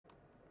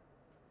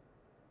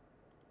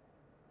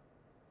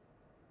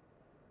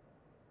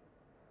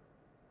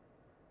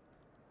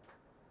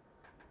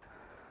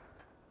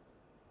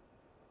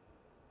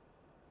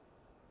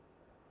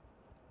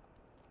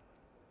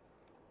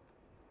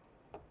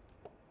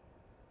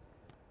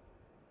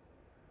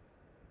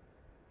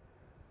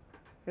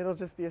It'll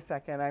just be a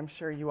second. I'm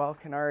sure you all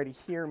can already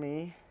hear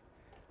me.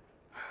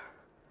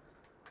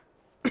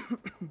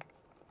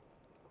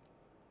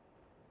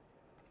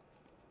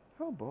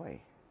 Oh boy.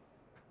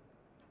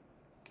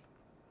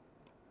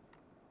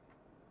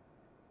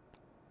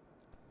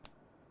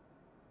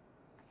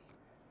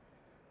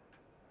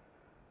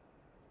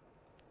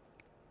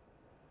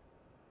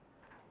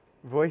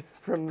 Voice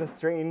from the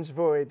strange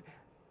void.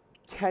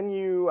 Can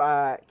you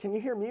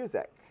hear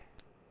music?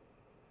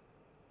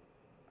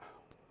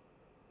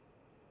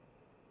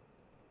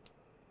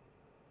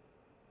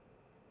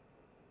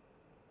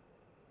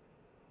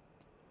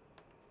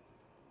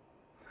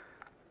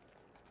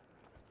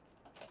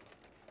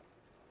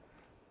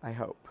 I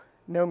hope.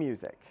 No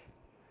music.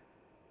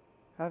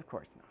 Of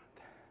course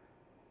not.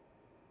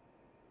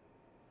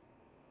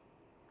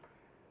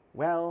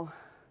 Well,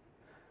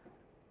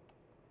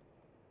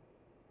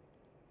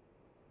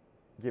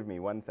 give me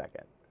 1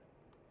 second.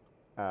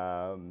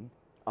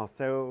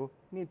 Also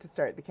need to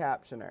start the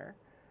captioner.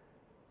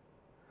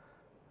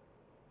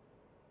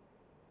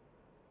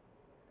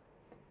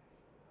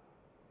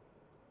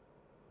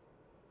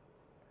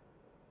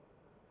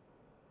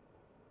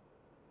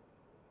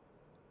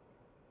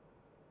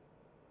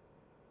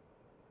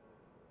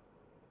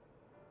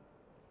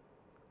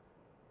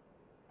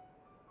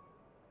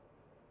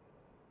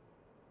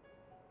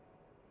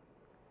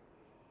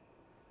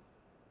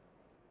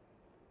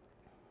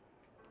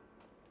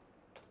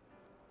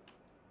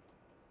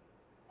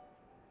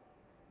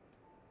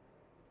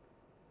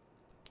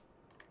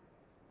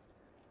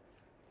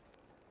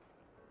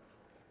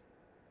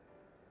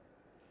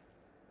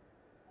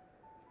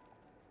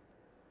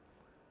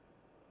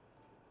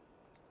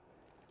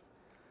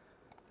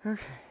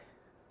 Okay.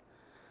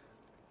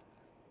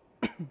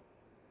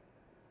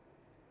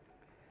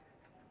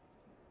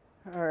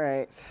 All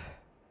right.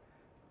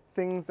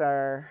 Things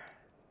are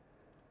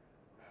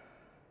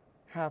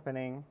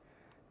happening.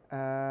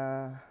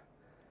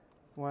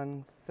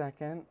 1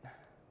 second.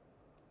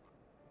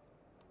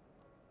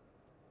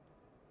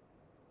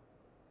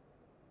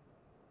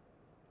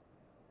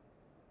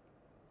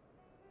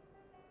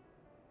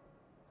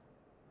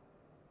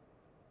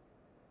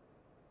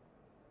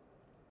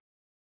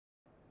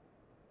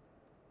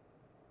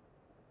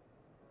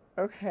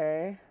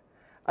 Okay.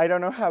 I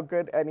don't know how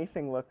good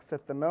anything looks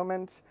at the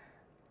moment.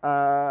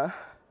 Hi.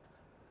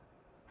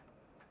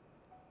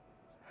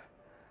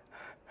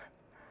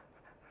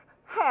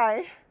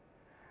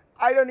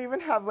 I don't even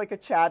have like a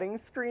chatting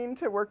screen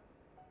to work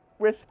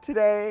with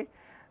today.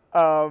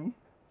 I'm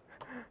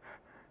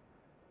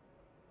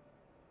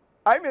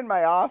in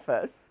my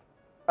office.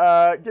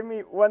 Give me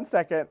 1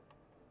 second.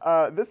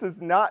 This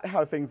is not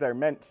how things are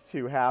meant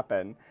to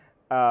happen.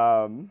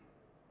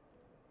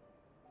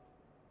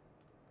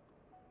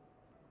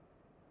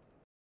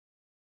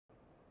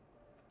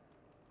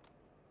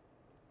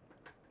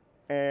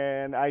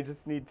 And I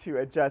just need to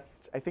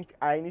adjust, I think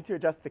I need to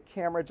adjust the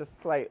camera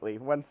just slightly.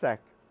 1 sec.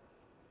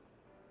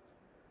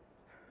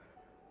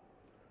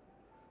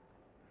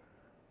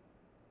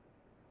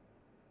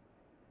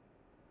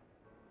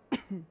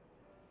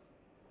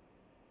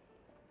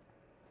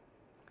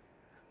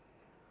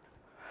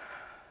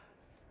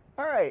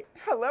 All right,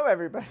 hello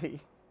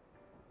everybody.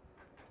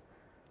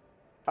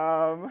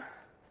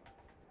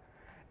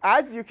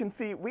 As you can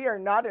see, we are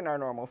not in our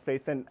normal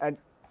space, and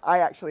I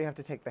actually have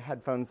to take the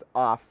headphones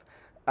off.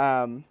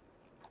 I'm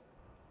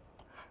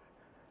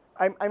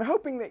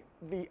hoping that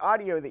the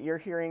audio that you're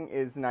hearing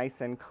is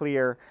nice and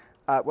clear.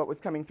 What was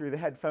coming through the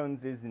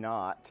headphones is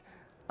not.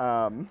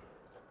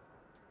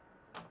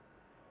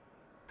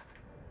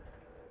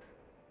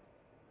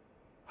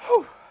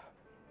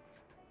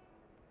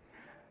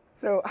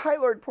 So, hi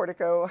Lord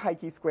Portico, hi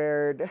Key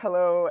Squared.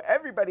 Hello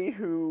everybody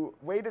who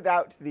waited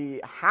out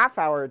the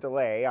half-hour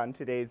delay on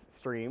today's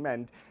stream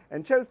and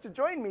chose to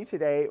join me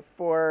today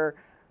for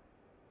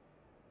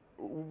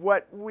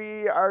what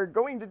we are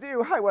going to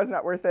do. Hi, was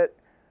not worth it.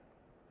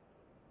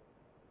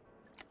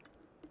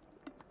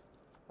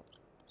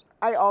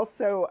 I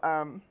also,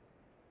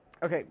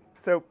 okay,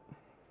 so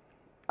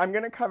I'm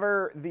going to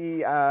cover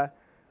the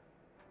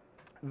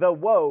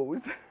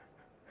woes,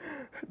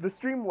 the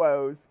stream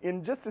woes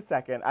in just a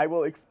second. I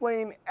will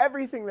explain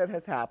everything that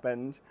has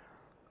happened.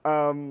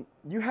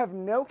 You have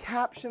no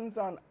captions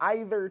on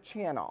either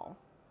channel.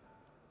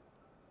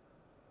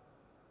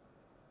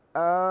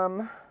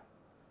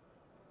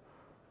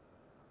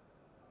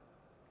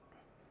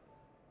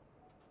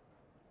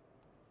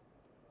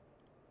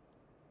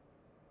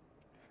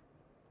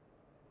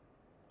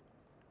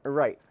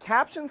 Right.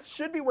 Captions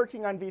should be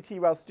working on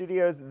VTUL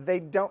Studios. They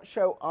don't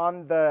show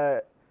on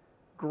the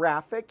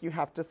graphic. You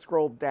have to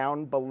scroll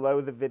down below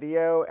the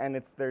video, and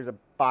there's a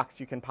box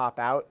you can pop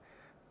out.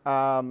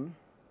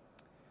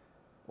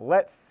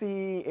 Let's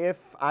see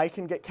if I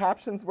can get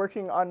captions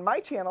working on my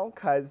channel,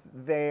 because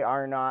they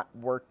are not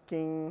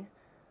working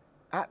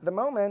at the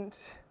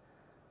moment.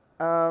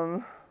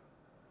 Why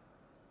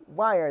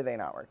are they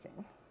not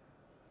working?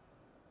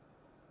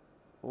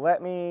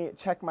 Let me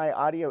check my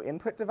audio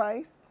input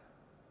device.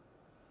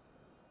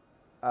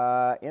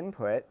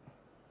 Input.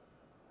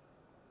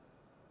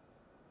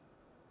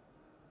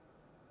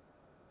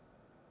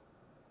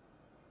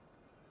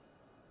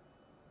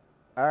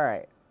 All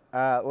right.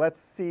 Let's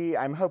see.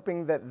 I'm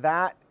hoping that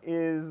that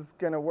is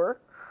going to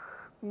work,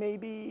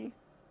 maybe.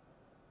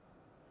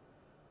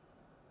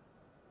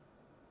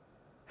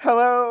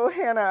 Hello,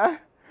 Hannah.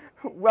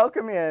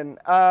 Welcome in.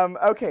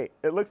 Okay,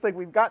 it looks like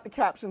we've got the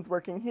captions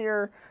working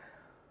here.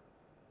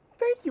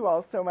 Thank you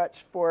all so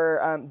much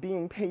for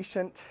being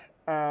patient.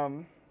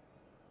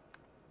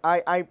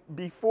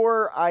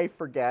 Before I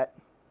forget,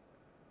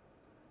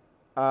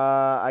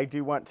 I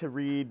do want to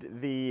read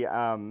the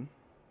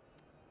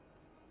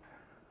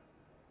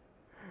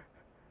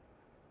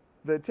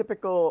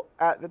typical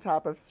at the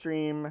top of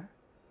stream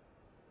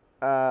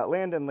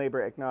land and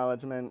labor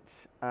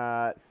acknowledgement.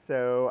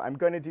 So I'm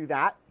going to do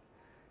that,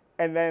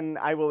 and then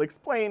I will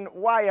explain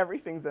why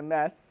everything's a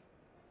mess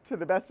to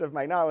the best of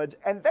my knowledge,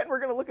 and then we're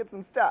going to look at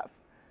some stuff.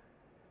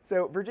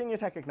 So Virginia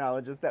Tech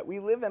acknowledges that we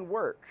live and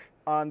work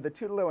on the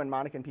Tutelo and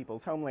Monacan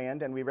people's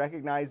homeland, and we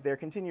recognize their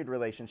continued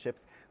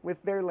relationships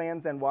with their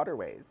lands and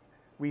waterways.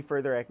 We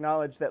further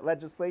acknowledge that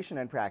legislation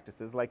and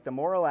practices like the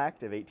Morrill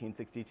Act of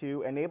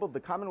 1862 enabled the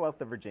Commonwealth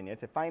of Virginia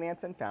to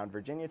finance and found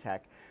Virginia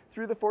Tech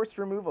through the forced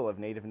removal of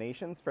Native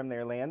nations from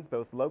their lands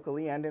both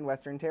locally and in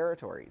Western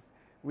territories.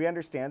 We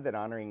understand that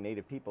honoring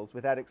Native peoples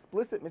without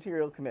explicit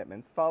material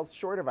commitments falls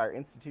short of our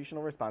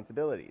institutional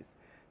responsibilities.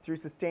 Through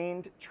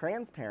sustained,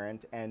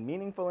 transparent, and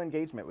meaningful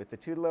engagement with the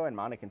Tutelo and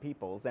Monacan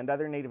peoples and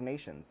other Native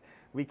nations,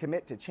 we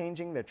commit to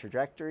changing the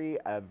trajectory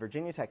of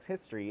Virginia Tech's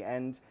history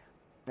and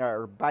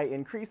by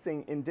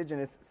increasing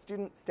Indigenous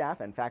student,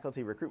 staff, and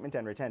faculty recruitment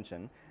and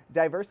retention,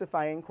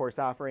 diversifying course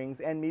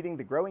offerings, and meeting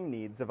the growing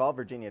needs of all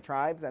Virginia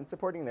tribes and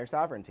supporting their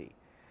sovereignty.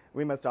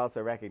 We must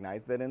also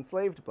recognize that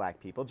enslaved Black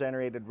people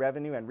generated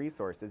revenue and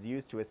resources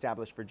used to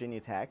establish Virginia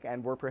Tech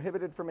and were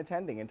prohibited from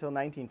attending until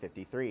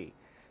 1953.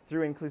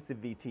 Through inclusive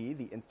VT,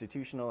 the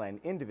institutional and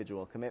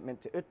individual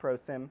commitment to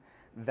UTPROSIM,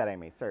 that I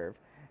may serve,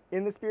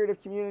 in the spirit of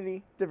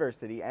community,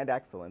 diversity, and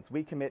excellence,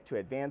 we commit to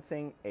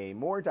advancing a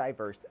more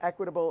diverse,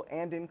 equitable,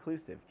 and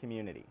inclusive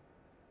community.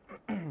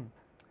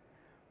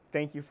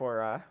 Thank you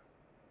for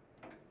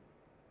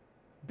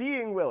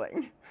being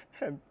willing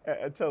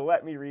to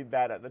let me read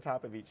that at the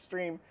top of each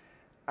stream.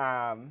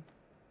 Aha,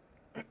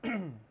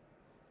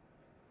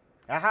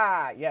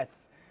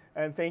 yes.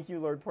 And thank you,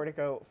 Lord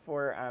Portico,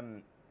 for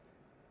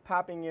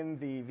popping in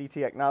the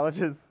VT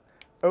Acknowledges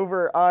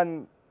over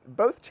on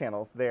both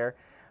channels there.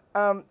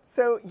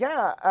 So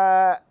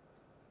yeah,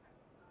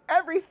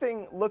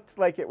 everything looked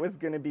like it was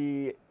going to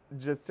be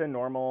just a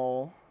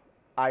normal,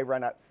 I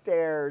run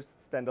upstairs,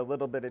 spend a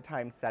little bit of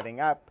time setting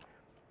up,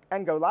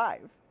 and go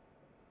live.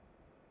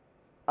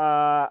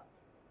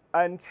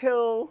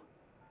 Until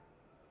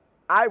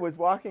I was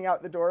walking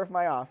out the door of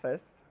my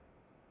office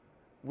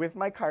with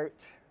my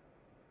cart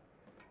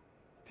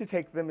to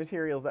take the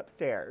materials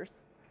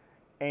upstairs.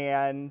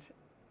 And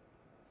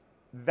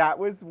that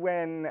was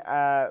when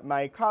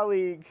my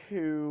colleague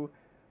who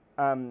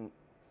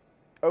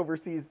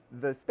oversees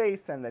the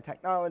space and the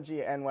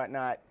technology and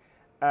whatnot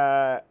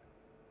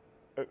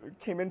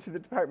came into the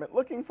department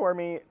looking for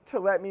me to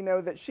let me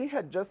know that she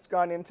had just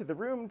gone into the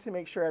room to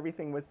make sure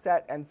everything was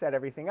set and set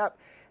everything up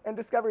and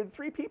discovered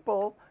 3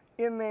 people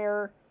in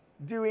there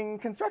doing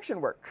construction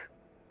work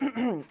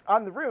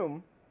on the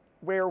room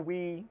where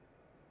we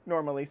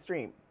normally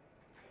stream.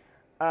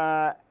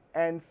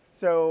 And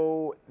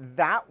so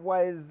that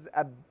was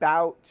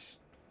about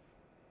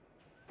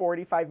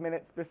 45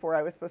 minutes before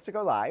I was supposed to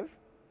go live.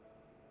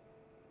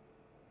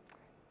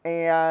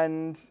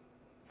 And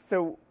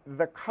so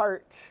the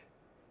cart,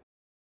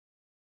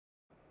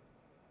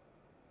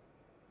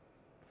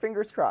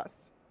 fingers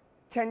crossed.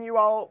 Can you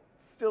all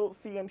still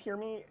see and hear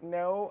me?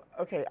 No?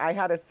 Okay, I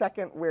had a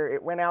second where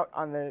it went out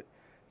on the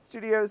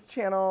Studios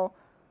channel.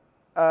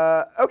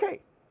 Okay.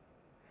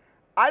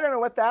 I don't know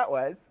what that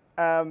was.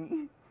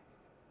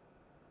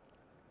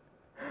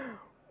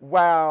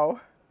 Wow.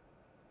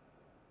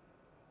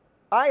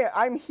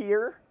 I'm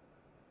here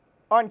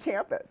on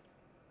campus,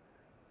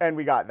 and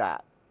we got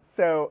that.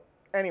 So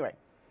anyway,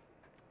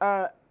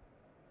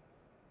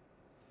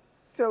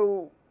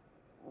 so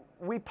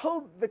we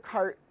pulled the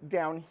cart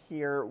down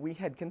here. We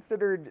had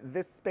considered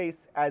this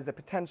space as a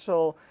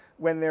potential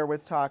when there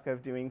was talk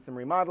of doing some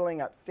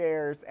remodeling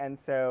upstairs, and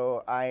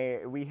so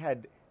we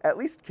had at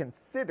least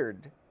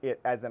considered it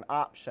as an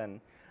option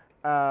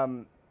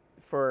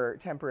for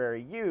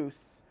temporary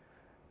use.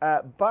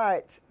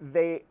 But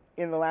they,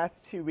 in the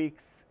last 2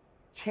 weeks,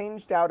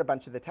 changed out a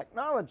bunch of the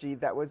technology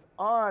that was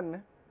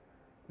on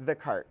the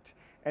cart.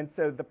 And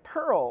so the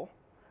Pearl,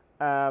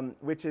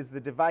 which is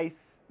the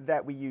device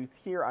that we use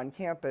here on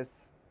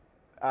campus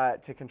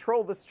to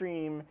control the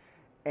stream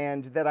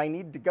and that I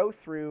need to go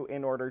through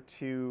in order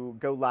to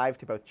go live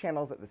to both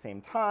channels at the same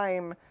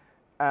time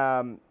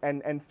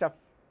and stuff,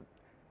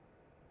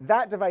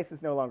 that device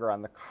is no longer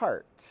on the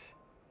cart.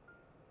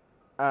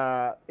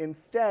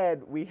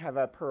 Instead, we have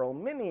a Pearl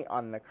Mini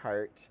on the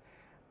cart,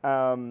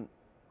 and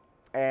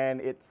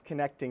it's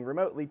connecting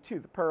remotely to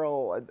the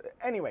Pearl.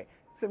 Anyway,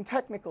 some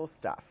technical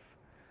stuff.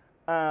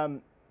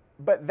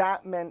 But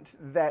that meant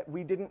that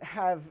we didn't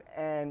have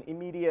an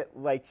immediate,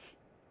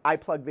 I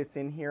plug this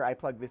in here, I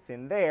plug this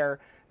in there.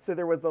 So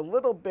there was a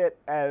little bit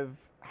of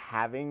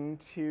having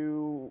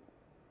to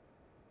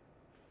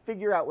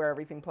figure out where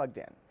everything plugged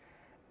in.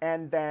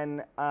 And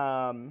then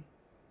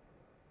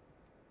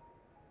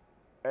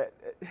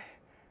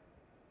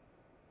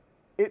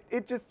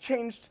it just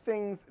changed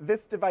things.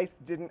 This device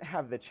didn't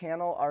have the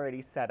channel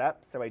already set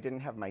up, so I didn't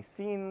have my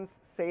scenes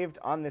saved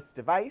on this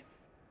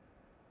device.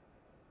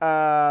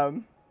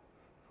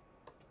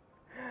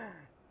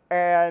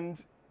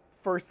 And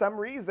for some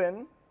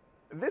reason,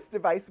 this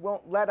device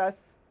won't let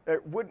us,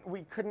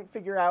 we couldn't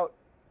figure out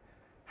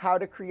how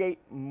to create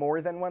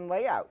more than one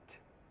layout,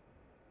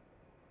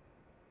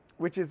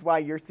 which is why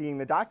you're seeing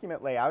the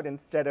document layout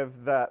instead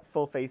of the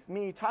full face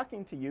me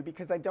talking to you,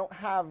 because I don't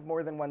have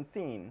more than one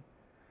scene.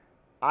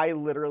 I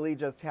literally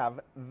just have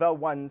the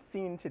one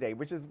scene today,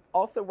 which is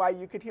also why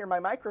you could hear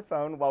my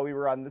microphone while we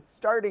were on the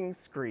starting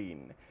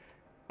screen.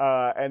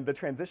 And the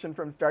transition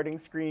from starting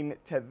screen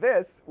to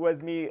this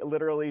was me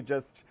literally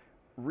just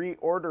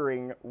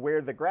reordering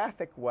where the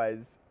graphic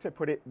was to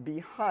put it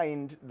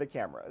behind the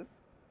cameras.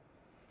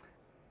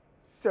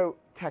 So,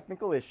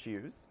 technical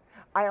issues.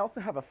 I also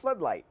have a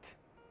floodlight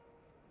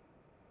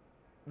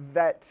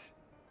that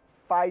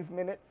 5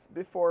 minutes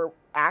before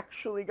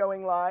actually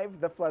going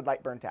live, the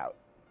floodlight burnt out.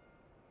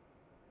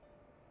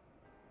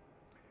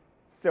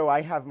 So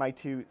I have my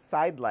two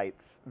side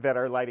lights that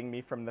are lighting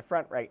me from the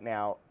front right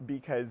now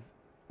because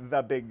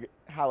the big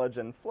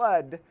halogen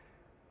flood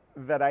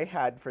that I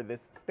had for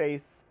this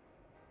space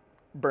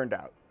burned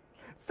out.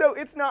 So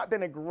it's not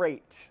been a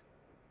great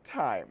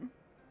time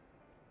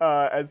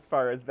as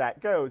far as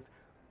that goes.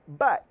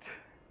 But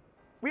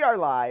we are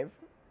live,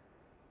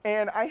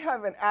 and I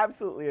have an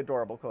absolutely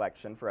adorable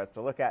collection for us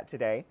to look at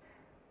today.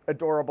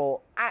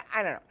 Adorable, I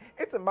don't know.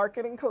 It's a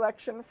marketing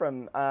collection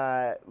from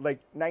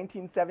like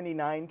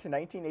 1979 to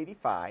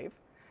 1985.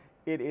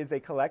 It is a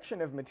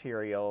collection of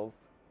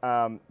materials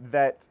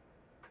that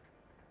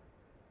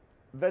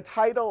the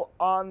title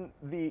on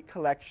the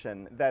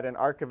collection that an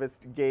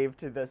archivist gave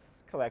to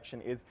this collection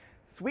is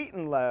Sweet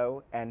and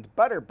Low and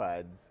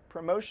Butterbuds,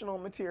 Promotional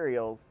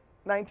Materials,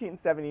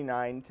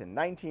 1979 to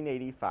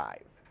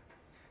 1985.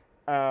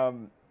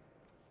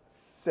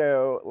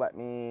 So let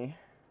me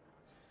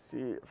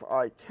see if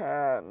I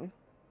can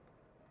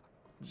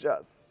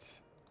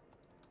just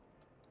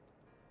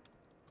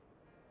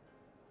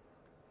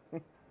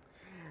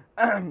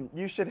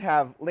you should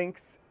have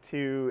links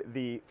to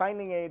the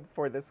finding aid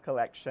for this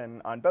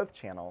collection on both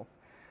channels.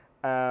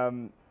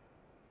 So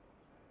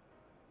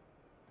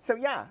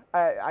yeah,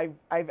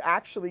 I've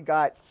actually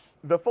got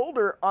the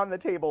folder on the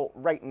table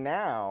right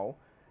now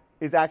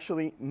is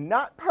actually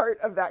not part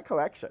of that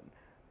collection.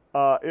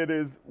 It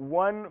is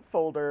one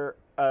folder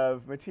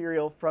of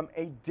material from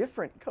a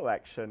different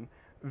collection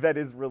that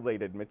is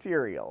related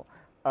material.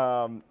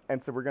 And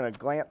so we're going to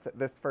glance at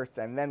this first,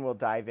 and then we'll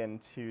dive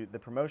into the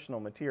promotional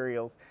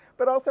materials.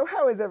 But also,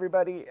 how is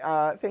everybody?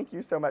 Thank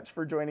you so much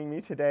for joining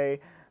me today,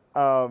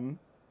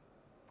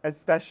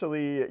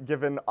 especially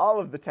given all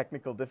of the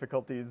technical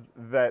difficulties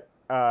that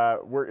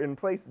were in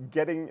place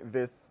getting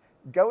this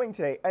going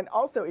today. And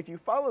also, if you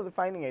follow the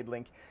Finding Aid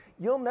link,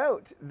 you'll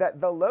note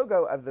that the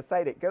logo of the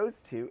site it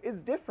goes to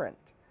is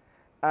different.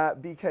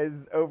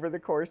 Because over the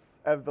course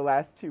of the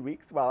last 2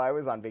 weeks while I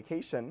was on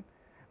vacation,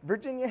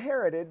 Virginia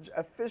Heritage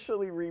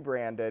officially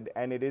rebranded,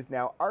 and it is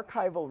now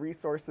Archival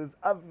Resources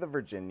of the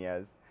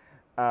Virginias.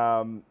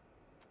 And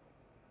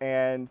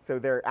so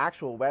their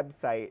actual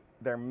website,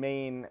 their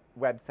main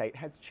website,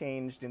 has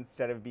changed.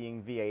 Instead of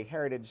being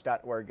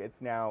vaheritage.org,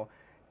 it's now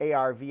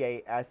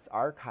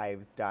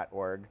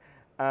arvasarchives.org.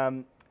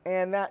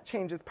 And that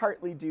change is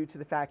partly due to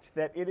the fact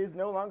that it is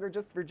no longer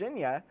just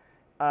Virginia.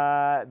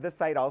 The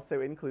site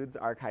also includes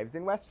archives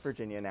in West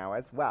Virginia now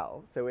as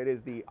well. So it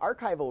is the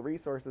Archival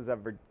Resources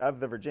of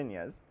the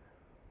Virginias.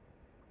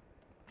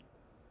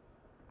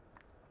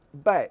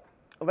 But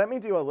let me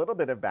do a little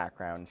bit of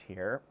background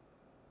here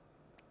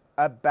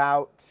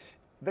about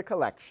the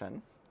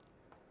collection.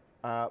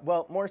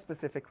 Well, more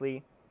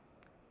specifically,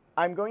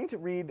 I'm going to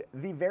read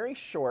the very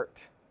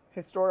short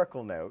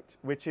historical note,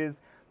 which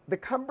is the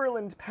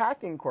Cumberland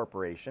Packing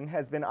Corporation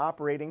has been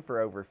operating for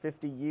over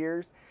 50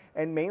 years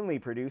and mainly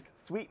produce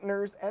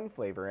sweeteners and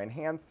flavor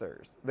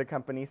enhancers. The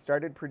company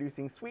started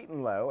producing Sweet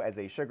and Low as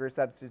a sugar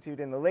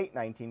substitute in the late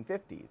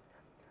 1950s.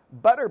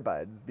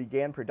 Butterbuds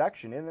began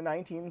production in the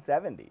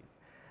 1970s.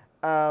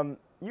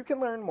 You can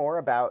learn more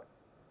about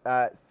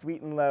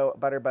Sweet and Low,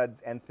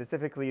 Butterbuds, and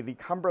specifically the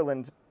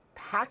Cumberland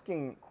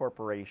Packing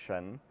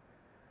Corporation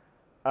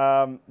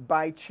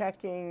by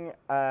checking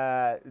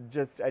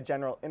just a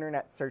general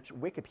internet search.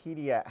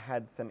 Wikipedia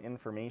had some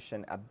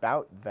information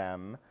about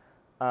them.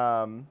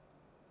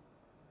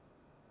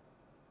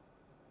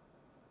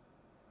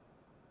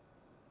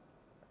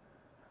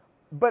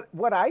 But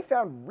what I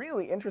found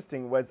really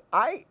interesting was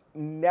I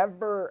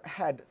never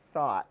had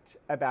thought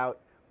about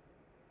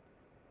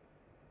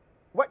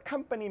what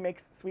company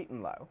makes Sweet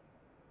and Low.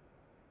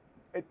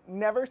 It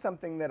never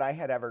something that I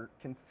had ever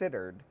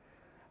considered.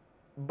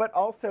 But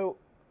also,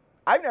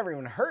 I've never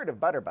even heard of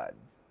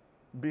Butterbuds.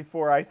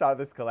 before I saw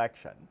this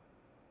collection.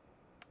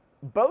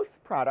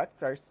 Both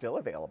products are still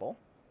available.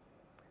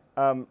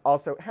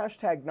 Also,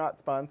 hashtag not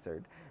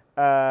sponsored.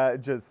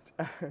 Just,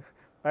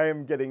 I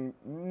am getting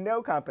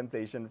no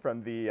compensation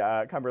from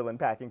the Cumberland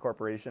Packing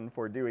Corporation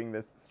for doing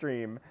this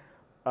stream.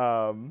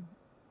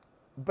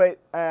 But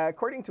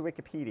according to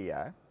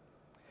Wikipedia,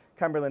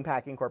 Cumberland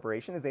Packing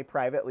Corporation is a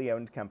privately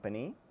owned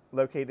company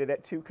located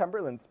at 2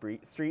 Cumberland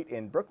Street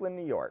in Brooklyn,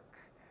 New York.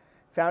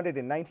 Founded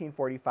in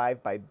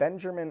 1945 by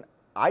Benjamin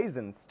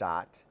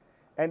Eisenstadt,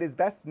 and is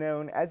best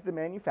known as the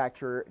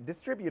manufacturer,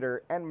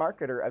 distributor, and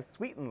marketer of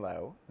Sweet and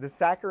Low, the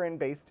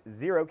saccharin-based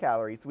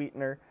zero-calorie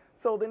sweetener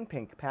sold in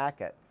pink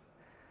packets.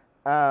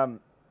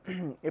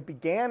 It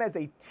began as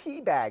a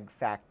tea bag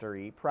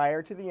factory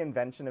prior to the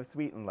invention of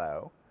Sweet and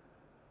Low.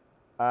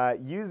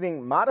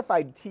 Using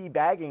modified tea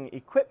bagging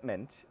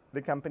equipment,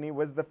 the company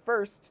was the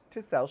first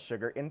to sell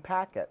sugar in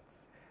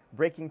packets,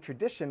 breaking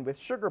tradition with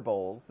sugar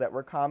bowls that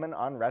were common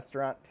on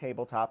restaurant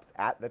tabletops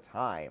at the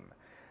time.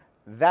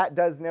 That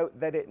does note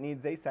that it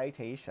needs a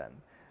citation.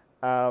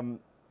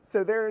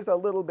 So there's a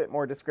little bit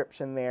more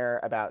description there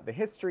about the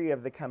history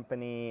of the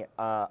company,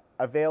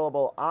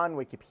 available on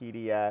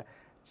Wikipedia.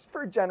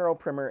 For general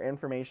primer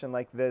information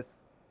like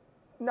this,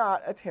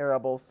 not a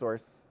terrible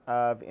source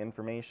of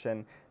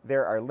information.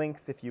 There are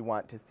links if you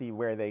want to see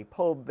where they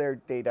pulled their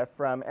data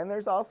from, and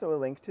there's also a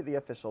link to the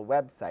official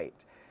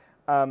website.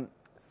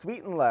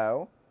 Sweet and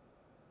Low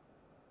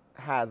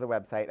has a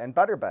website, and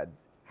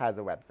Butterbuds has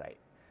a website.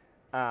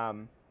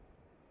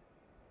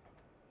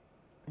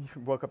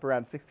 You woke up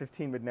around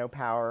 6:15 with no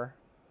power.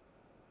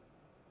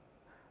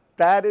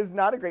 That is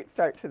not a great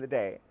start to the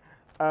day.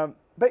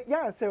 But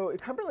yeah, so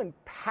Cumberland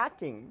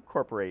Packing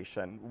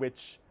Corporation,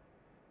 which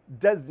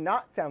does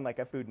not sound like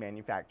a food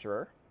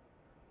manufacturer,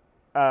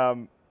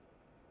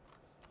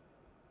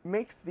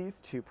 makes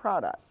these 2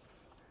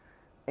 products.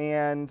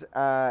 And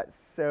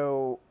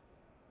so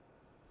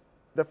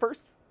the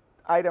first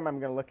item I'm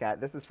going to look at,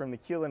 this is from the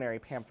Culinary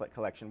Pamphlet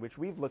Collection, which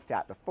we've looked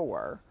at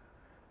before.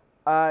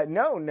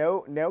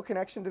 No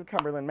connection to the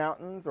Cumberland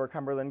Mountains or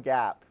Cumberland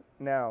Gap,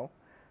 no.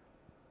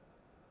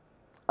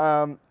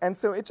 And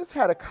so it just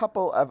had a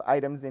couple of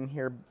items in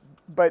here,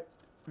 but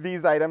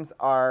these items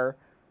are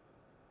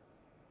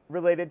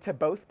related to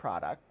both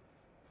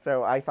products,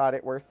 so I thought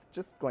it worth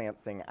just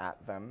glancing at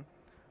them.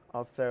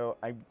 Also,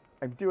 I'm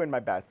doing my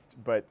best,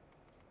 but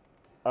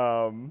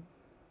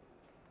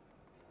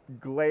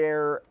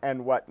glare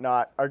and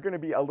whatnot are going to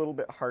be a little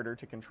bit harder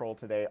to control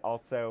today.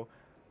 Also,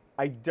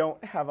 I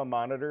don't have a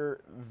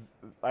monitor.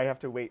 I have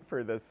to wait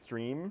for the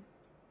stream.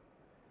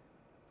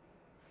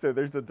 So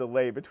there's a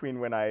delay between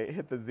when I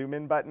hit the zoom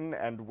in button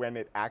and when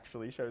it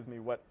actually shows me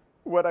what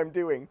I'm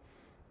doing.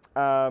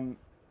 I'm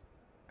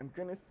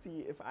going to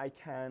see if I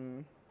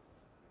can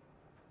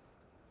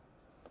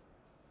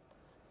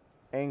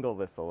angle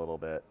this a little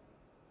bit.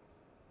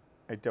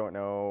 I don't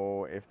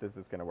know if this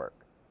is going to work.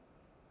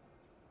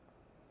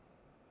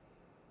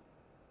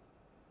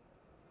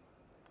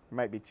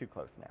 Might be too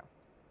close now.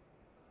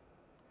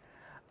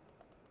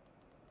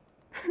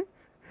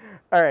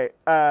 All right.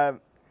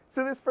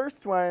 So this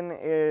first one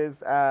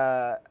is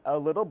a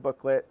little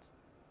booklet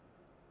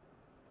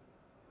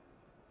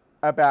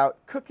about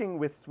cooking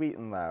with Sweet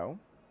and Low.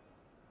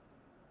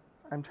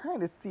 I'm trying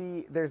to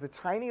see, there's a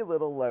tiny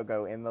little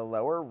logo in the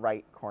lower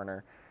right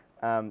corner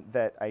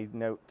that I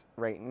note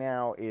right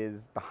now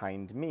is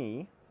behind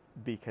me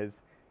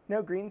because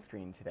no green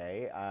screen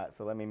today.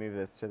 So let me move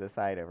this to the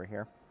side over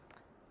here.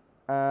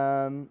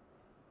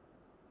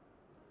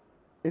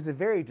 It's a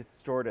very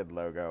distorted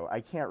logo. I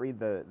can't read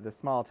the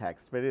small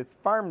text, but it's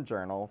Farm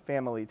Journal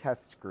Family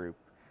Test Group.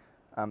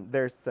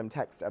 There's some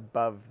text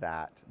above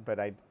that, but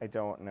I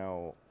don't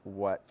know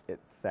what it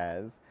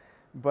says.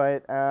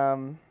 But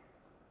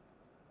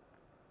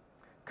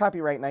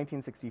copyright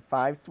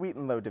 1965, Sweet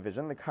and Low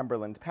Division, the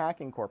Cumberland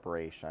Packing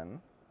Corporation.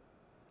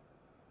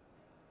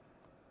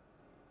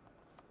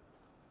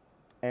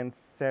 And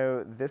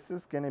so this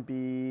is going to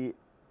be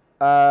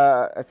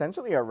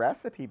essentially a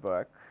recipe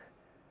book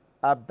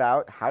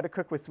about how to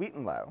cook with Sweet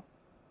and Low.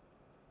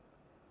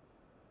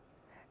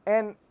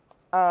 And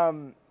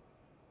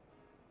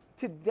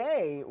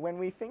today, when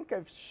we think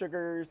of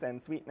sugars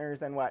and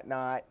sweeteners and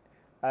whatnot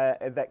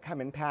that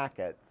come in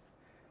packets,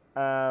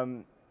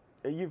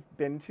 you've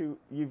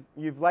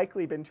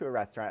likely been to a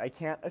restaurant. I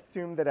can't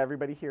assume that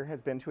everybody here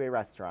has been to a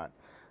restaurant.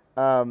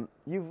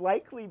 You've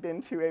likely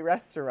been to a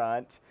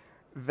restaurant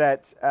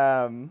that,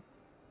 and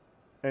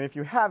if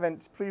you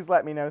haven't, please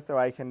let me know so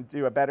I can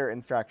do a better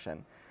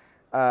instruction.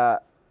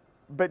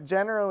 But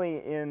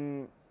generally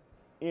in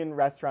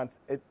restaurants,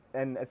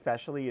 and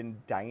especially in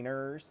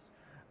diners,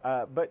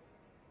 but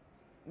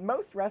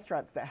most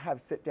restaurants that have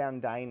sit-down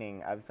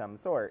dining of some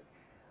sort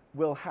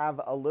will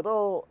have a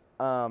little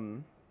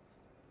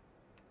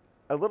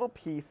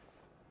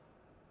piece.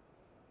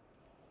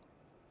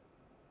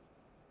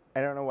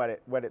 I don't know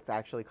what it's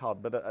actually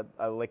called, but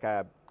like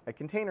a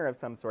container of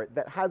some sort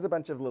that has a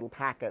bunch of little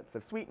packets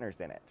of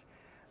sweeteners in it.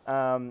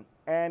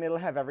 And it'll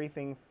have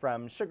everything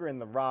from sugar in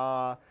the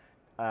raw,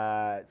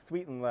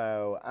 Sweet and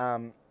Low,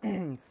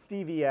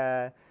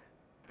 stevia.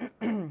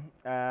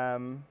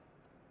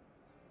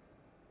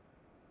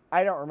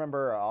 I don't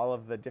remember all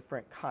of the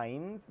different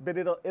kinds, but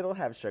it'll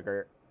have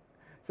sugar.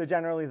 So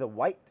generally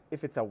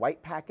if it's a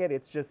white packet,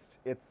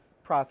 it's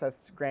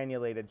processed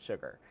granulated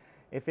sugar.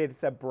 If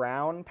it's a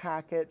brown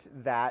packet,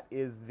 that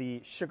is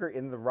the Sugar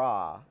in the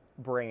Raw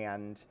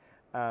brand,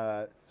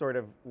 sort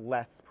of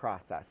less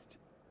processed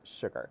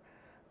sugar.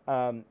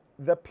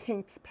 The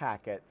pink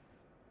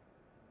packets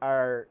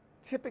are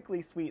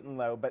typically Sweet and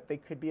Low, but they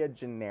could be a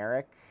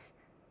generic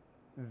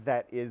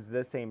that is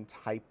the same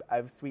type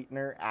of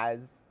sweetener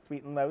as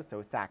Sweet and Low,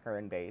 so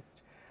saccharin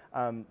based.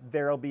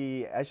 There'll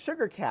be a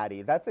sugar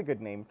caddy. That's a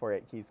good name for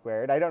it, Key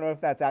Squared. I don't know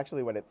if that's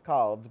actually what it's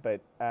called,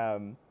 but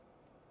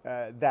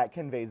that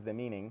conveys the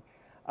meaning.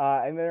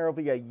 And then there'll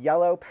be a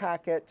yellow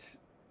packet.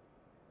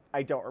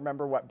 I don't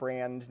remember what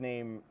brand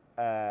name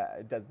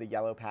does the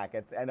yellow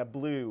packets, and a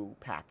blue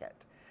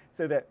packet.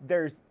 So that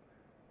there's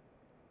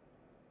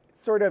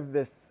sort of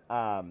this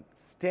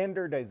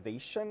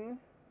standardization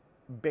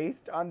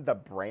based on the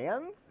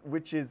brands,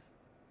 which is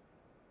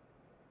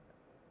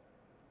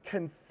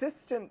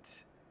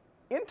consistent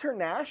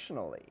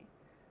internationally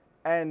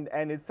and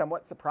is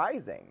somewhat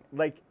surprising.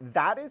 Like,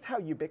 that is how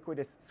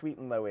ubiquitous Sweet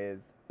and Low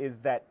is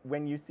that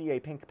when you see a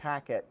pink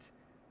packet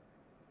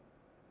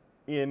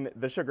in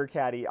the sugar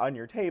caddy on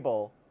your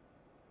table,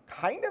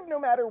 kind of no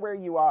matter where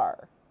you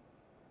are,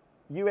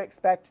 you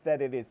expect that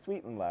it is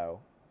Sweet and Low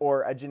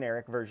or a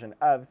generic version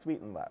of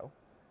Sweet and Low.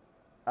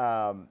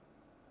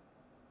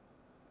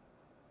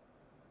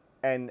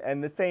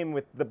 And the same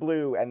with the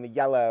blue and the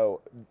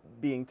yellow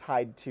being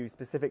tied to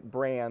specific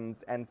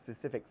brands and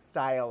specific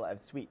style of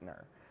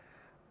sweetener.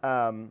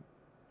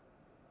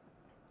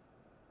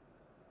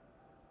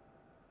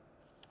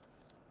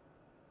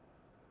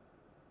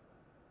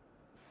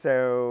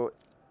 So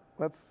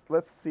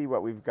let's see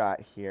what we've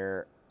got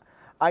here.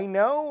 I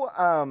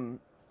know,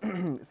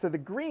 so the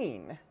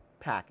green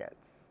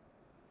packets,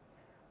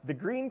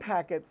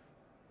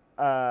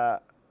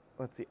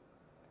 let's see,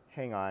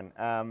 hang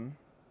on.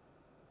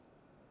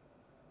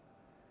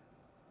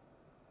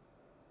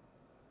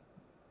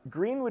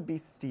 Green would be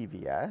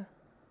stevia.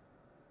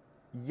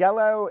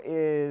 Yellow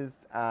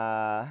is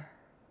the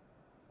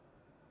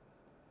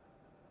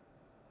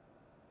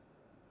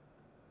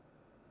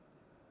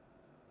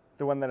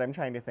one that I'm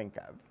trying to think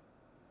of.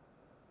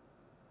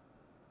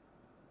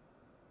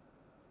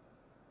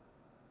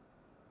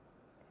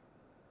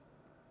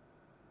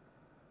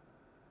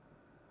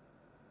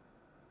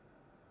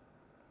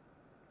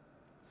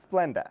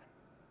 Splenda.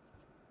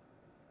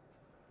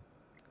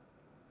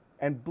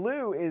 And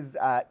blue is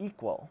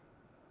Equal.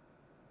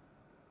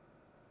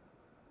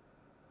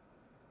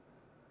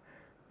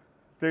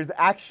 There's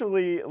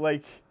actually,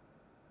 like,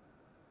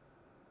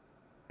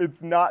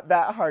 it's not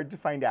that hard to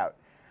find out.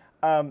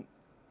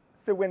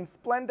 So when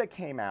Splenda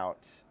came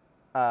out,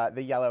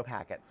 the yellow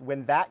packets,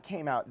 when that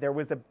came out, there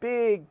was a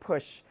big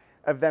push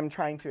of them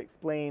trying to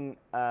explain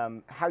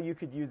how you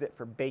could use it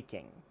for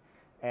baking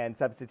and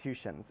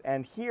substitutions.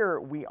 And here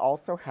we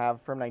also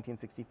have, from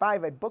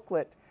 1965, a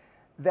booklet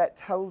that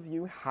tells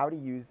you how to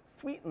use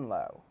Sweet and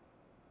Low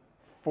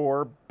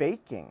for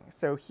baking.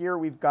 So here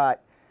we've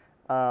got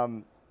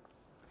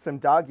some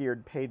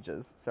dog-eared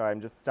pages. So I'm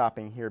just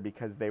stopping here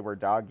because they were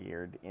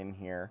dog-eared in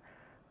here.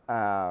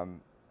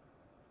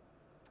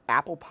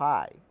 Apple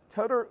pie.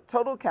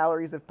 Total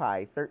calories of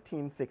pie,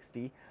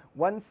 1360.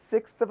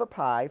 1/6 of a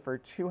pie for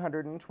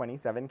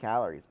 227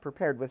 calories.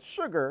 Prepared with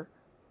sugar,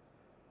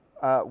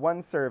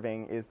 one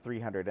serving is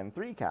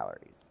 303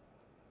 calories.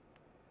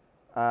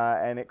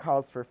 And it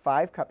calls for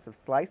 5 cups of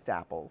sliced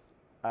apples,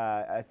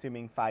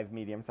 assuming 5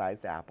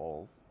 medium-sized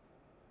apples.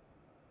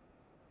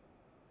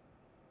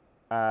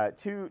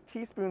 2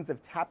 teaspoons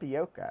of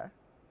tapioca,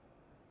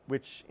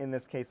 which in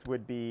this case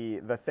would be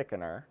the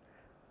thickener.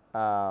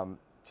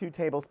 2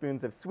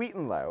 tablespoons of Sweet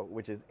and Low,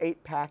 which is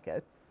 8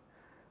 packets.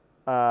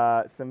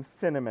 Some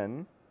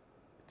cinnamon.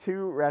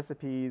 2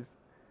 recipes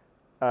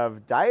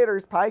of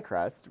Dieter's pie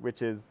crust,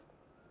 which is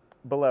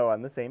below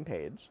on the same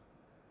page.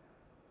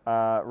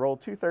 Roll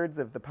 2/3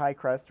 of the pie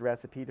crust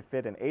recipe to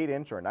fit an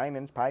 8-inch or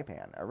 9-inch pie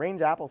pan.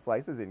 Arrange apple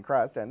slices in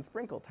crust and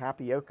sprinkle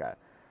tapioca,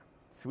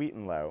 Sweet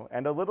and Low,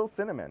 and a little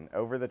cinnamon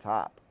over the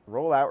top.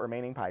 Roll out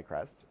remaining pie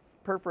crust,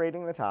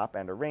 perforating the top,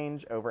 and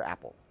arrange over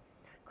apples.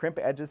 Crimp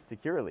edges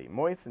securely,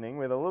 moistening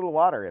with a little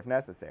water if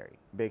necessary.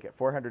 Bake at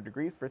 400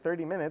 degrees for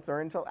 30 minutes or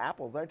until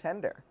apples are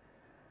tender.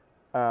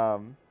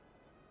 So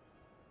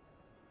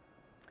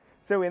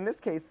in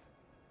this case,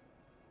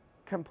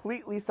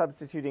 completely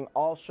substituting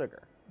all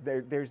sugar.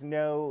 There's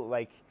no,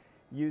 like,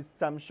 use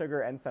some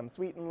sugar and some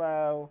Sweet and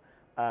Low,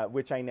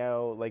 which I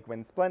know, like,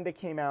 when Splenda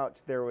came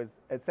out, there was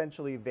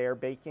essentially their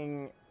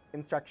baking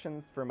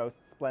instructions for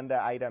most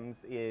Splenda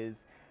items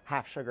is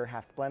half sugar,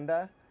 half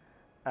Splenda.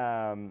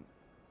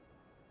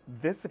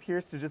 This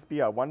appears to just be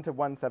a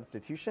 1-to-1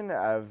 substitution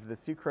of the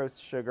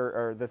sucrose sugar,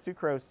 or the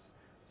sucrose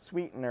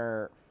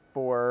sweetener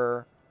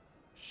for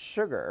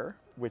sugar,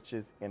 which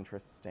is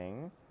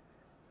interesting.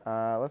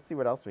 Let's see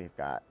what else we've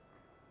got.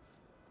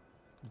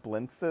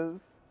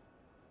 blintzes,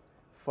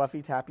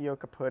 fluffy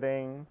tapioca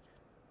pudding,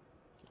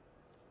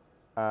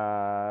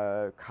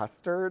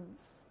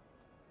 custards.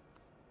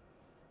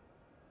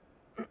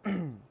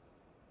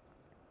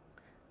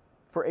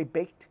 For a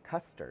baked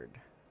custard,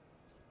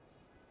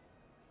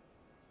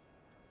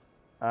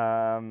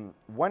 1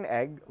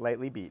 egg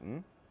lightly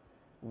beaten,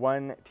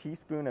 1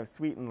 teaspoon of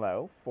sweet and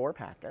low, 4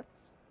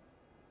 packets,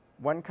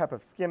 1 cup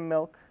of skim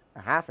milk,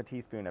 a half a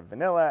teaspoon of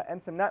vanilla,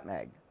 and some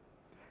nutmeg.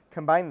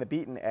 Combine the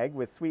beaten egg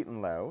with sweet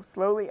and low,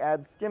 slowly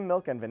add skim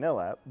milk and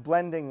vanilla,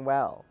 blending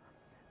well.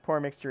 Pour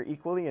mixture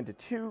equally into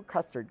 2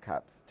 custard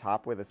cups,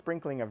 top with a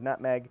sprinkling of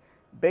nutmeg,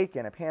 bake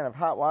in a pan of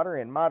hot water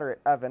in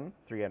moderate oven,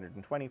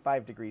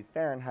 325 degrees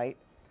Fahrenheit,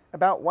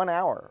 about 1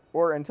 hour,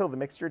 or until the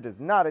mixture does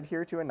not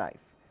adhere to a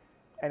knife.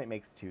 And it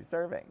makes 2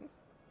 servings.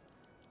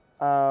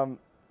 I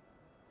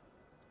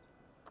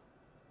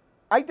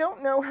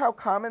don't know how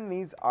common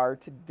these are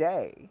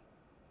today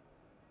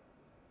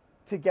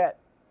to get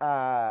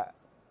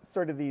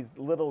sort of these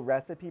little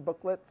recipe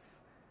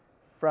booklets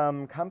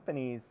from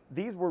companies.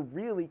 These were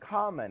really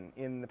common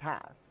in the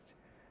past.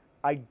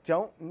 I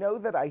don't know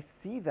that I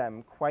see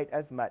them quite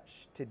as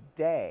much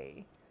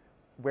today,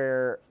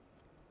 where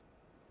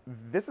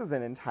this is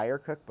an entire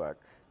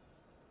cookbook,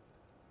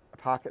 a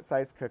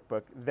pocket-sized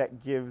cookbook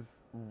that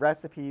gives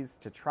recipes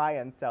to try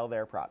and sell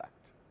their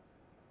product.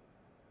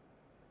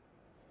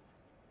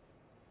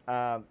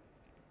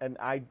 And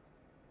I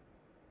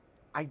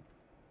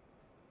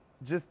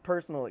just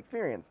personal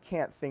experience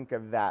can't think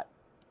of that.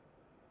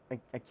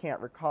 I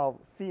can't recall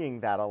seeing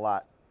that a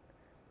lot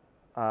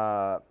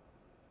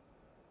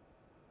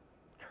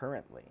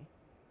currently.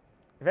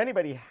 If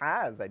anybody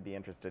has, I'd be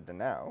interested to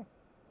know.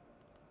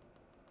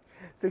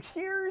 So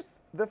here's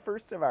the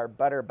first of our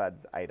Butter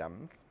Buds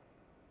items.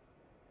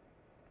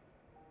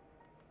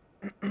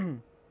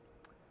 And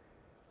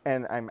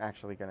I'm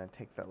actually going to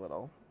take the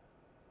little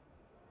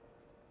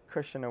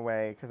cushion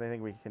away because I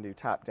think we can do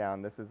top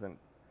down. This isn't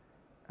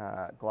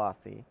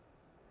glossy.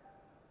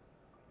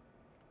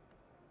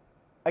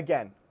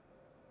 Again,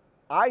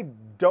 I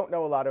don't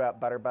know a lot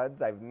about Butter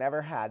Buds. I've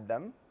never had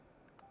them.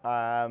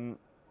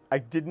 I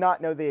did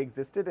not know they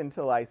existed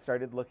until I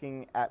started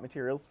looking at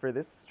materials for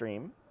this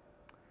stream.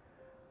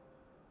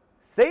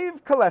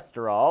 Save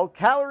cholesterol,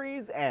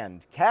 calories,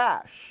 and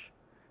cash.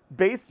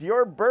 Baste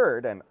your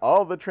bird and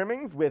all the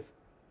trimmings with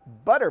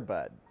Butter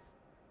Buds,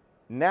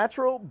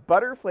 natural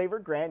butter flavor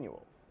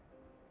granules.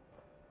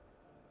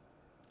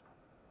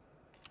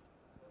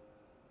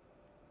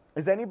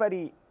 Is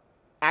anybody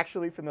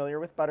actually familiar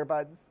with Butter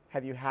Buds?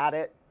 Have you had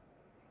it?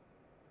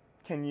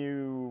 Can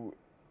you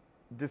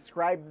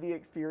describe the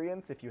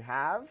experience if you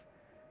have?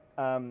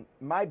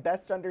 My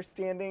best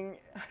understanding,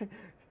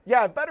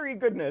 yeah, buttery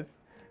goodness.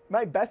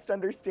 My best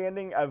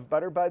understanding of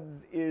Butter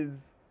Buds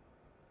is,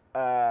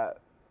 my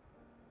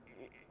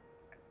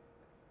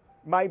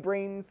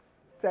brain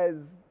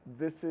says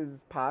this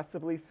is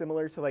possibly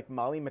similar to like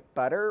Molly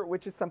McButter,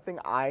 which is something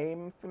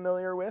I'm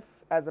familiar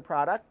with as a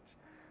product,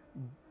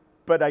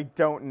 but I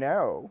don't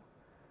know.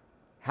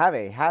 Have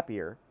a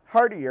happier,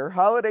 heartier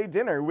holiday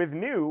dinner with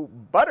new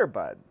Butter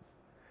Buds.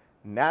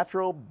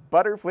 Natural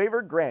butter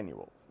flavor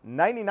granules,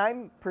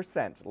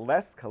 99%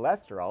 less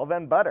cholesterol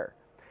than butter,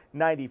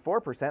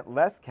 94%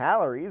 less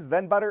calories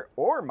than butter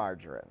or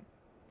margarine.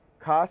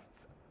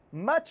 Costs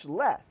much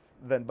less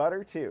than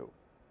butter too.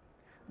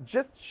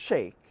 Just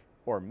shake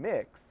or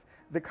mix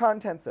the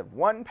contents of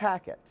 1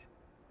 packet,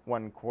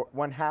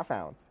 1/2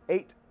 ounce,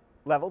 8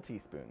 level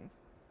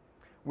teaspoons,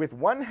 with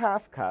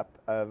 1/2 cup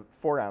of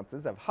 4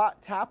 ounces of hot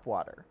tap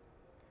water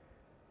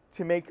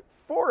to make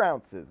 4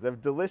 ounces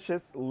of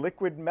delicious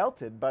liquid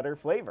melted butter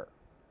flavor.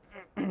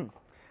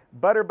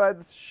 Butter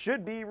Buds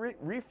should be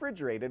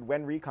refrigerated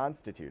when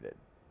reconstituted.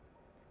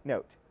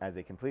 Note, as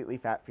a completely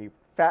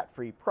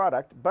fat-free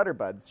product, Butter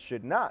Buds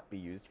should not be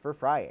used for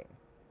frying.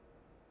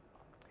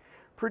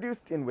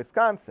 Produced in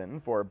Wisconsin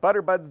for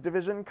Butter Buds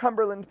Division,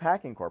 Cumberland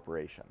Packing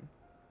Corporation.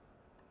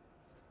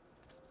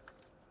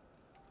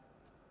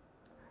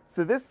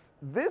 So this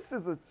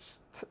is a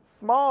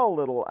small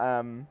little,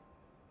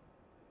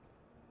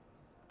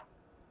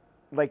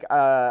 like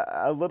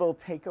a little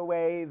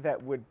takeaway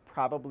that would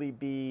probably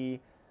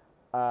be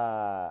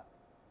on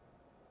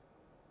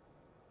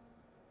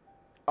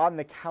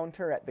the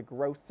counter at the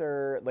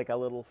grocer, like a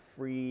little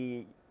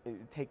free,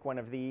 take one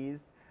of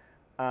these,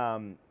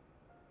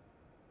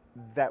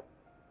 that,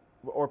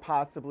 or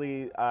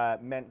possibly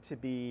meant to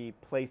be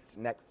placed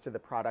next to the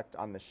product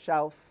on the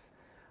shelf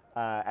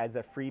as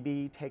a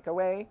freebie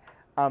takeaway.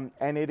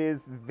 And it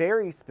is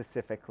very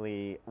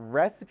specifically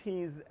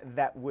recipes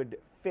that would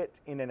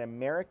fit in an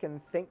American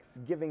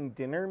Thanksgiving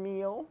dinner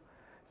meal.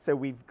 So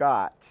we've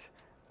got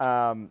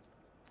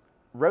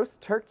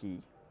roast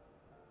turkey,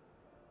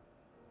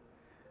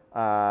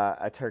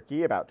 a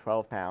turkey about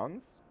 12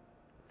 pounds,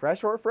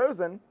 fresh or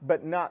frozen,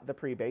 but not the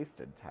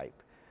pre-basted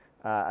type,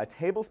 a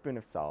tablespoon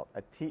of salt,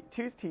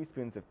 2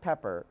 teaspoons of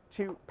pepper,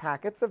 2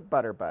 packets of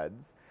Butter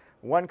Buds,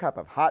 1 cup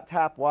of hot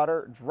tap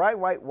water, dry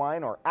white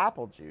wine or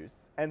apple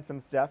juice, and some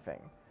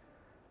stuffing.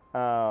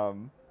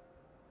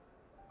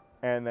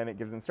 And then it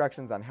gives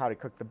instructions on how to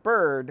cook the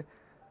bird.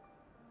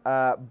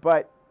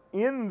 But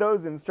in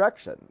those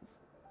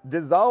instructions,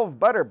 dissolve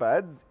butter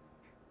buds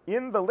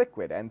in the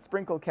liquid and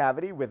sprinkle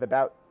cavity with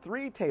about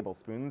 3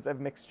 tablespoons of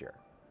mixture.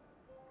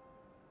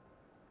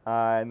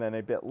 And then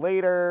a bit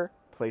later,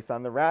 place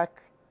on the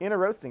rack in a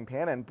roasting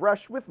pan and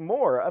brush with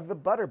more of the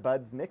butter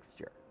buds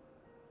mixture.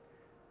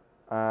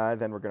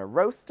 Then we're going to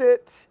roast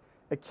it,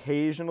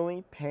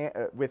 occasionally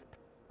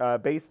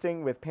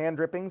basting with pan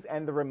drippings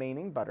and the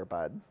remaining butter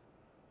buds.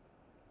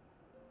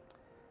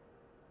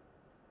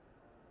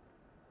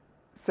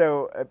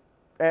 So,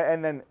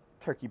 and then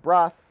turkey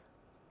broth,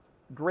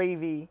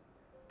 gravy,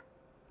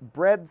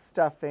 bread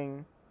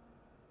stuffing,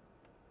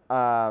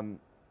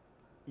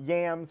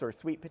 yams or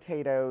sweet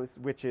potatoes,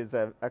 which is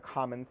a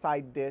common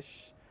side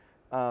dish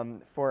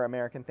for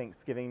American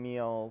Thanksgiving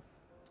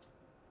meals,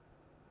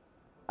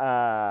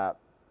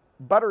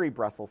 buttery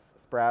Brussels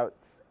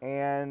sprouts,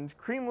 and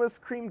creamless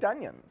creamed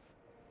onions.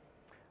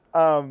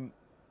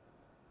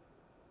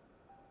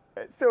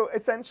 So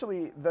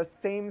essentially the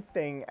same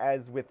thing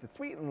as with the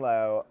Sweet and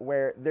Low,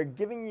 where they're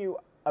giving you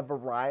a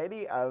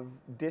variety of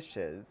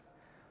dishes,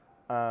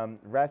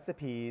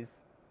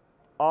 recipes,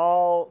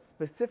 all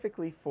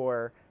specifically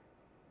for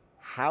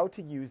how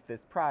to use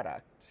this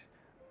product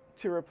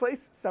to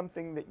replace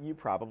something that you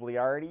probably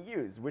already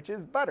use, which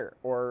is butter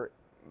or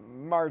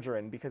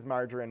margarine, because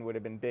margarine would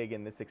have been big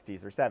in the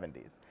 60s or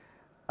 70s.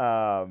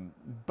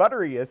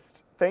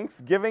 Butteriest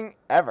Thanksgiving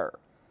ever.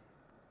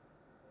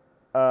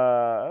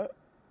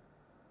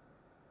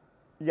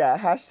 Yeah,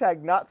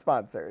 hashtag not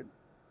sponsored.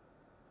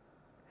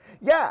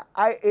 Yeah,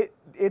 it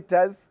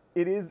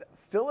is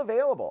still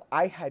available.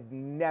 I had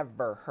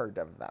never heard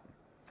of them.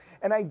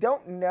 And I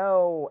don't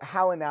know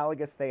how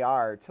analogous they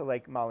are to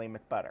like Molly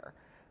McButter.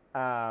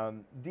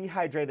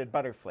 Dehydrated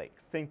butter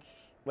flakes. Think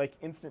like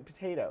instant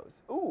potatoes.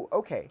 Ooh,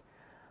 okay.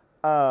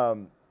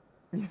 You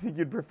think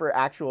you'd prefer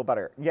actual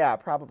butter? Yeah,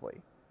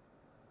 probably.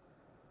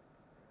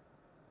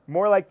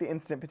 More like the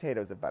instant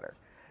potatoes of butter.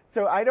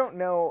 So I don't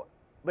know,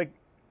 like,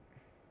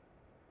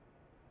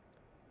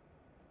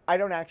 I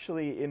don't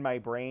actually, in my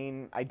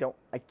brain, I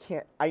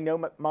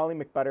know Molly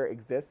McButter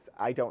exists.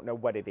 I don't know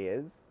what it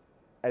is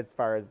as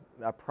far as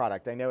a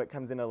product. I know it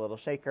comes in a little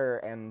shaker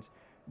and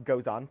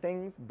goes on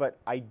things, but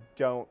I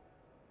don't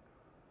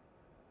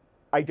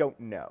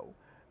know,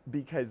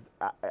 because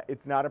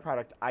it's not a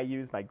product I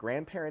use. My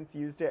grandparents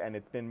used it, and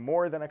it's been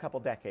more than a couple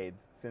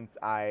decades since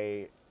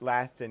I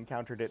last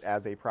encountered it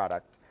as a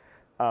product.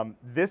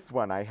 This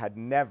one I had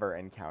never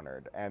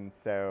encountered, and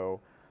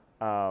so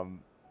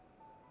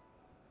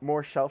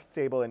more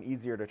shelf-stable and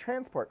easier to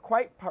transport,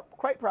 quite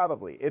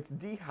probably. It's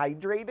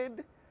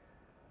dehydrated,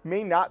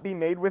 may not be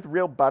made with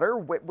real butter.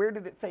 Where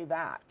did it say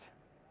that?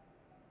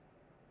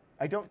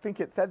 I don't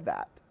think it said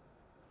that.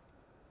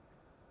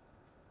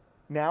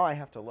 Now I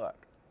have to look.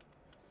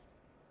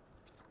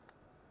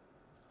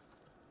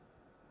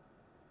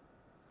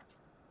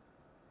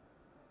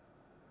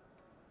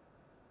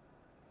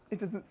 It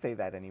doesn't say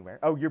that anywhere.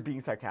 Oh, you're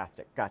being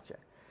sarcastic. Gotcha.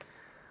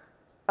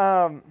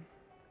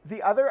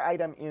 The other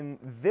item in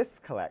this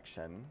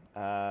collection,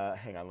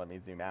 hang on, let me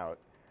zoom out.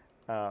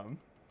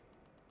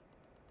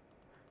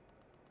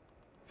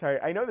 Sorry,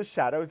 I know the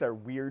shadows are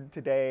weird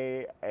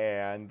today,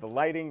 and the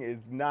lighting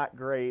is not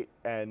great,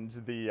 and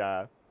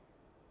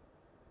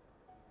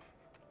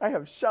I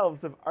have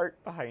shelves of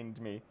art behind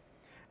me.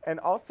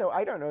 And also,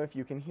 I don't know if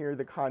you can hear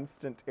the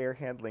constant air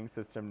handling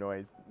system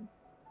noise.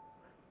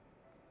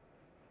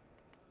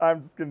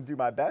 I'm just going to do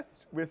my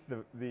best with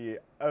the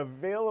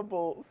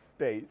available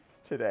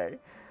space today.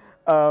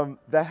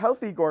 The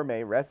Healthy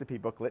Gourmet Recipe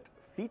Booklet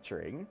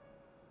featuring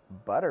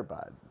butter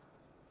buds.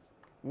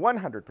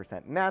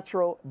 100%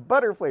 natural,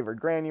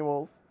 butter-flavored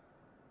granules.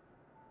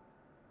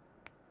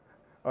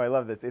 Oh, I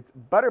love this. It's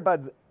Butter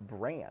Buds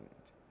brand.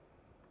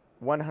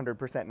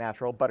 100%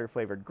 natural,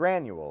 butter-flavored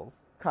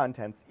granules.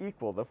 Contents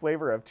equal the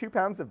flavor of 2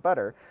 pounds of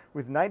butter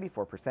with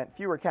 94%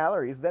 fewer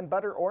calories than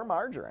butter or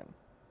margarine.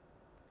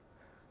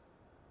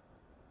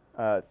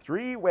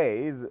 3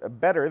 ways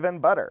better than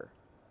butter.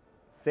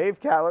 Save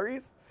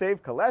calories,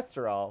 save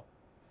cholesterol,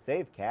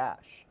 save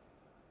cash.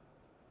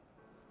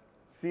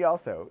 See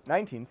also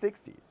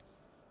 1960s.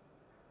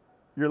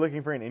 You're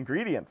looking for an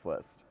ingredients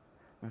list.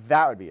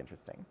 That would be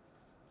interesting.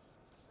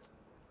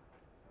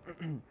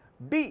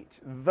 Beat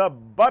the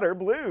butter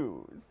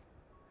blues.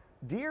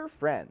 Dear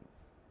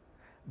friends,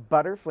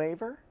 butter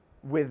flavor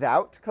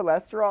without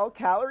cholesterol,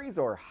 calories,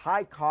 or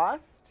high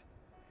cost?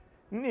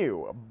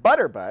 New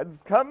Butter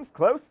Buds comes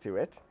close to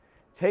it.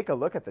 Take a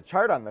look at the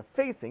chart on the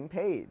facing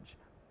page.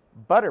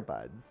 Butter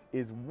Buds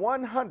is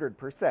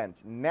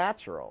 100%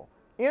 natural,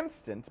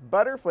 instant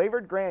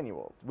butter-flavored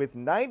granules with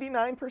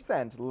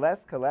 99%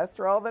 less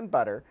cholesterol than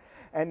butter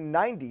and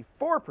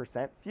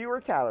 94% fewer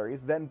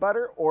calories than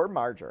butter or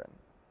margarine.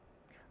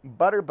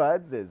 Butter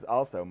Buds is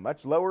also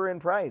much lower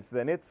in price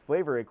than its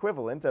flavor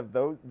equivalent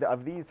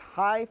of these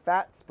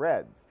high-fat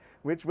spreads,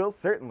 which will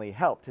certainly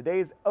help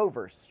today's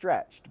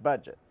overstretched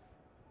budgets.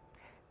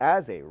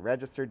 As a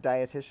registered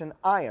dietitian,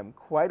 I am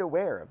quite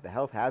aware of the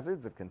health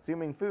hazards of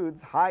consuming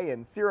foods high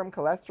in serum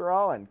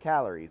cholesterol and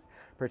calories,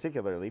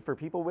 particularly for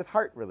people with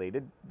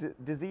heart-related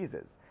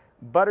diseases.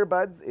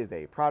 Butterbuds is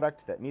a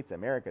product that meets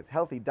America's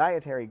healthy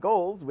dietary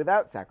goals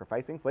without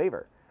sacrificing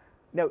flavor.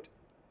 Note,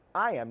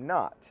 I am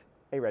not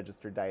a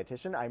registered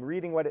dietitian. I'm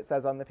reading what it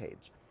says on the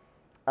page.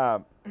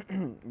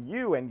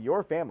 You and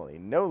your family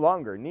no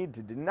longer need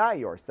to deny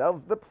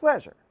yourselves the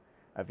pleasure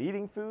of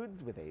eating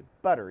foods with a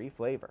buttery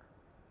flavor.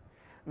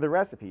 The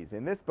recipes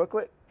in this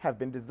booklet have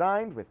been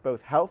designed with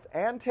both health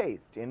and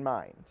taste in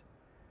mind.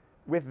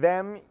 With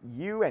them,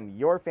 you and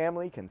your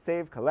family can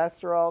save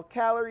cholesterol,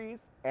 calories,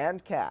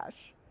 and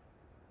cash,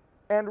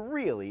 and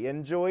really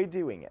enjoy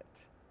doing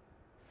it.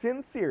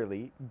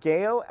 Sincerely,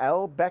 Gail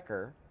L.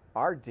 Becker,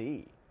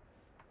 RD.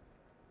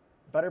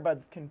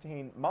 Butterbuds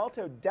contain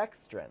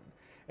maltodextrin,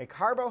 a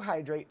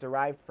carbohydrate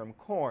derived from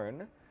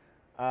corn,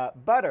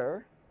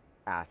 butter,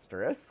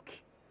 asterisk,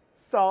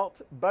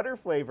 salt, butter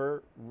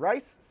flavor,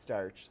 rice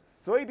starch,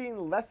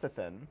 soybean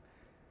lecithin,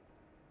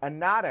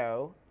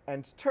 annatto,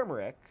 and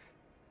turmeric.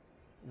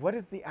 What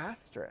does the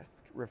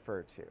asterisk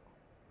refer to?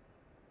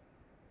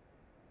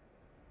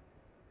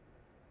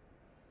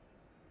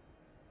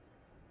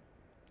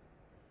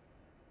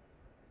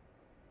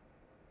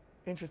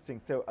 Interesting.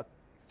 So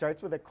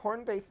starts with a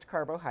corn-based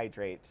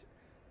carbohydrate,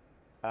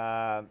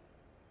 adds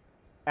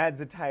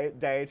a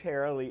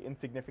dietarily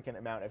insignificant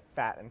amount of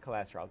fat and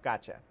cholesterol.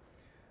 Gotcha.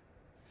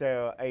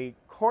 So a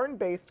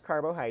corn-based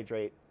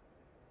carbohydrate,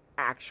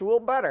 actual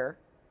butter,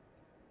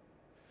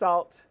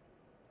 salt,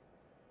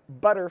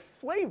 butter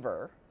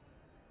flavor,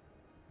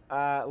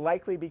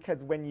 likely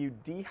because when you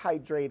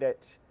dehydrate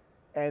it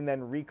and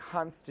then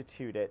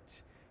reconstitute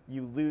it,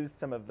 you lose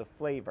some of the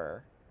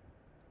flavor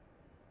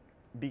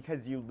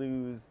because you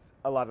lose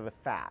a lot of the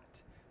fat.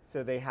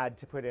 So they had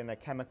to put in a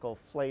chemical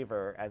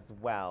flavor as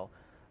well.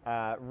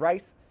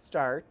 Rice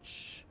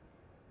starch,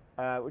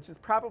 which is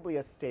probably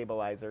a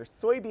stabilizer.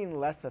 Soybean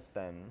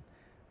lecithin.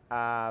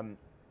 I'm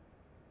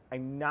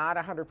not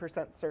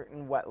 100%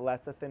 certain what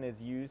lecithin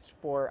is used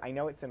for. I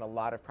know it's in a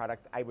lot of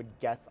products. I would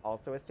guess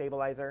also a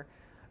stabilizer.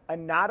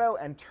 Annatto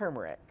and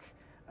turmeric.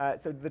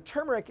 So the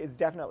turmeric is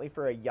definitely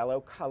for a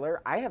yellow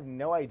color. I have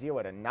no idea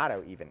what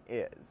annatto even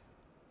is.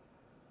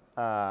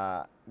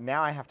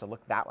 Now I have to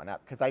look that one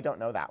up because I don't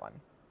know that one.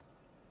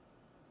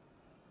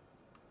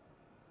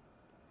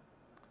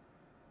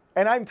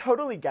 And I'm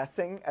totally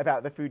guessing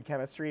about the food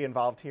chemistry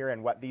involved here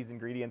and what these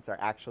ingredients are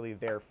actually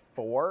there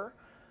for.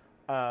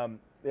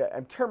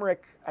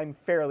 Turmeric, I'm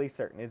fairly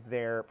certain, is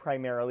there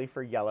primarily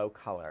for yellow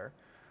color.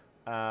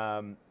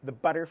 The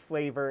butter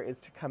flavor is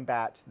to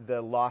combat the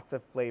loss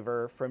of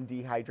flavor from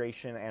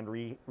dehydration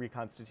and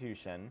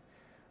reconstitution.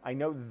 I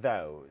know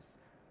those.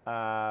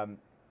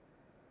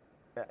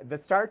 The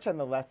starch and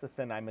the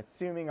lecithin, I'm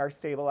assuming, are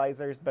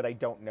stabilizers, but I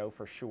don't know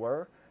for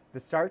sure. The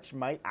starch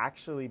might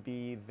actually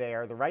be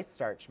there, the rice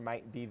starch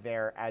might be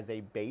there as a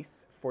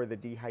base for the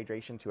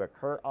dehydration to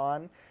occur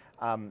on.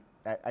 I'm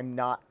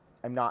not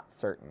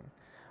certain.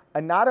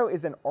 Annatto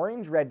is an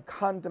orange-red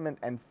condiment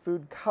and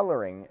food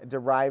coloring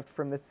derived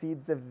from the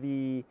seeds of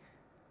the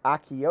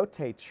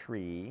achiote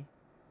tree,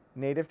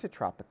 native to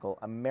tropical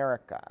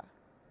America.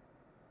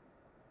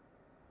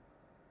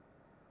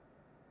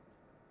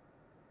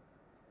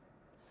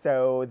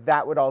 So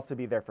that would also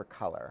be there for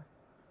color.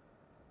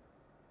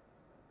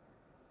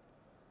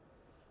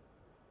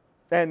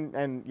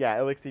 And yeah,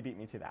 Elixir beat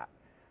me to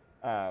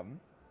that.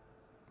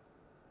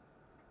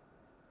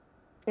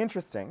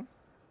 Interesting.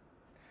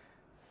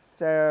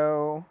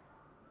 So,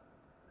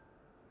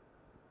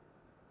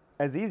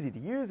 as easy to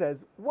use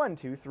as 1,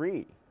 2,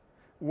 3.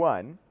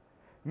 1,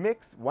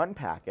 mix 1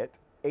 packet,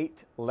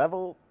 8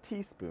 level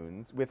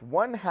teaspoons with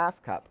 1/2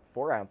 cup,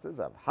 4 ounces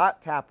of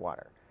hot tap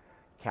water.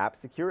 Cap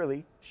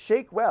securely,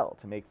 shake well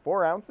to make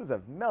 4 ounces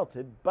of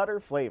melted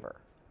butter flavor.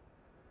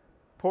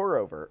 Pour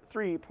over,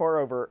 3, pour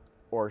over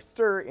or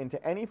stir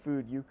into any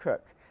food you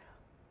cook.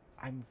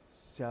 I'm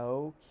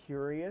so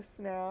curious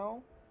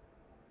now.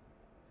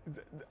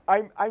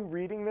 I'm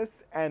reading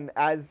this, and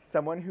as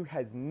someone who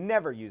has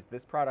never used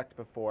this product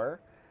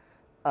before,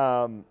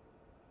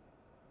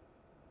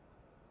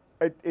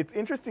 it's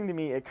interesting to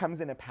me. It comes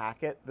in a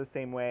packet the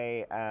same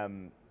way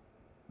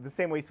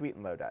Sweet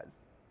and Low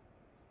does.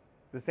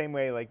 The same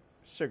way like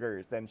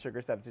sugars and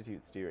sugar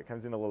substitutes do. It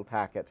comes in a little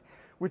packet,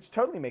 which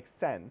totally makes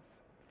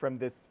sense from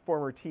this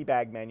former tea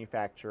bag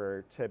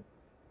manufacturer to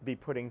be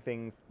putting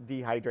things,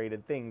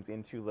 dehydrated things,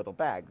 into little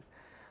bags.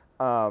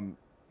 I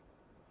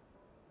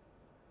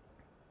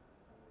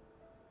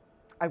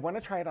want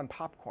to try it on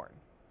popcorn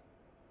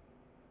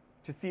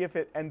to see if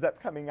it ends up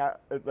coming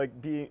out like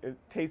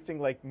tasting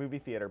like movie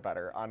theater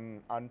butter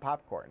on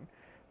popcorn.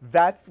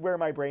 That's where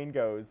my brain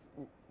goes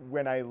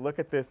when I look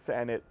at this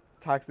and it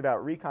talks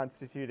about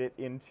reconstitute it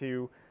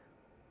into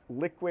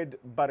liquid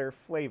butter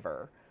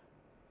flavor.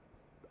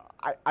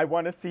 I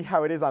want to see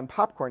how it is on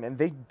popcorn, and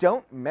they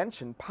don't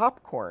mention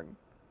popcorn.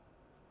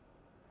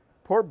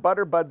 Pour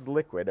Butter Buds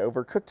liquid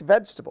over cooked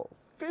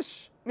vegetables,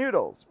 fish,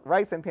 noodles,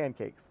 rice, and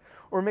pancakes,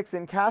 or mix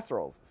in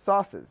casseroles,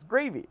 sauces,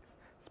 gravies.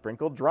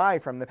 Sprinkle dry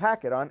from the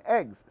packet on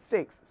eggs,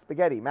 steaks,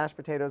 spaghetti, mashed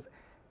potatoes,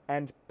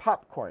 and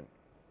popcorn.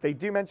 They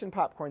do mention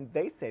popcorn.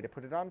 They say to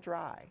put it on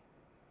dry.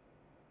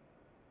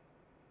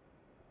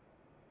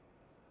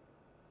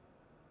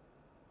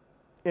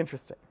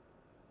 Interesting.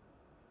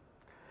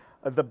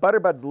 The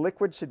Butter Buds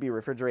liquid should be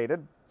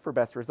refrigerated. For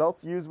best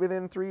results, use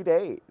within 3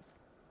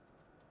 days.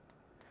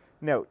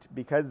 Note,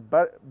 because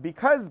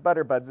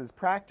Butter Buds is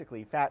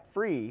practically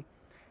fat-free,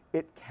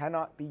 it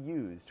cannot be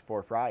used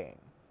for frying.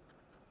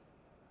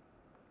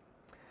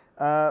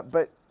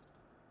 But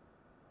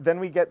then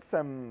we get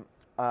some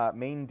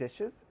main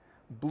dishes.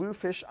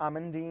 Bluefish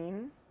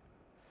amandine,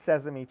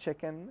 sesame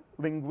chicken,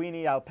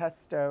 linguine al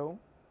pesto,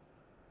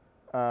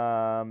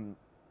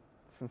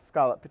 some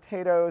scalloped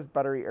potatoes,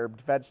 buttery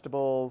herbed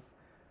vegetables,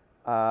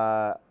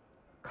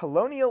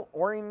 colonial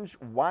orange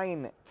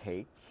wine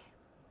cake,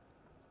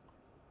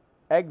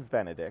 eggs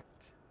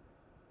Benedict,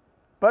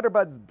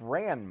 Butterbuds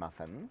bran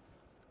muffins,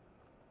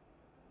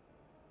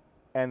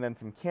 and then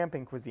some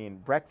camping cuisine,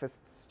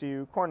 breakfast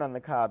stew, corn on the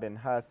cob in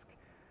husk,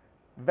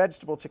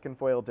 vegetable chicken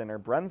foil dinner,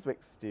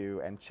 Brunswick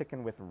stew, and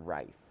chicken with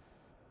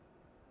rice.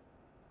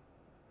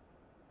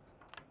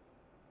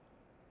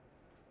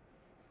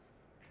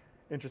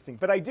 Interesting.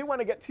 But I do want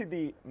to get to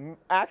the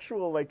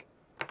actual, like,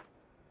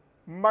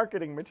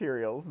 marketing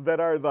materials that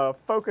are the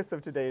focus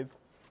of today's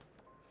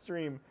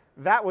stream.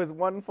 That was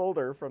one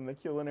folder from the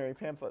Culinary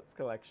Pamphlets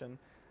collection.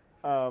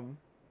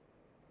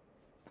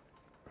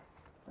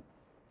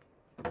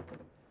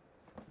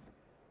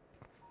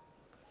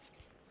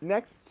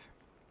 Next,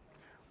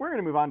 we're going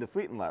to move on to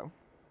Sweet and Low.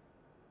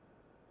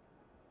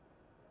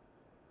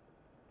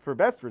 For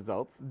best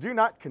results, do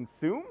not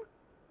consume?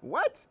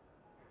 What?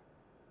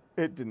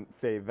 It didn't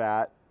say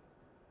that.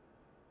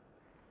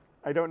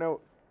 I don't know.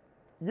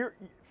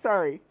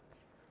 Sorry.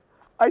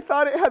 I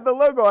thought it had the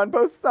logo on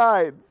both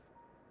sides.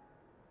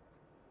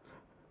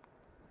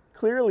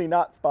 Clearly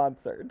not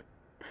sponsored.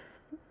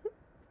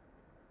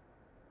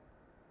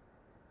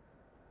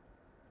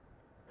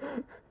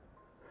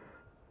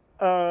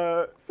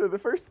 So the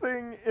first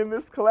thing in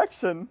this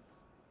collection,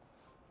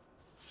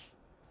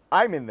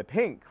 I'm in the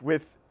pink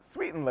with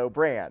Sweet and Low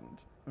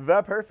brand,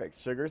 the perfect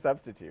sugar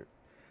substitute.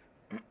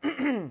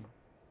 The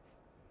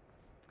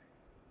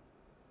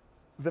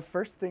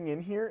first thing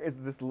in here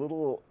is this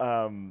little,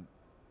 I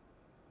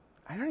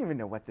don't even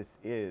know what this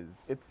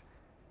is. It's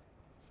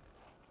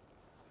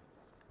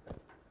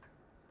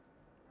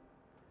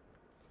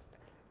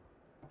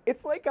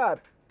like a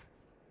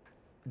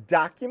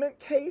document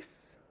case.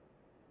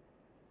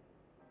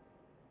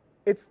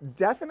 It's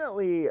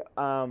definitely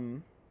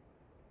of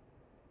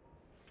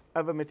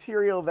a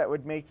material that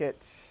would make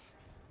it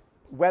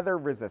weather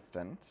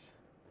resistant.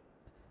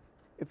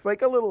 It's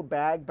like a little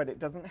bag, but it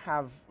doesn't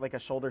have like a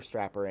shoulder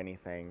strap or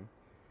anything.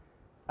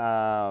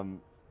 So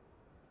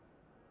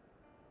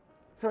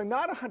I'm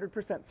not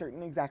 100%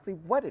 certain exactly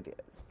what it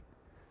is.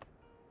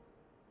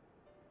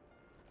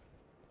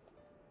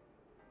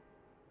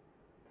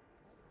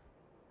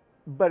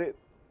 But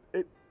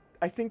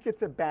I think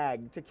it's a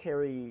bag to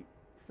carry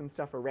some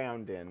stuff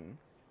around in.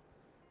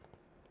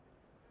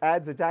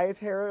 Adds a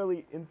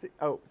dietarily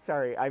oh,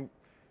 sorry, I'm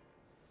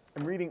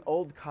reading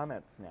old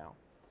comments now.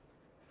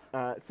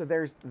 So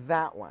there's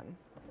that one.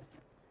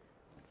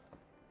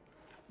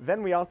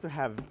 Then we also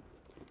have,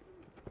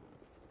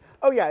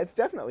 oh yeah, it's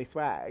definitely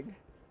swag.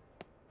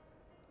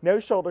 No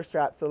shoulder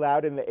straps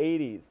allowed in the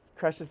 80s.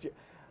 Crushes your,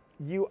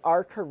 you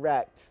are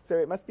correct. So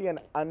it must be an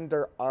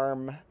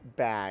underarm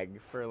bag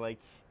for like,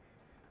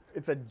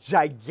 it's a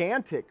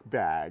gigantic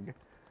bag,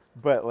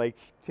 but like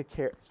to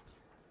carry.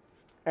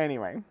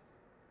 Anyway,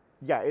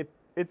 yeah,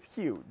 it's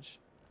huge,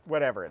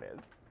 whatever it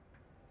is.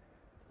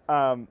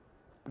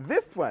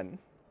 This one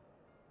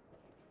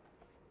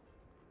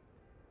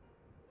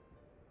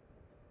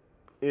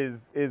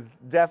is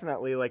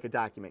definitely like a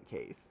document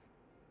case.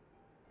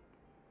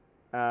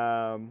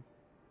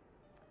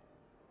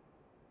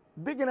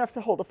 Big enough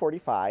to hold a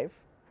 45,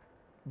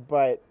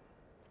 but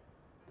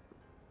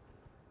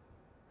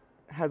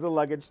has a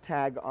luggage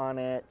tag on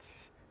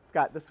it. It's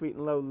got the Sweet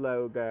and Low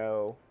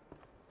logo.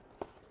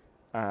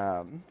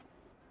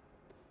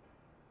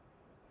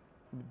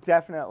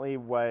 Definitely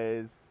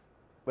was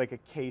like a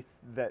case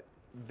that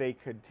they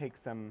could take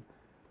some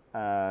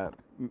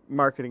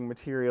marketing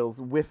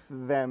materials with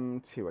them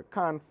to a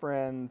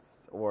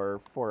conference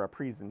or for a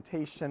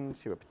presentation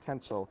to a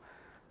potential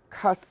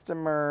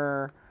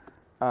customer.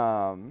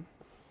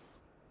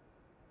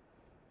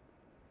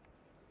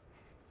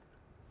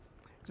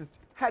 Just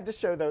had to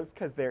show those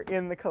because they're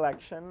in the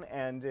collection,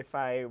 and if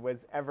I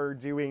was ever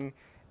doing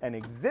an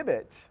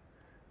exhibit,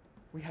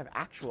 we have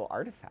actual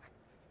artifacts.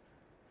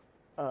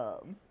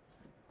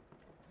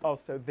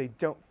 Also, they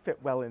don't fit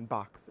well in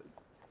boxes.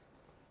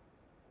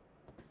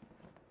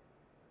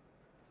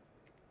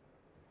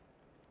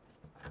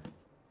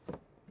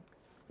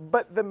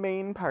 But the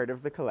main part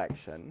of the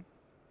collection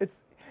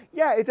It's,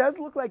 yeah, it does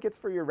look like it's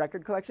for your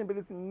record collection, but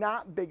it's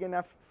not big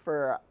enough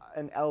for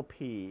an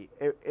LP.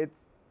 It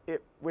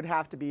would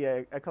have to be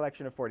a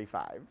collection of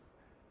 45s,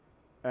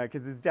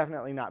 because it's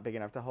definitely not big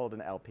enough to hold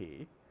an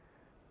LP.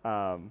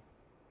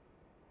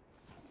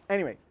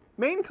 Anyway,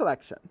 main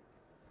collection.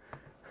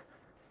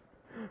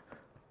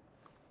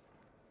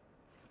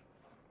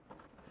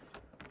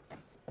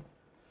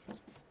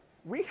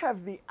 We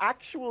have the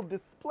actual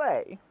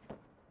display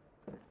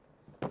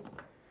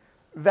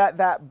that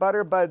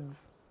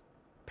Butterbuds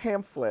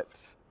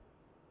pamphlet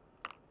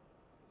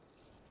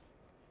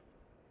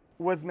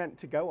was meant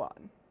to go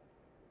on.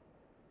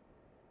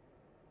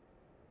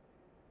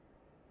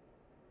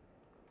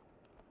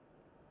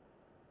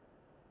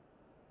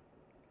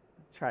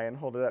 Try and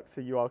hold it up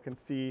so you all can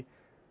see,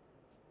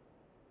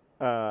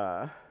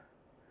 and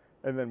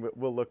then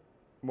we'll look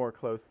more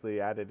closely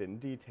at it in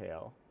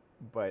detail.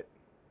 But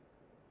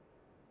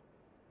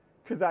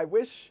because I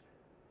wish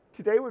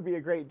today would be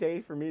a great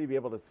day for me to be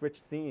able to switch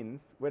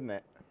scenes, wouldn't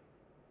it?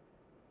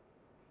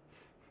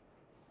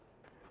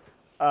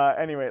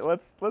 Anyway,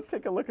 let's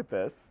take a look at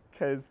this,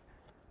 because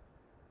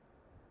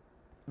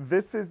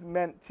this is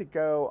meant to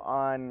go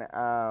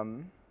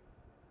on.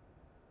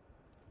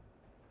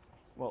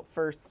 Well,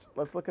 first,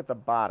 let's look at the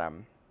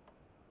bottom.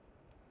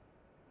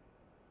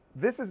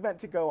 This is meant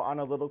to go on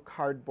a little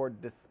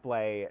cardboard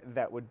display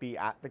that would be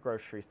at the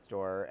grocery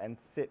store and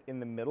sit in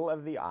the middle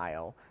of the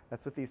aisle.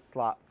 That's what these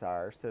slots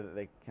are, so that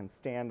they can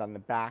stand on the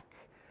back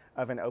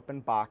of an open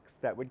box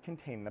that would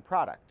contain the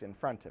product in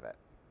front of it.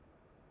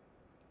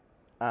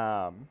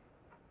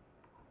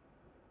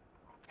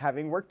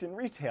 Having worked in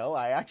retail,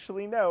 I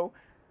actually know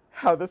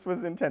how this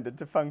was intended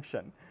to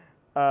function.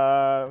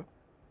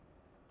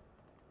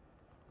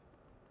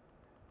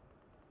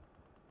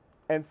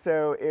 And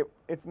so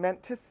it's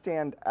meant to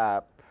stand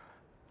up.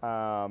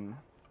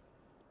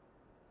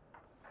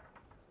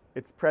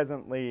 It's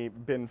presently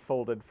been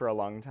folded for a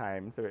long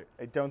time, so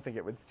I don't think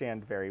it would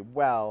stand very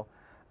well.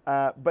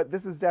 But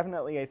this is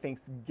definitely a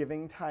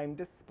Thanksgiving time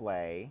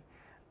display.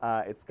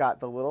 It's got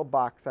the little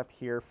box up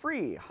here,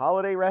 free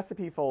holiday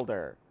recipe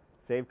folder,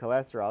 save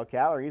cholesterol,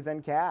 calories,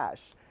 and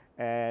cash.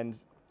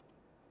 And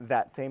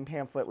that same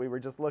pamphlet we were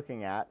just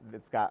looking at,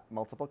 it's got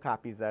multiple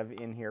copies of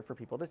in here for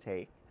people to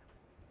take.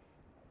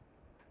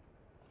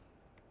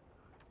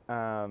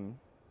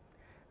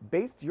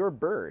 Baste your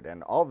bird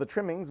and all the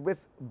trimmings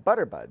with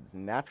Butterbuds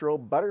natural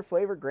butter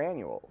flavor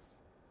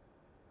granules.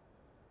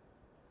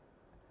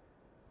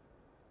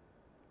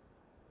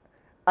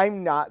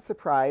 I'm not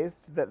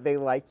surprised that they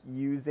like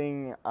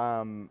using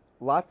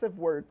lots of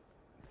words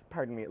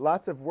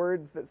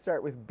that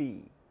start with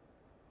B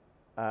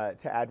to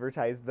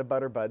advertise the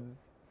Butterbuds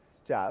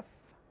stuff.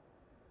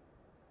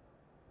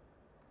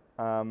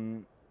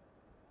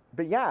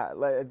 But yeah,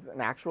 it's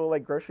an actual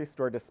grocery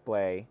store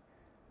display.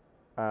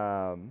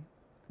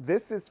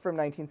 This is from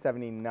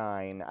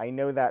 1979. I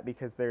know that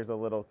because there's a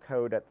little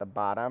code at the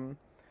bottom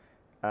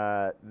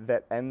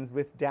that ends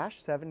with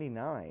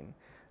 -79.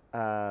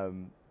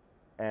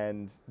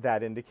 And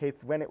that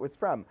indicates when it was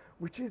from,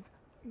 which is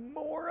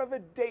more of a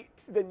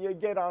date than you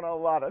get on a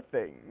lot of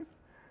things.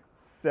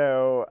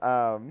 So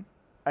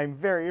I'm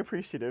very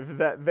appreciative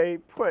that they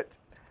put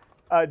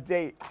a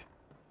date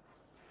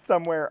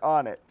somewhere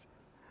on it.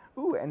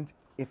 Ooh, and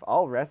if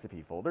all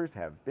recipe folders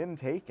have been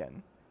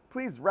taken,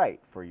 please write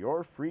for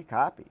your free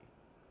copy.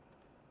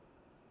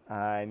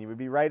 And you would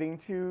be writing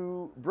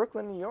to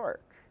Brooklyn, New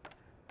York,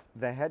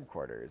 the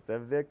headquarters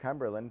of the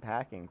Cumberland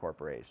Packing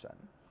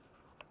Corporation.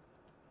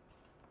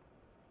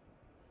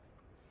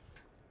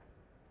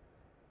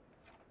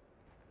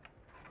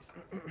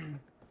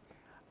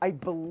 I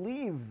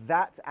believe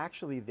that's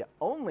actually the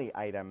only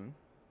item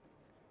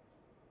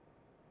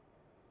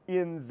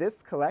in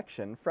this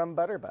collection from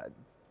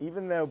Butterbuds.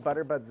 Even though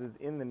Butterbuds is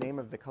in the name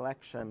of the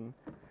collection,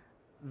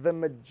 the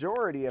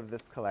majority of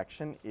this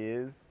collection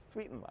is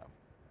Sweet and Low.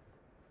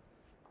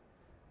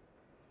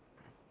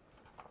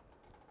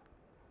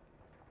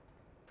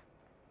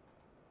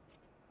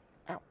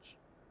 Ouch.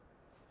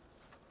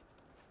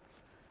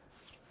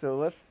 So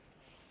let's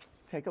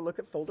take a look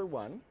at folder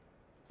 1.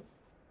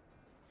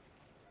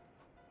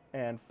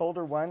 And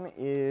folder 1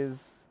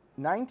 is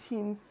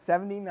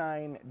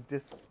 1979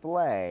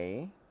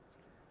 display.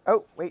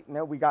 Oh, wait,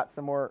 no, we got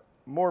some more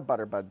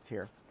Butterbuds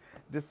here.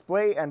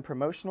 Display and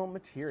promotional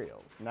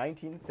materials,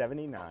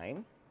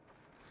 1979.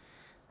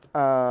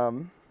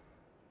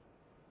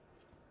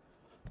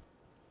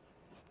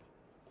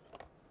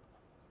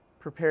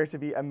 Prepare to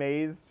be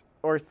amazed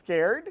or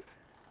scared?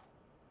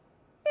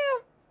 Yeah.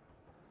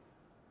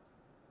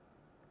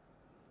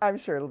 I'm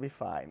sure it'll be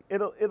fine.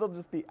 It'll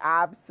just be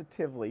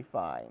absolutely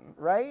fine,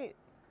 right?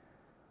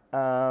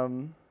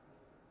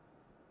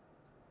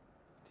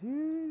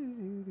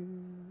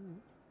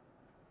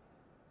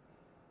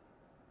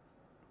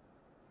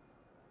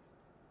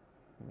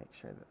 Make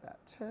sure that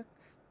took.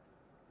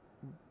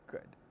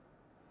 Good.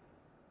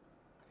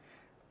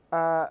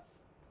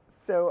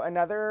 So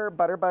another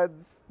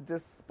Butterbuds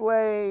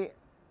display,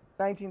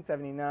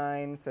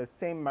 1979, so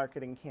same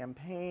marketing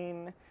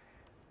campaign.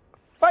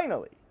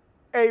 Finally,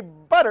 A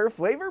butter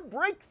flavor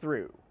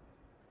breakthrough.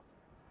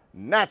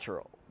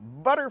 Natural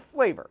butter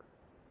flavor.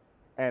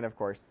 And of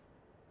course,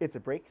 it's a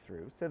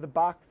breakthrough, so the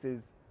box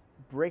is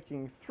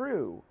breaking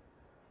through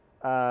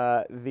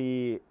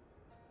this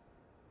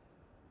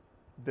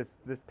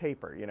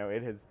paper. You know,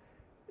 it has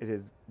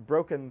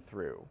broken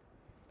through.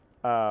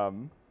 I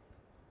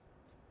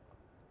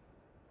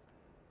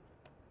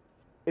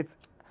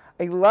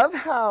love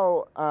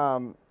how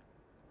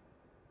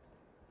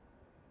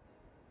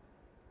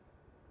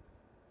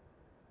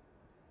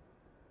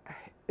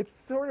it's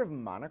sort of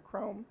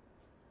monochrome.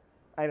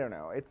 I don't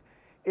know.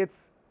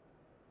 It's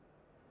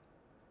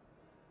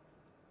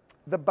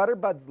the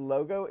Butterbuds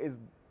logo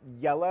is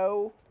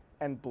yellow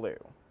and blue.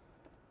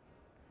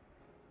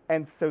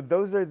 And so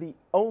those are the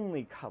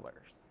only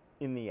colors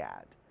in the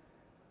ad.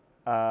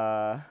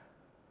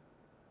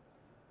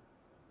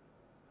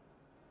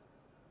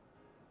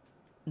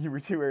 You were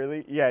too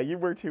early? Yeah, you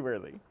were too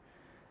early.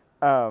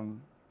 I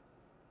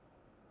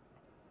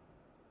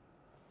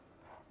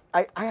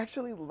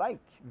actually like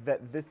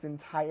that this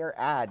entire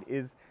ad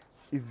is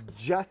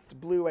just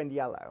blue and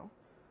yellow.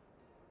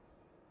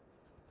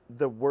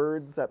 The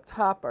words up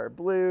top are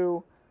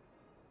blue.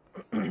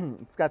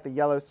 It's got the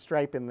yellow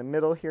stripe in the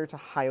middle here to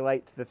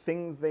highlight the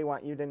things they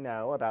want you to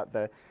know about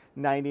the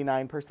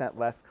 99%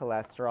 less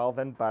cholesterol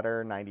than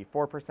butter,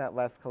 94%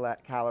 less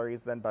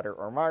calories than butter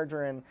or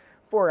margarine,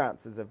 4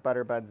 ounces of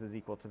Butterbuds is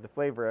equal to the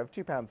flavor of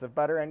 2 pounds of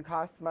butter and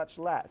costs much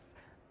less.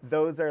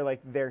 Those are like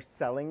their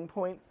selling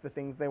points, the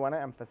things they want to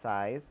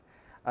emphasize.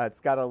 It's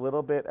got a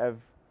little bit of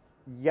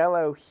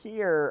yellow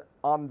here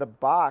on the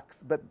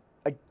box, but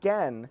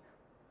again,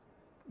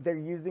 they're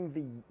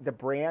using the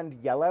brand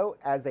yellow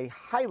as a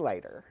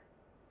highlighter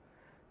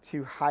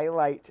to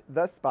highlight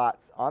the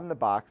spots on the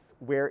box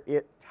where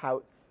it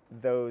touts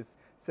those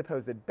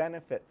supposed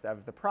benefits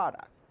of the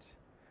product.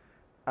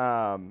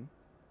 And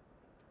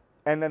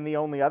then the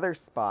only other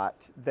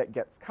spot that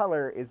gets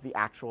color is the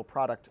actual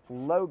product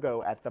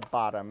logo at the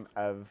bottom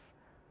of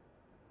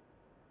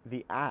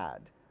the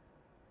ad.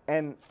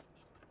 And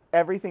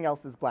everything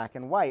else is black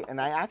and white. And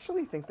I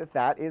actually think that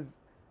that is,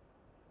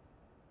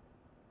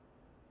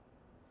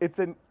 it's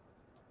a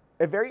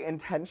very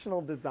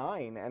intentional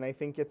design, and I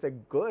think it's a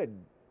good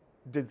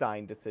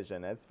design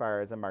decision as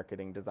far as a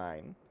marketing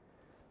design.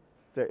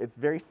 So it's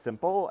very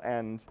simple,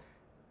 and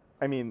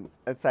I mean,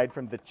 aside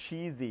from the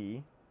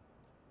cheesy,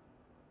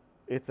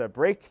 it's a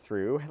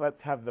breakthrough,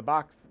 let's have the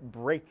box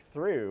break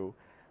through,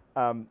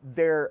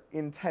 their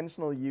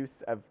intentional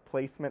use of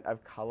placement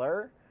of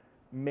color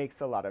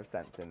makes a lot of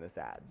sense in this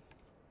ad.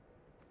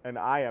 And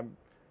I am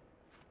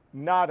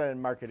not a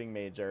marketing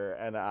major,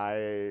 and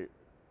I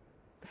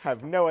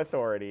have no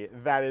authority.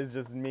 That is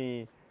just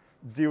me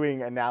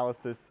doing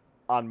analysis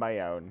on my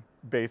own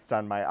based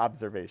on my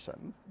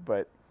observations.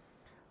 But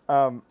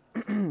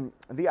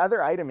the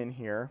other item in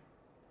here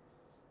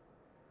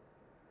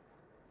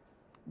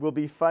will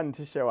be fun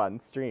to show on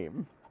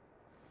stream.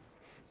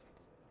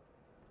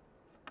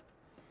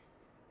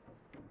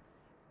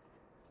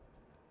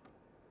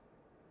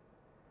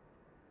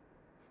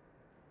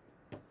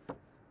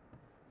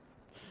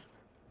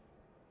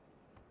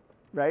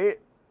 Right?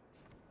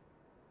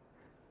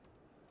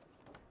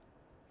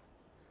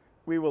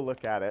 We will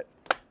look at it.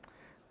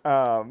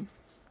 I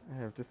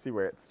have to see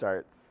where it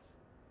starts.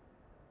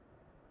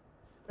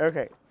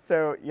 Okay,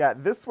 so yeah,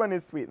 this one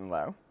is sweet and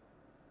low.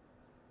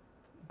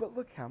 But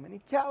look how many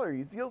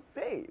calories you'll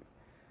save.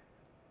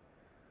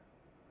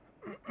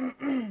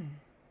 I'm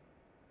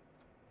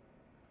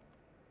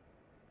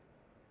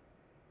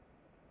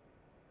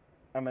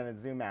going to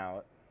zoom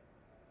out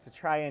to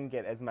try and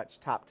get as much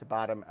top to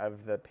bottom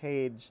of the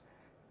page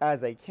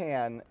as I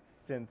can,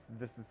 since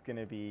this is going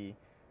to be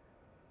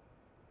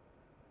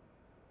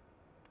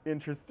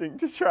interesting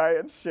to try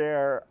and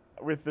share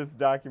with this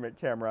document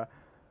camera.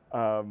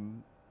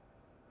 I'm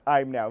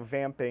now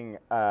vamping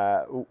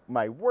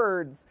my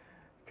words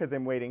because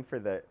I'm waiting for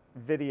the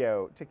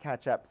video to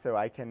catch up so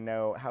I can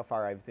know how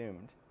far I've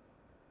zoomed.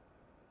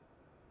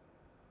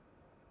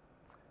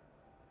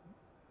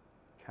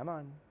 Come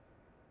on.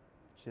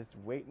 Just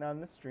waiting on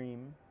the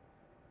stream,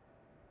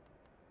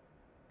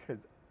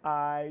 because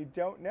I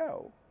don't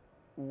know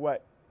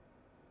what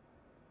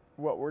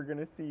we're going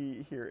to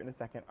see here in a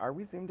second. Are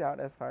we zoomed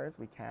out as far as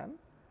we can?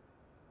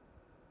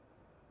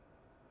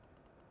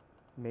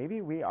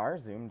 Maybe we are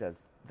zoomed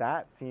as...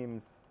 That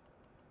seems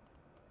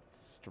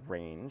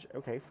strange.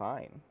 Okay,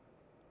 fine.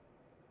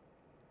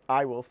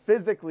 I will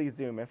physically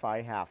zoom if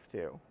I have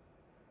to.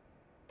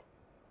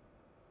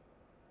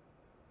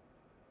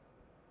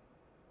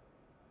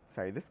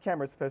 Sorry, this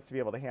camera is supposed to be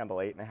able to handle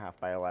 8.5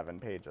 by 11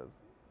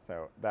 pages.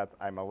 So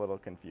I'm a little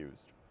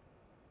confused.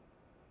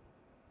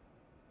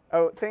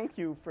 Oh, thank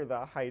you for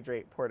the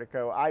hydrate,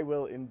 Portico. I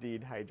will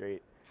indeed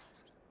hydrate.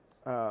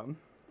 So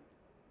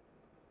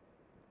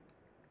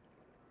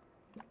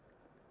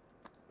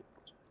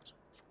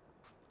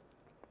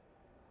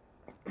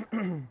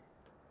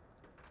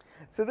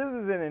this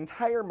is an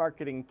entire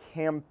marketing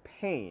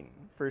campaign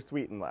for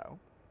Sweet and Low.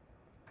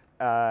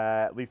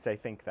 At least I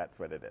think that's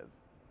what it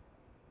is.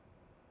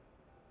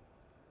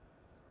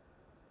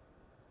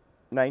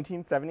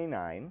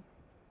 1979,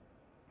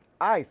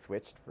 I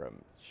switched from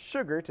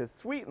sugar to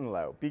sweet and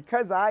low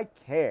because I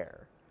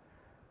care.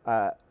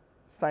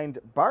 Signed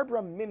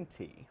Barbara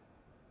Minty.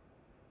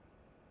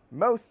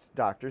 Most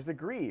doctors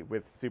agree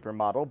with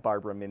supermodel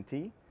Barbara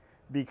Minty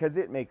because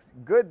it makes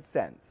good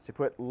sense to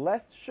put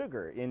less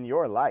sugar in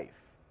your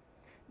life.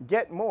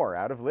 Get more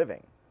out of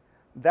living.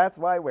 That's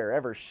why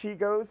wherever she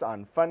goes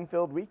on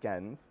fun-filled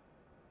weekends,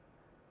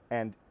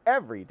 and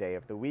every day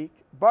of the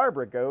week,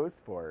 Barbara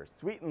goes for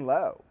sweet and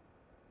low.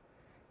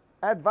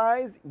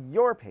 Advise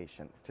your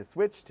patients to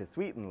switch to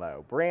Sweet and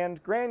Low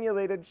brand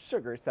granulated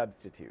sugar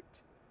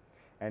substitute.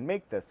 And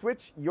make the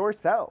switch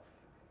yourself.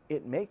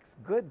 It makes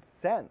good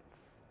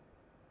sense.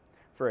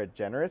 For a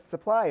generous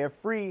supply of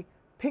free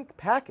pink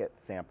packet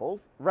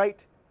samples,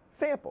 write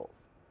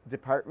Samples,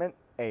 Department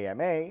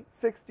AMA,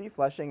 60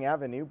 Flushing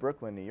Avenue,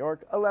 Brooklyn, New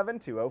York,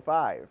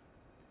 11205.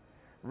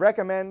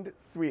 Recommend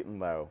Sweet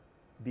and Low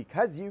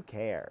because you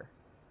care.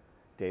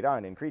 Data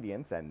on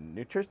ingredients and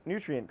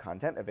nutrient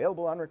content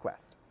available on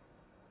request.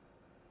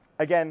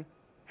 Again,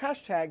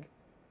 hashtag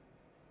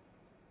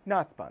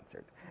not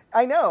sponsored.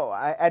 I know,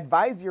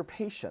 advise your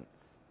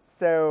patients.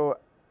 So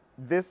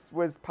this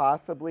was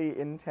possibly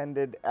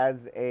intended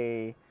as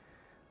a,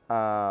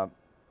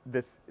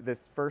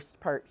 this first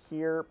part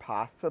here,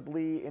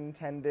 possibly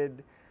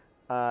intended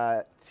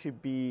to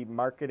be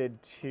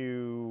marketed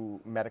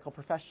to medical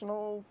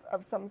professionals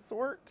of some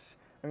sort.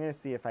 I'm going to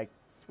see if I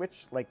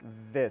switch like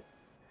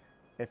this,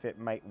 if it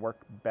might work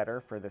better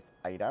for this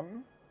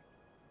item.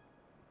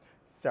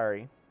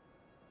 Sorry.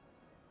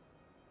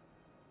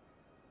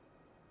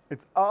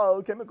 It's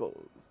all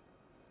chemicals.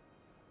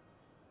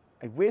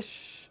 I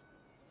wish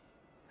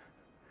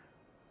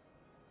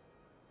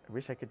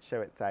I could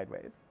show it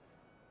sideways.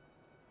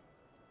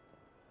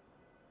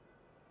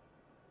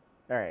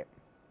 All right.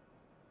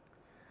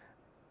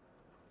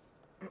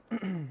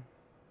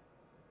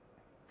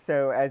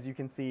 So as you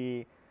can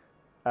see,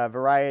 a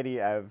variety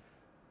of,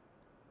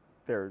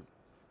 there's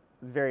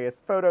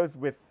various photos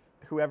with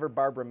whoever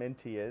Barbara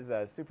Minty is,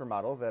 a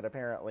supermodel that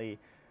apparently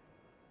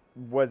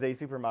was a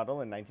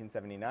supermodel in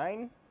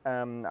 1979.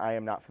 I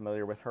am not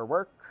familiar with her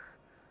work.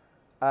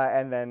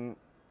 And then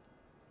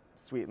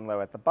Sweet and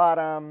Low at the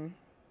bottom.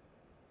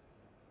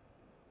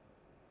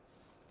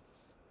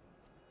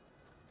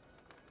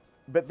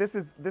 But this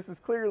is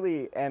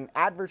clearly an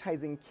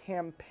advertising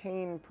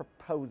campaign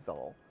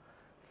proposal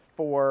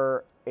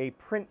for a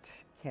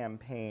print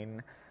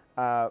campaign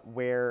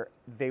where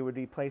they would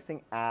be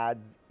placing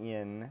ads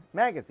in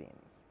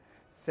magazines.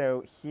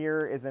 So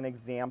here is an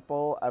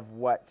example of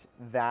what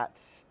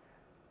that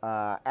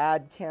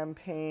ad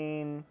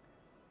campaign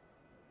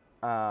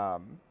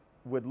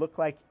would look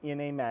like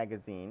in a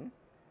magazine.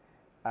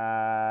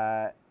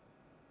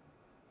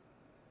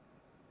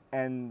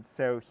 And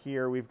so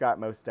here we've got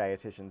most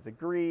dietitians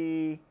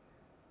agree,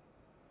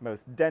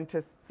 most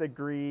dentists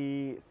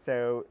agree,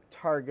 so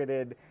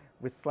targeted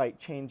with slight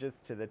changes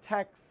to the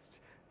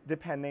text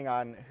depending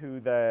on who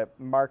the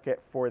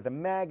market for the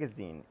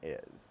magazine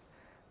is.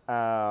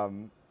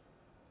 And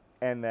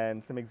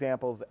then some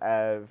examples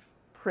of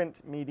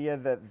print media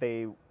that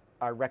they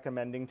are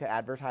recommending to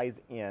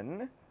advertise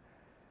in.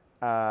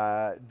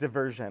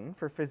 Diversion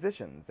for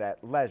physicians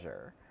at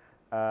leisure.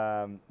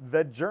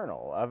 The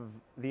Journal of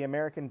the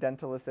American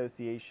Dental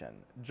Association,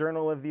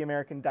 Journal of the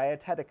American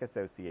Dietetic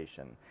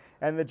Association,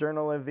 and the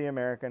Journal of the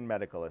American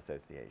Medical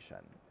Association.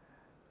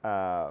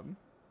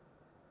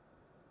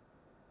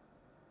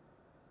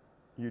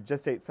 You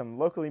just ate some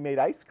locally made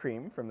ice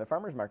cream from the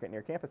farmer's market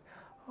near campus.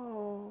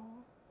 Oh,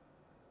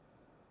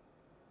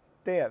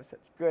 they have such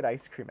good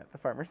ice cream at the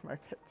farmer's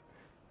market.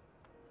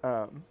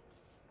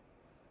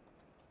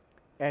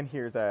 And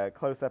here's a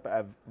close-up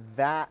of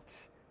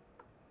that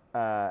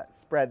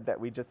spread that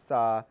we just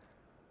saw,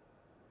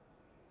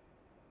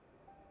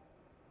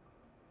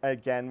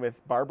 again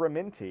with Barbara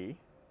Minty.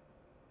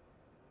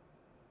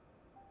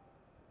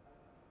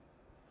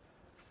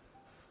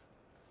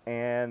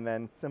 And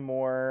then some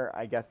more,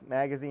 I guess,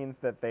 magazines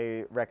that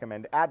they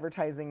recommend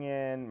advertising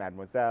in: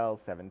 Mademoiselle,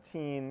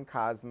 17,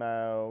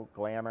 Cosmo,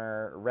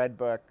 Glamour,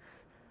 Redbook,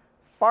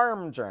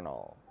 Farm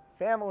Journal,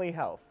 Family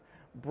Health,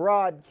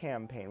 broad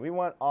campaign. We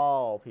want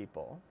all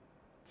people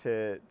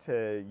to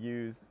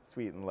use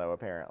Sweet and Low,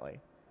 apparently.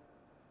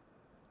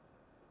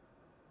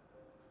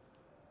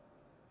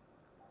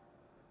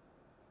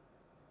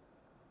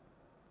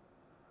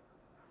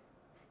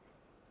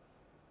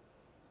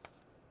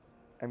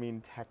 I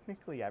mean,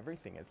 technically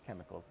everything is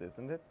chemicals,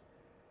 isn't it?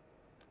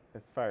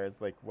 As far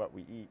as like what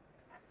we eat.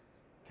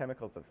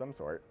 Chemicals of some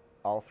sort,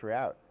 all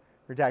throughout.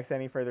 Redacts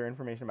any further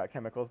information about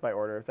chemicals by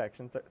order of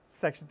section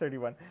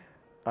 31.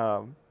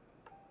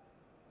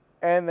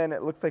 And then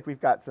it looks like we've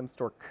got some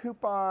store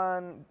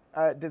coupon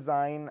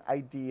design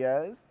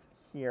ideas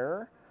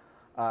here.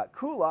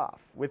 Cool off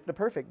with the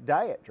perfect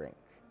diet drink.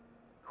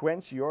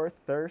 Quench your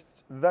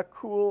thirst the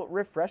cool,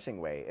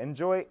 refreshing way.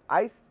 Enjoy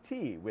iced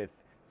tea with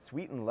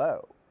Sweet and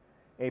Low.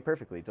 A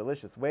perfectly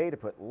delicious way to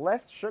put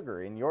less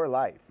sugar in your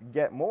life.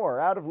 Get more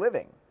out of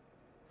living.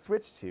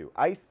 Switch to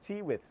iced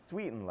tea with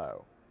Sweet and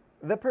Low.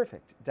 the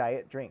perfect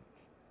diet drink.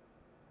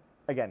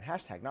 Again,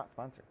 hashtag not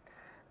sponsored.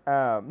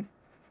 And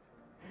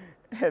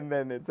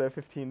then it's a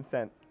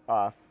 15-cent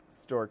off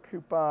store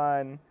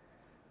coupon.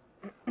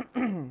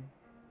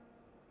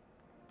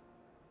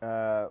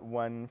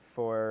 One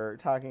for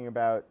talking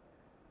about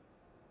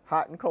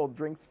hot and cold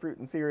drinks, fruit,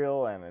 and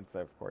cereal, and it's,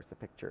 of course, a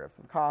picture of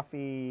some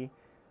coffee.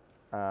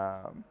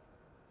 But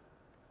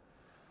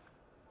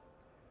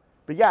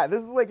yeah,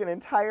 this is like an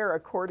entire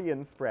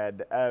accordion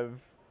spread of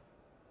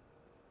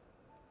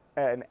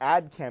an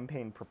ad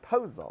campaign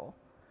proposal.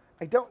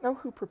 I don't know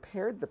who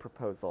prepared the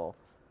proposal.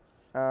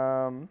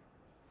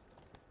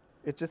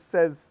 It just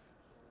says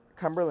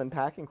Cumberland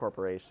Packing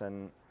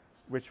Corporation,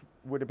 which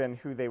would have been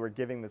who they were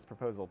giving this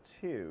proposal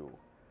to.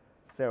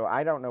 So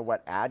I don't know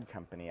what ad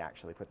company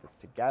actually put this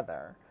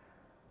together.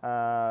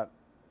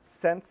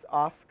 Cents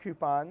off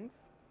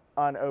coupons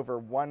on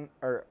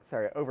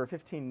over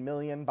 15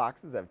 million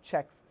boxes of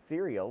Chex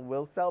cereal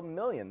will sell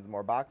millions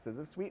more boxes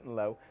of Sweet and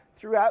Low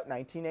throughout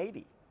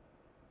 1980.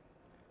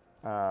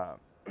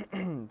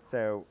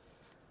 So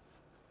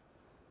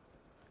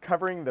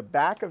covering the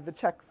back of the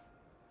Chex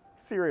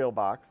cereal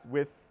box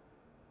with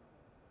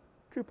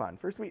coupon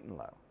for Sweet and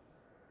Low.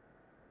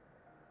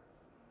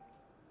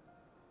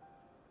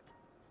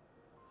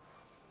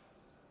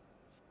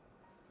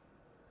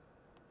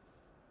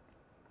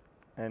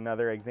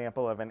 Another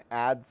example of an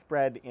ad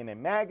spread in a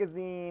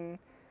magazine,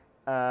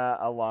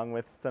 along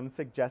with some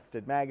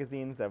suggested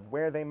magazines of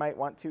where they might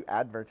want to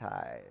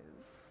advertise.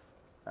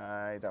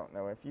 I don't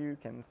know if you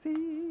can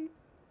see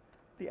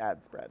the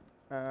ad spread.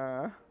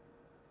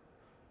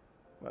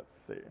 Let's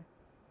see.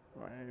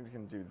 We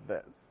can do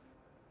this.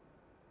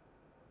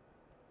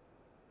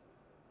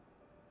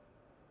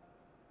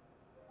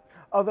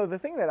 Although the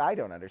thing that I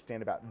don't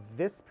understand about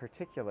this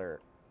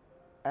particular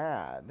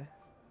ad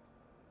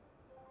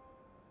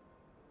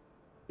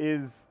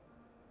is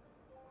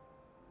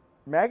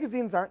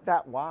magazines aren't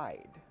that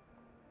wide.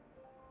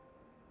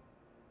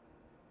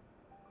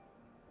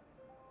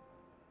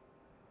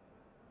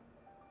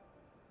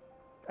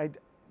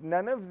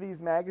 None of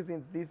these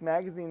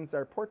magazines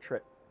are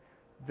portrait.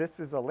 This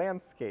is a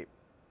landscape.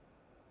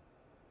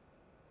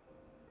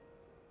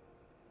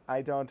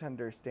 I don't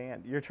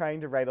understand. You're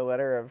trying to write a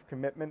letter of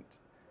commitment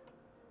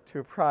to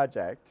a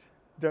project.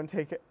 Don't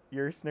take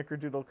your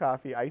snickerdoodle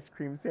coffee ice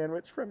cream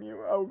sandwich from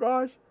you. Oh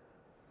gosh.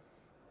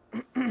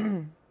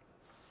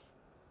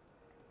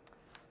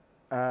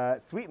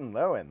 Sweet and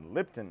Low and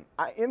Lipton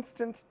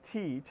instant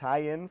tea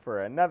tie-in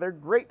for another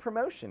great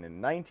promotion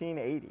in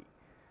 1980.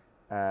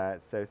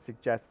 So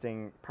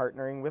suggesting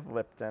partnering with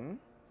Lipton.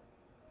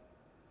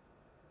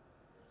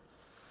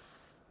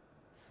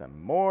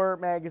 Some more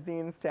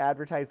magazines to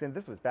advertise in.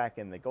 This was back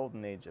in the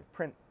golden age of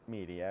print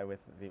media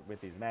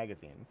with these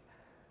magazines.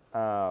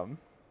 Some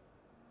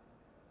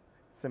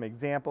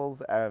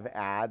examples of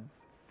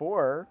ads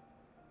for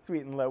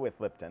Sweet and Low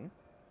with Lipton.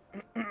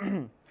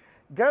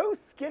 Go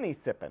skinny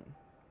sippin'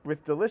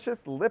 with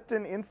delicious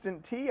Lipton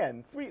instant tea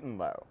and Sweet and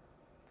Low.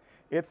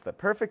 It's the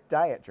perfect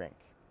diet drink.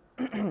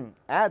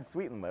 Add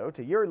Sweet and Low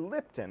to your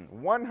Lipton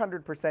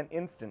 100%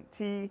 instant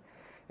tea,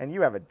 and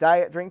you have a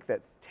diet drink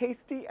that's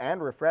tasty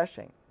and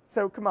refreshing.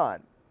 So come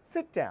on,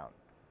 sit down,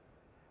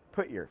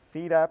 put your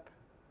feet up,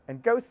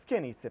 and go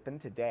skinny sippin'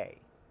 today.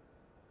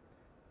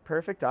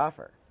 Perfect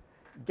offer.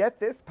 Get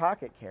this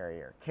pocket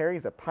carrier.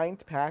 Carries a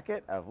pint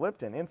packet of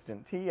Lipton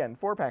instant tea and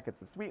 4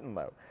 packets of Sweet and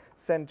Low.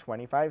 Send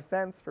 25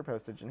 cents for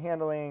postage and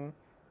handling.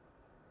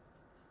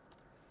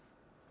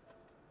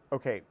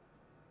 Okay,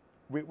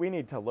 we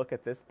need to look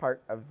at this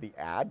part of the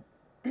ad.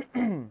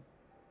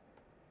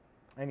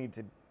 I need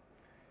to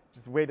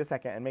just wait a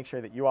second and make sure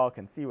that you all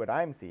can see what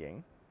I'm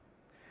seeing.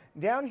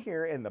 Down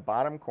here in the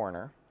bottom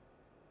corner,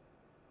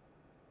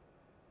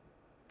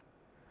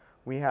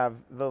 we have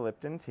the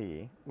Lipton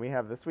tea. We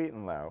have the Sweet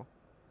and Low.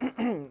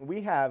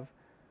 We have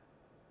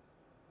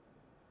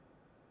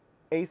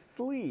a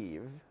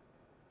sleeve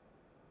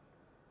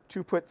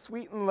to put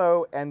Sweet and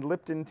Low and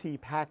Lipton tea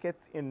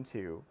packets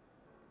into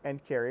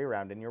and carry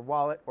around in your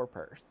wallet or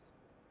purse.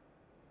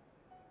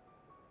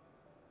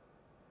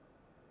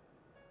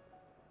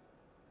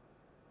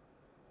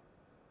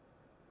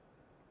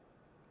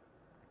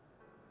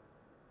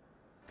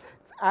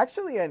 It's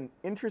actually an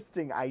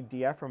interesting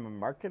idea from a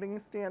marketing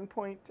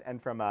standpoint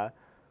and from a,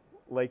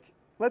 like,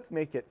 let's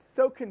make it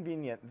so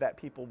convenient that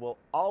people will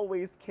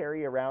always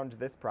carry around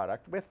this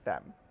product with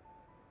them.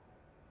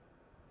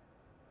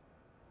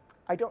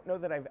 I don't know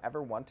that I've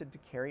ever wanted to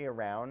carry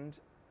around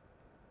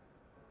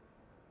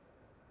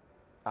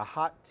a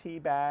hot tea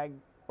bag,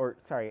 or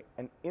sorry,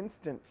 an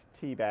instant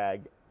tea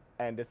bag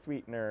and a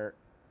sweetener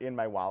in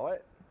my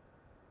wallet.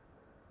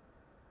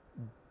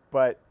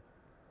 But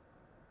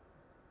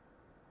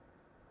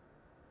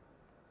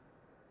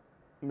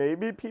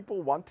maybe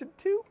people wanted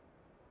to?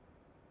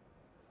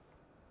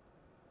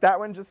 That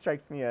one just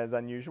strikes me as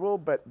unusual,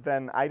 but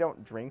then I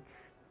don't drink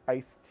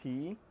iced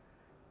tea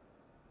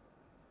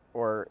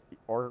or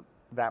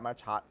that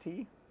much hot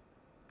tea.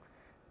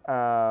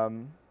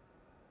 Then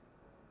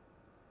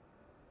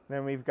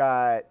we've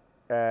got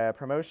a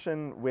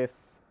promotion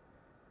with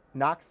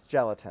Knox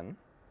Gelatin.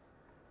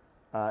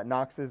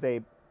 Knox is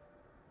a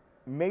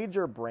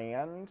major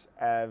brand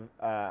of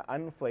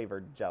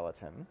unflavored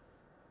gelatin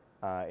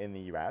in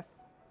the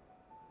US.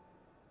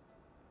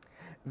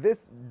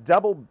 This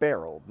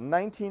double-barreled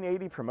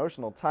 1980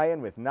 promotional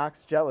tie-in with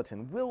Knox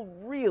Gelatin will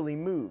really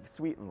move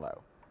Sweet and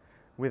Low,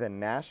 with a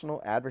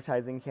national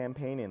advertising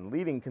campaign in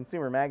leading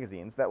consumer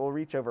magazines that will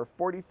reach over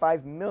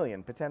 45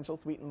 million potential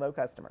Sweet and Low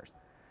customers,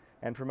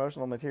 and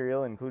promotional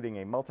material including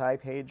a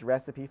multi-page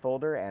recipe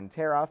folder and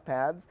tear-off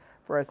pads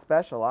for a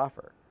special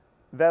offer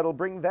that'll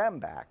bring them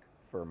back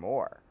for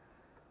more.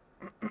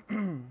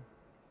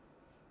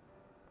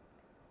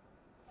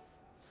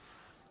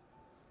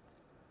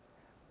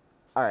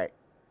 All right.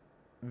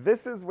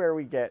 This is where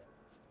we get,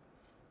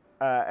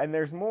 and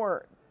there's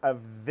more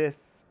of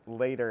this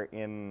later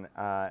in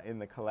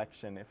the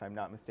collection, if I'm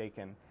not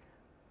mistaken.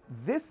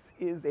 This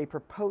is a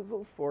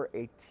proposal for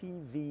a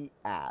TV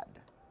ad,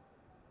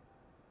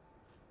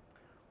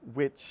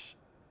 which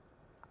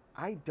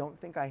I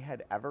don't think I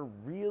had ever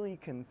really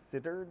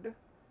considered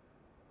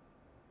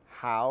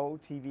how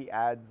TV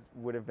ads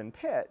would have been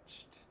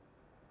pitched.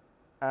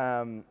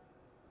 There's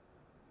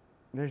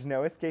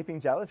no escaping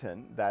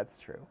gelatin, that's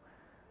true.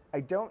 I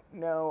don't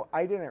know,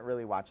 I didn't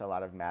really watch a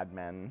lot of Mad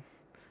Men,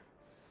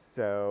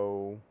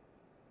 so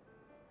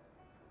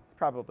it's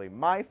probably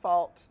my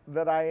fault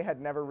that I had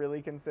never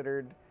really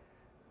considered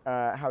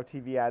how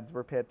TV ads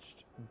were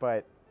pitched,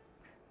 but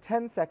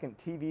 10-second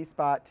TV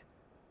spot,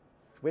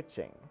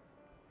 switching.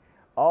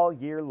 All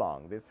year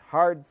long, this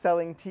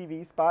hard-selling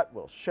TV spot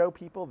will show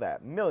people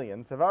that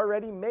millions have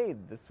already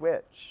made the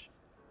switch.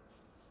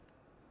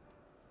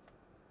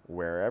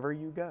 Wherever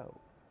you go,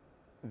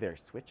 they're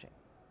switching.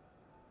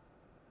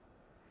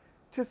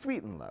 To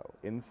Sweet and Low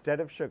instead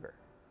of sugar.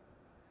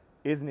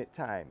 Isn't it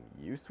time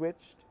you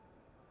switched?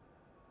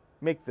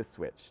 Make the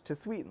switch to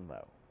Sweet and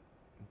Low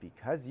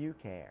because you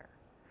care.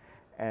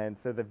 And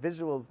so the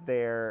visuals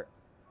there,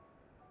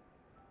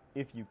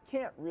 if you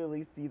can't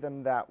really see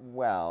them that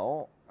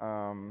well,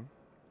 I'll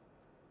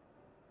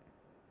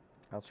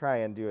try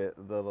and do a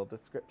little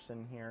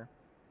description here.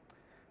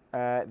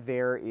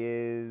 There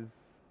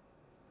is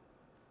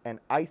an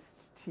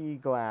iced tea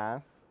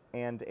glass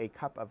and a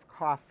cup of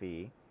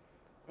coffee.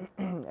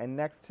 And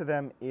next to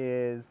them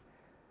is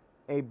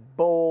a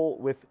bowl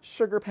with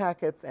sugar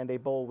packets and a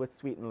bowl with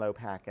Sweet and Low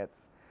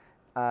packets.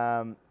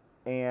 And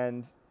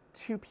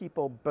two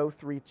people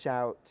both reach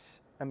out.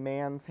 A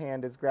man's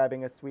hand is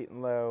grabbing a Sweet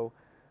and Low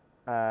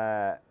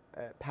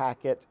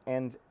packet,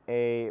 and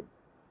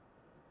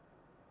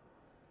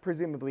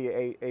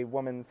presumably a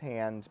woman's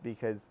hand,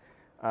 because,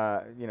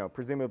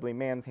 presumably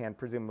man's hand,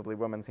 presumably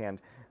woman's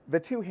hand. The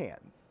two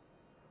hands,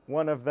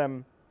 one of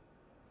them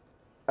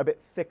a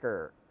bit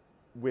thicker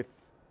with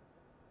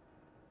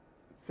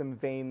some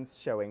veins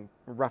showing,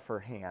 rougher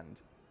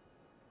hand.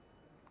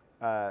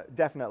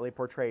 Definitely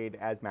portrayed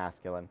as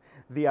masculine.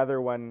 The other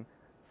one,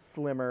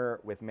 slimmer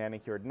with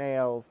manicured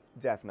nails,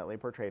 definitely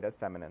portrayed as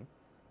feminine.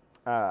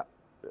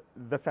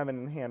 The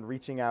feminine hand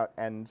reaching out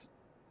and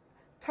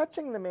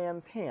touching the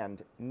man's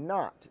hand,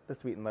 not the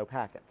Sweet and Low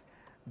packet.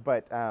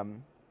 But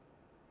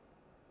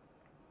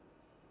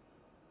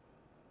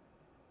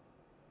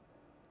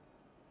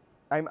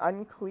I'm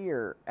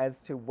unclear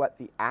as to what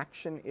the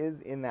action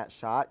is in that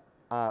shot,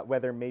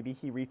 whether maybe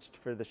he reached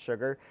for the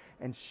sugar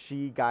and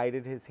she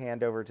guided his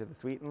hand over to the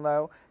Sweet and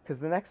Low, because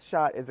the next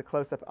shot is a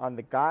close-up on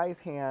the guy's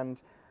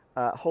hand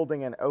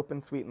holding an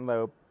open Sweet and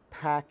Low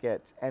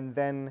packet, and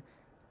then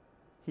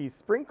he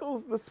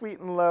sprinkles the Sweet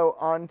and Low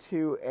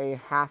onto a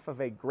half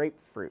of a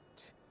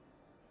grapefruit,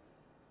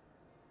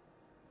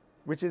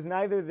 which is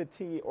neither the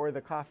tea or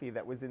the coffee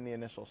that was in the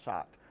initial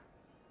shot.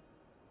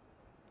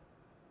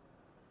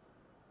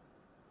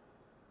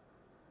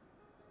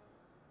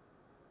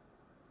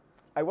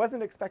 I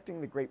wasn't expecting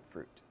the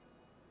grapefruit.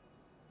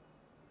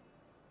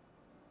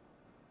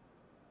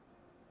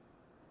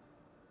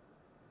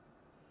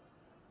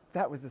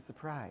 That was a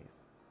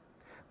surprise.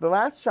 The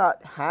last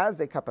shot has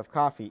a cup of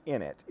coffee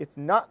in it. It's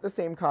not the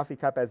same coffee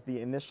cup as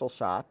the initial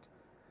shot.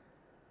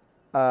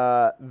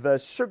 The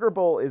sugar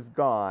bowl is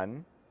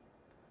gone,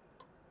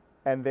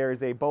 and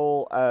there's a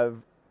bowl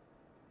of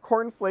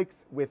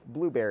cornflakes with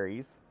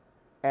blueberries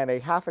and a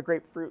half a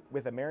grapefruit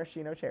with a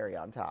maraschino cherry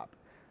on top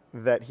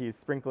that he's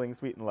sprinkling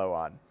Sweet and Low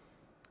on.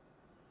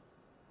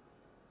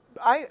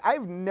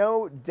 I've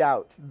no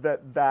doubt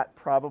that that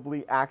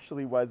probably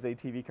actually was a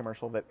TV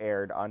commercial that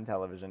aired on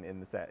television in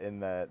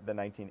the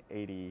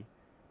 1980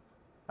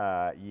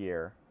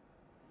 year.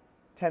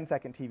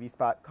 10-second TV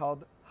spot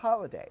called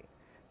Holiday.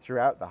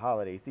 Throughout the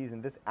holiday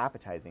season, this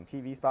appetizing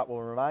TV spot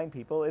will remind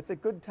people it's a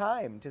good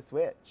time to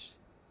switch.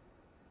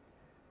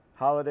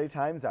 Holiday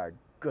times are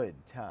good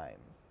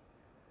times.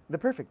 The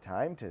perfect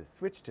time to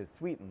switch to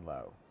Sweet and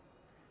Low.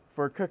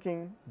 For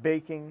cooking,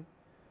 baking,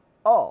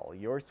 all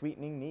your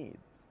sweetening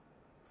needs.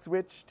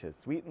 Switch to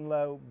Sweet and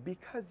Low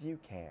because you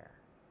care.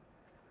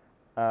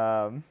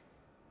 And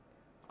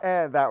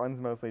that one's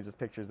mostly just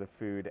pictures of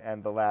food.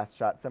 And the last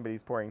shot,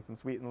 somebody's pouring some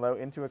Sweet and Low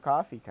into a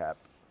coffee cup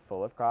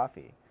full of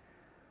coffee.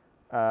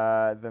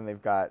 Then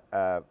they've got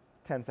a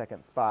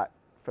 10-second spot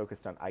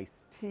focused on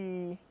iced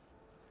tea.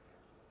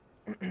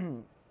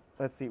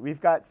 Let's see,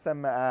 we've got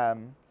some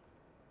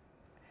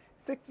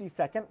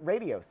 60-second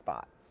radio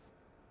spots.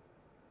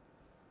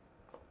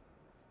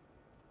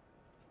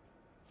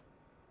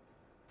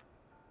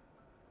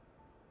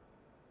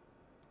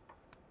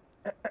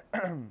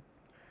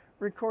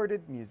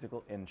 Recorded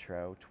musical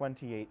intro,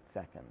 28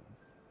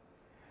 seconds.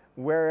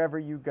 Wherever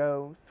you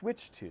go,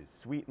 switch to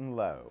sweet and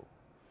low.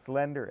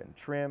 Slender and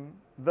trim,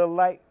 the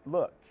light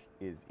look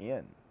is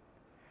in.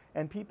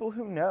 And people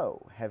who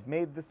know have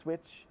made the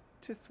switch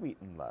to sweet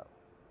and low.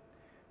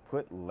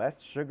 Put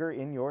less sugar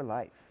in your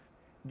life.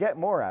 Get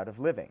more out of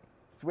living.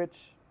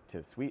 Switch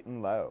to sweet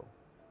and low.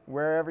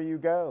 Wherever you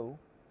go,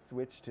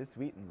 switch to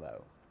sweet and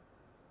low.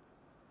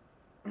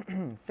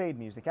 Fade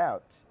music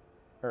out,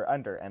 or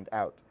under and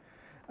out.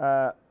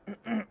 I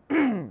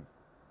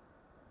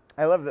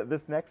love that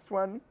this next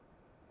one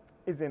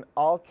is in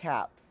all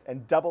caps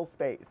and double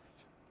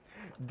spaced.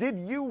 Did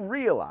you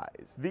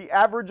realize the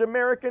average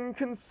American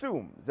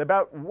consumes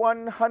about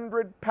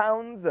 100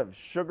 pounds of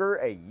sugar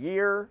a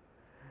year?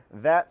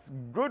 That's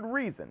good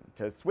reason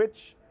to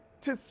switch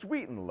to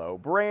Sweet and Low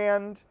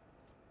brand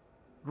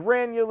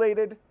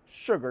granulated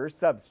sugar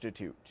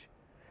substitute.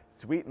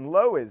 Sweet and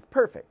Low is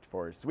perfect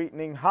for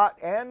sweetening hot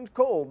and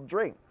cold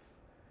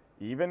drinks,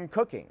 even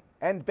cooking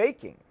and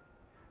baking.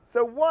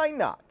 So why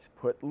not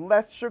put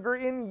less sugar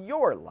in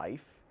your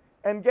life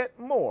and get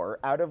more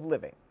out of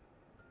living?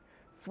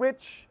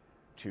 Switch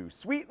to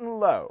Sweet and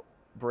Low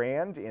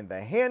brand in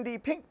the handy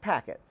pink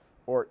packets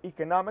or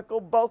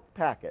economical bulk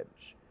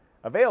package.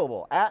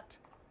 Available at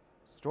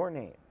store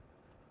name.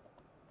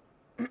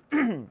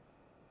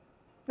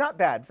 Not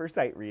bad for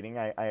sight reading,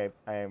 I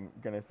am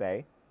going to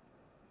say.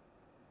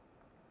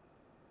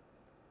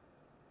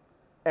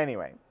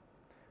 Anyway,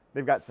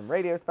 they've got some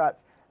radio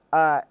spots.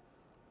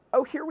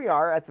 Oh, here we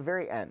are at the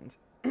very end.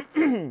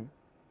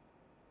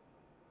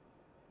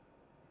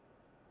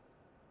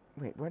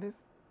 Wait, what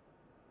is...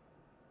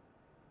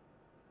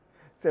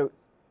 So,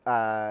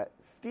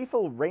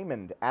 Stiefel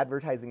Raymond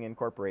Advertising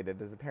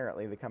Incorporated is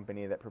apparently the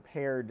company that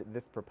prepared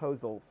this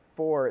proposal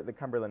for the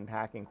Cumberland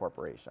Packing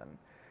Corporation.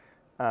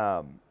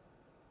 Ad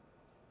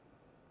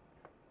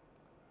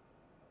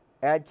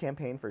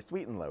campaign for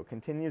Sweet and Low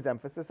continues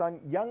emphasis on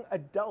young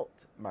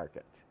adult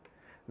market.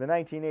 The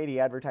 1980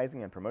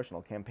 advertising and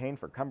promotional campaign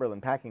for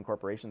Cumberland Packing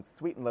Corporation's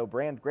Sweet and Low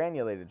brand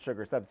granulated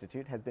sugar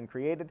substitute has been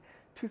created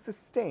to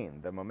sustain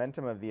the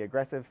momentum of the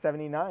aggressive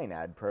 79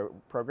 ad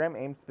program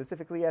aimed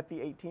specifically at the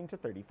 18 to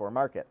 34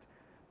 market,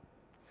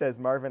 says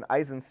Marvin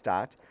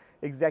Eisenstadt,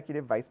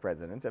 executive vice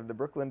president of the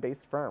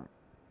Brooklyn-based firm.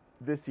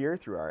 This year,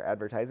 through our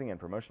advertising and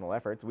promotional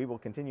efforts, we will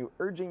continue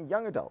urging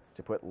young adults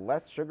to put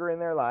less sugar in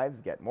their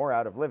lives, get more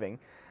out of living,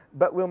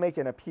 but we'll make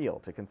an appeal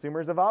to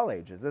consumers of all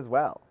ages as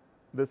well.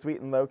 The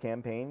Sweet and Low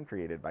campaign,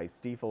 created by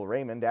Stiefel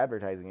Raymond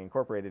Advertising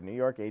Incorporated New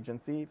York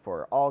agency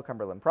for all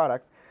Cumberland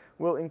products,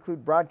 will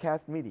include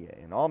broadcast media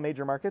in all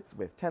major markets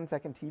with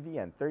 10-second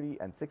TV and 30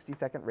 and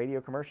 60-second radio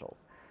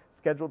commercials,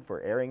 scheduled for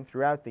airing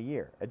throughout the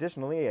year.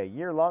 Additionally, a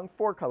year-long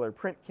 4-color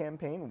print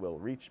campaign will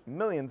reach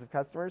millions of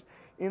customers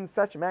in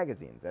such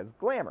magazines as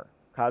Glamour,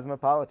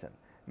 Cosmopolitan,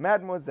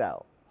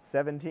 Mademoiselle,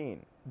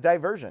 17,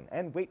 Diversion,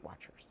 and Weight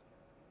Watchers.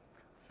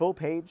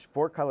 Full-page,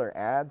 4-color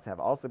ads have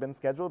also been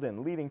scheduled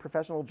in leading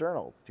professional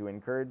journals to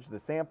encourage the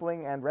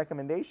sampling and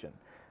recommendation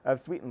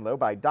of Sweet and Low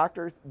by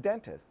doctors,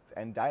 dentists,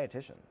 and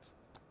dietitians.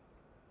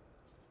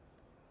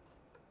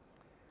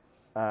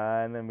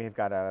 And then we've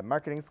got a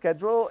marketing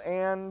schedule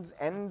and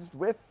ends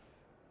with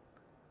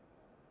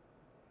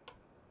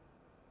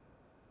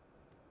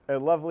a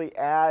lovely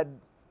ad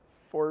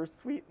for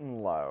Sweet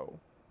and Low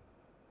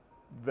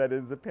that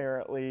is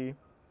apparently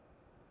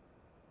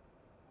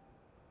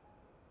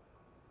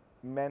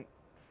meant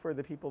for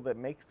the people that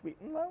make Sweet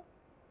and Low?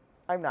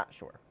 I'm not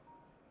sure.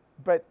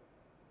 But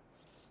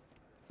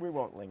we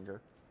won't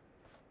linger.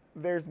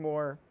 There's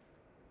more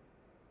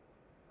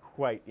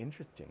quite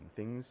interesting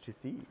things to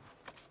see.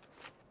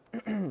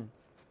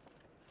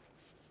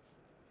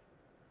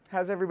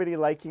 How's everybody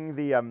liking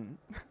the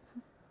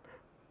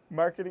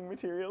marketing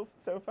materials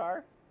so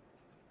far?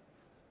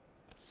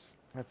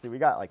 Let's see, we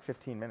got like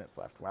 15 minutes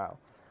left. Wow.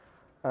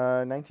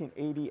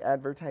 1980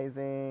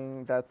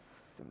 advertising,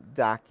 that's some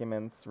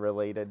documents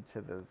related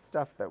to the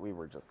stuff that we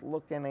were just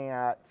looking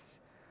at.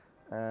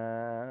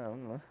 Let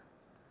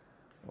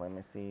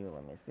me see.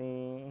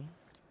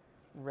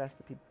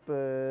 Recipe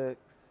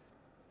books.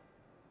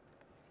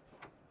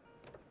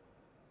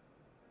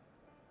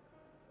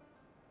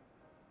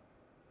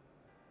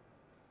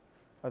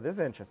 Oh, this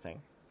is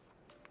interesting.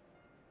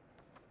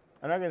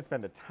 I'm not going to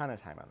spend a ton of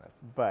time on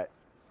this, but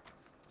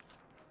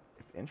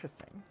it's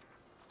interesting.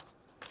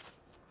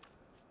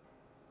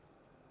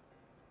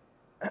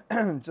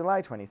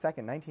 July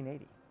 22nd,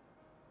 1980.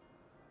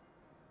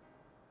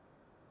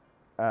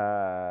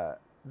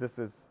 This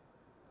was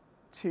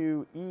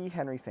to E.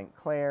 Henry St.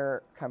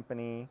 Clair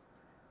Company,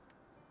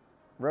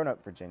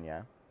 Roanoke,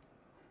 Virginia.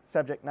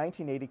 Subject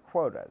 1980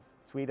 quotas,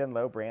 Sweet and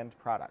Low brand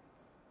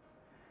products.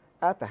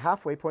 At the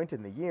halfway point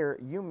in the year,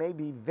 you may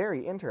be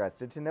very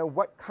interested to know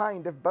what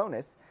kind of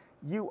bonus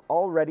you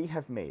already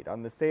have made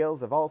on the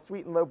sales of all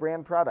Sweet and Low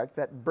brand products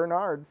at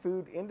Bernard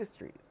Food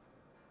Industries.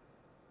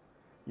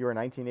 Your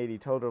 1980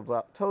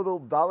 total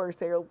dollar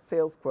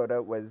sales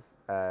quota was,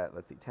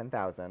 let's see,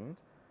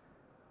 10,000.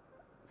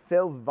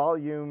 Sales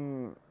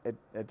volume,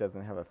 it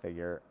doesn't have a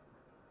figure.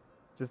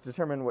 Just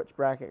determine which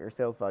bracket your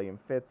sales volume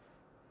fits.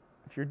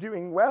 If you're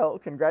doing well,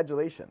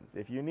 congratulations.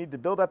 If you need to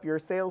build up your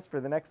sales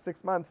for the next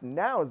 6 months,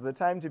 now is the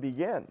time to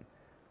begin.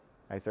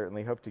 I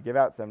certainly hope to give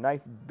out some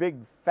nice big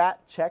fat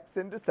checks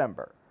in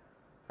December.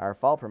 Our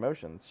fall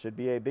promotions should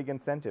be a big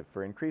incentive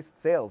for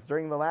increased sales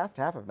during the last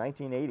half of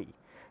 1980.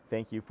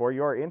 Thank you for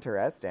your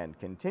interest and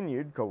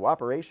continued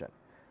cooperation.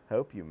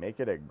 Hope you make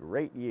it a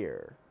great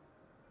year.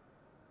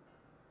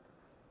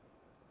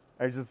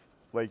 I just,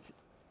 like,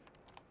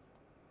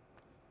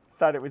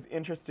 thought it was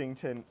interesting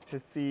to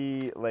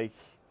see, like,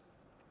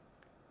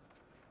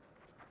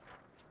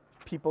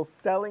 people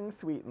selling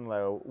Sweet and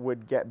Low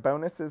would get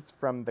bonuses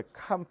from the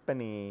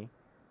company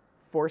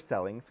for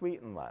selling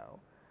Sweet and Low.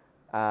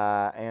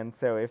 And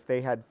so if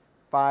they had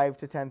 $5,000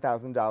 to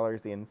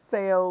 $10,000 in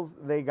sales,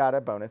 they got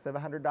a bonus of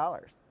 $100.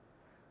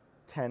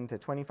 $10,000 to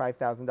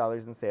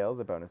 $25,000 in sales,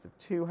 a bonus of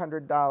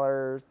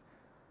 $200.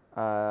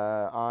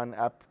 On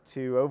up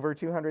to over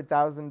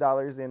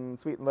 $200,000 in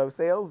Sweet and Low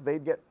sales,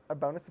 they'd get a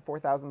bonus of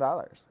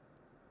 $4,000.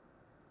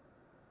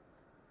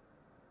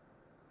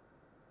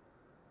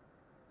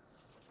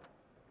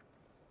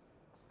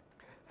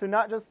 So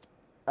not just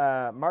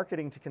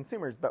marketing to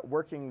consumers, but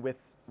working with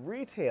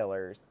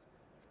retailers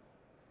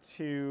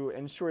to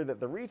ensure that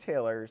the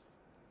retailers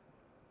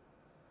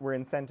were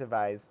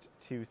incentivized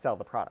to sell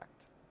the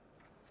product.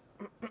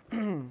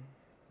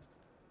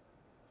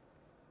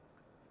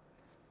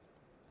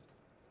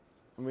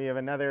 We have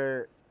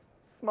another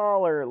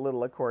smaller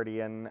little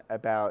accordion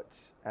about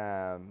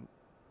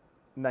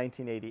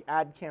 1980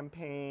 ad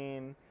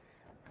campaign.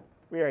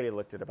 We already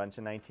looked at a bunch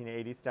of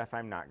 1980 stuff.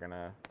 I'm not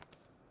gonna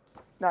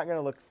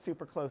look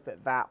super close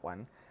at that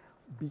one,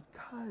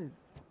 because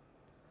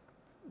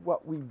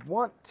what we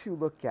want to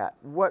look at,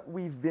 what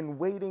we've been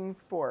waiting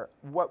for,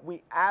 what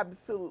we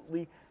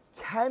absolutely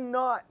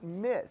cannot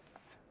miss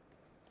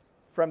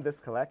from this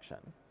collection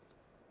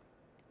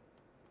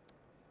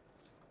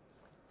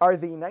are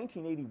the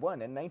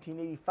 1981 and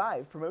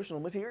 1985 promotional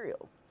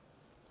materials.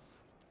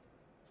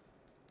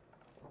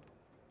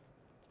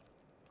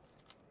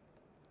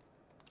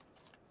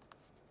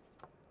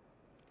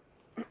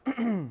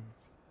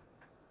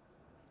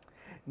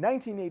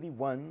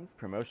 (1981's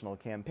promotional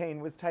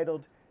campaign was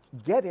titled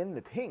Get in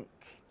the Pink.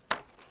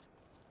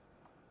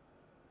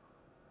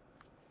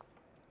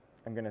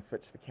 I'm going to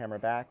switch the camera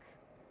back.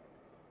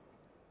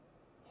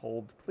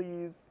 Hold,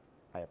 please.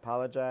 I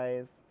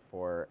apologize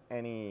for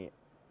any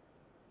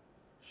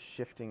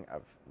shifting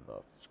of the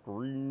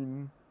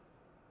screen.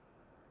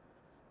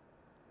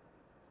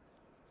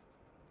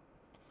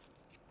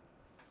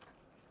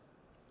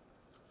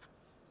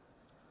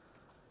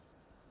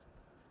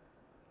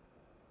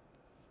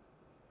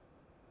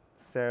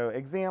 So,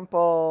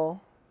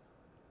 example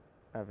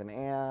of an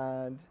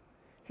ad.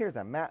 Here's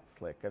a matte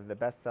slick of the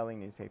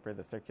best-selling newspaper,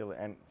 the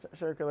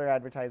circular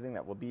advertising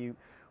that will be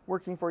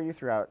working for you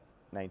throughout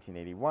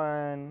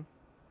 1981.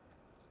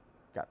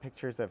 Got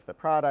pictures of the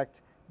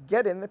product.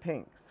 Get in the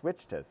pink.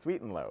 Switch to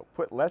Sweet and Low.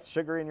 Put less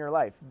sugar in your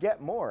life.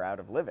 Get more out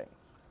of living.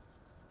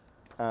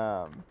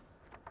 Some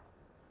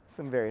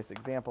various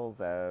examples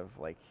of,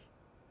 like,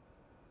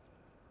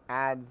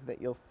 ads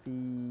that you'll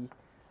see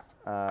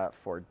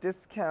for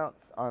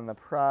discounts on the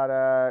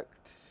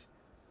product.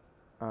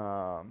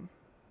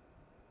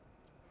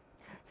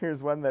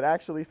 Here's one that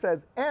actually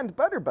says, and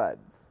Butter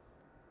Buds.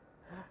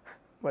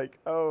 Like,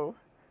 oh,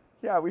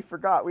 yeah, we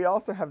forgot. We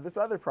also have this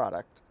other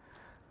product.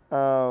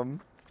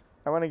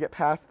 I want to get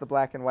past the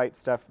black and white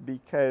stuff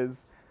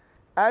because,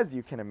 as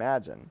you can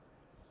imagine,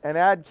 an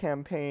ad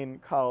campaign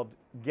called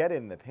Get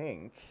in the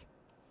Pink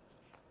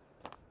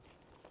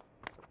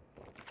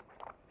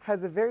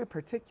has a very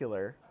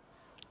particular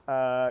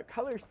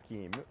color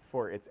scheme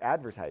for its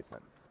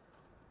advertisements.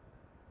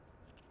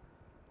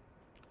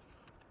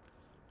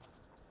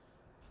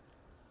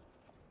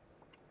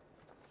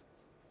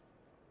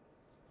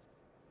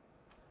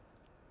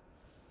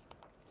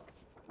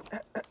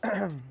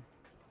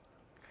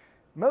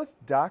 Most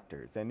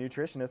doctors and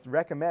nutritionists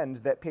recommend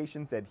that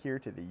patients adhere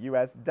to the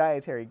U.S.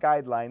 dietary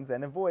guidelines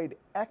and avoid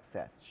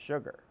excess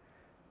sugar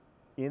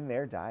in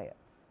their diets.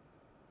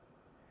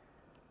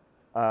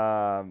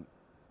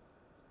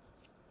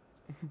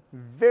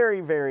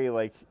 Very, very,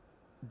 like,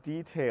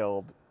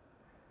 detailed.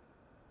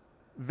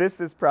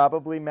 This is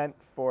probably meant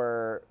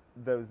for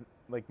those,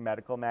 like,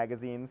 medical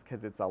magazines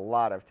because it's a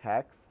lot of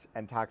text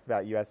and talks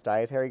about U.S.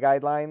 dietary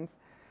guidelines.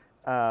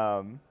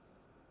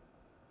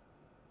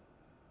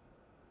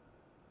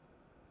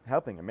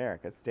 Helping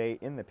America stay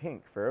in the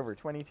pink for over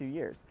 22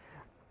 years.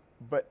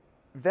 But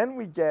then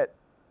we get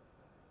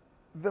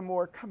the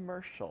more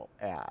commercial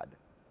ad.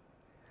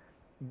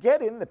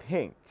 Get in the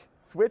pink.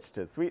 Switch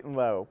to sweet and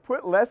low.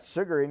 Put less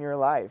sugar in your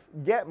life.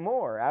 Get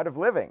more out of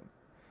living.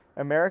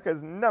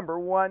 America's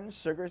 #1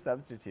 sugar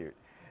substitute.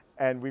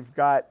 And we've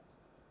got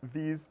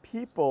these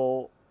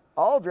people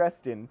all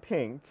dressed in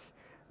pink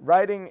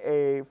riding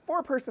a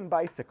 4-person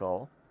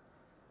bicycle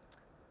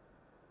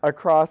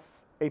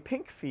across a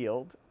pink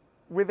field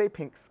with a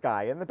pink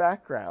sky in the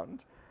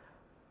background.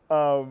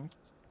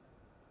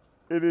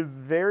 It is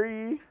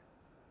very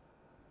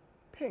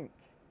pink.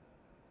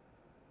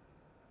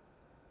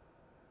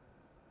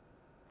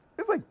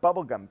 It's like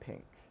bubblegum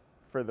pink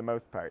for the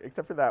most part,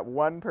 except for that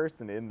one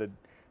person in the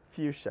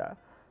fuchsia.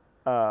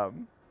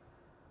 And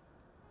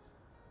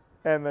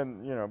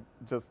then, you know,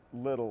 just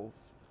little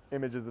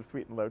images of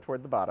sweet and low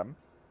toward the bottom.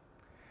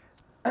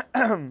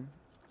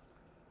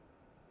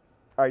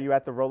 Are you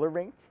at the roller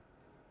rink?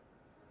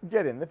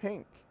 Get in the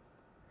pink.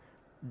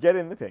 Get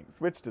in the pink.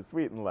 Switch to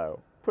sweet and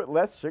low. Put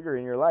less sugar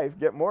in your life.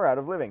 Get more out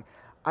of living.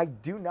 I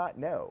do not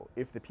know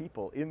if the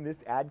people in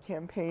this ad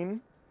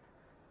campaign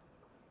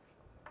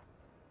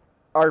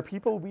are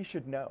people we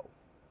should know.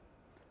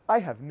 I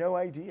have no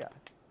idea.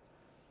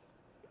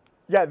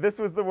 Yeah, this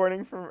was the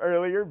warning from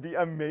earlier. Be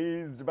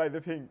amazed by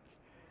the pink.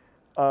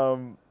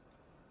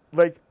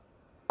 Like,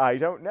 I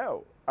don't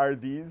know. Are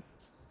these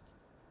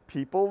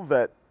people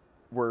that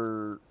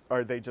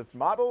are they just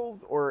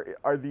models, or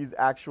are these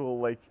actual,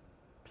 like,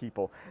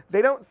 people?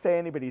 They don't say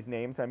anybody's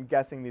name, so I'm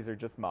guessing these are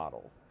just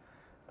models.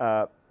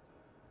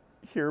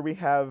 Here we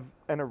have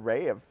an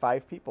array of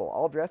 5 people,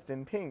 all dressed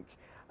in pink.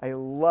 I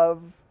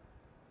love,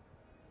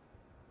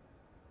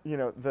 you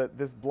know,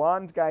 this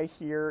blonde guy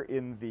here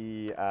in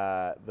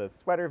the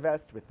sweater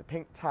vest with the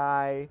pink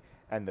tie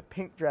and the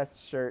pink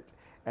dress shirt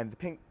and the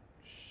pink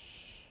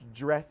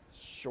dress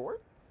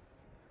shorts.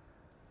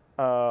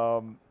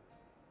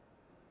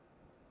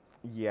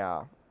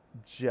 Yeah,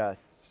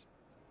 just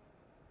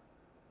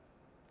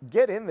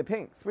get in the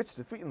pink. Switch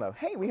to sweet and low.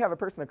 Hey, we have a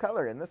person of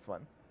color in this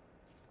one.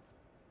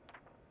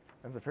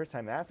 That's the first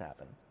time that's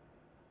happened.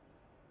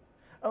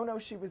 Oh no,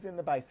 she was in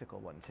the bicycle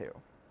one too.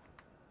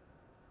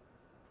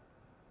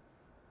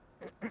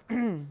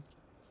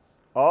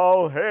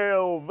 All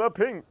hail the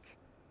pink.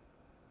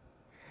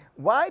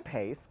 Why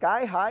pay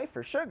sky high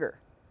for sugar?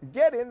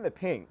 Get in the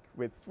pink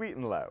with sweet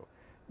and low.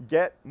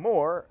 Get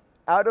more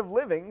out of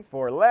living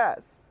for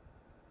less.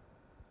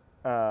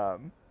 That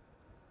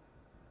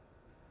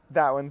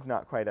one's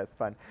not quite as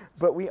fun.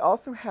 But we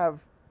also have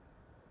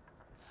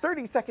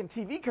 30-second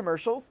TV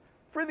commercials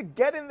for the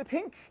Get in the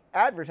Pink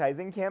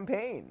advertising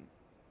campaign.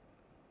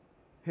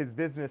 His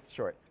business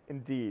shorts,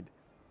 indeed.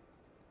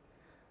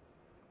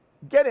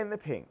 Get in the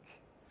pink.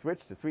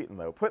 Switch to sweet and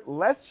low. Put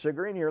less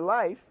sugar in your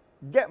life.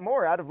 Get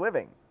more out of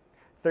living.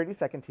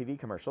 30-second TV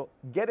commercial.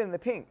 Get in the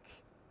pink.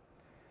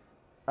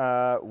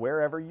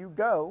 Wherever you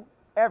go,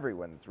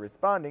 everyone's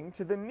responding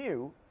to the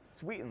new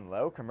Sweet and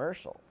Low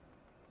commercials.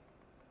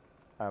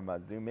 I'm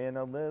gonna zoom in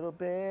a little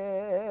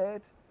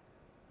bit.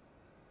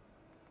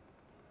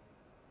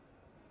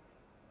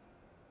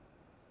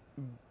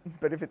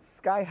 But if it's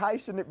sky high,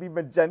 shouldn't it be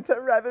magenta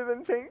rather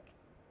than pink?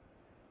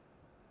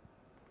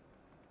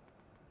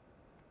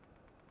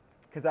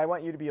 Because I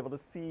want you to be able to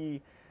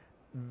see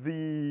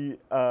the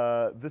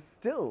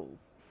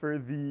stills for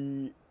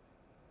the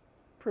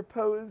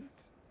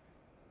proposed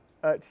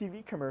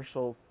TV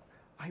commercials.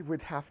 I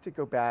would have to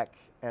go back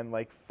and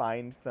like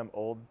find some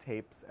old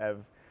tapes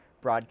of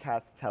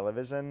broadcast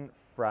television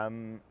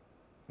from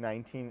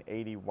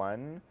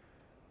 1981.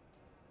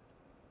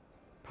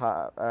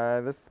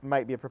 This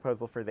might be a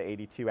proposal for the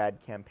 82 ad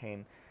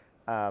campaign,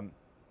 to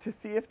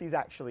see if these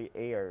actually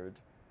aired.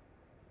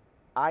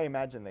 I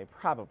imagine they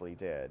probably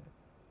did.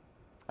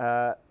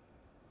 The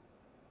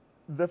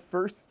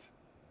first,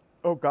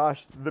 oh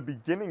gosh, the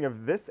beginning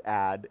of this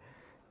ad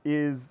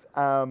is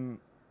a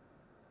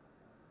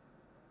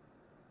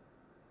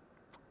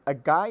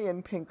guy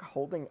in pink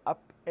holding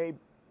up a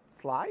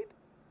slide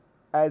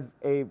as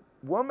a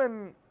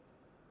woman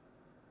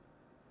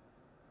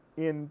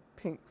in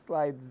pink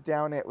slides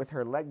down it with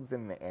her legs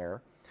in the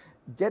air.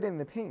 Get in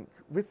the pink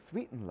with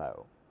sweet and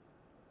low.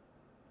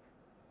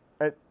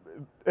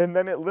 And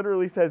then it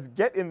literally says,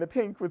 get in the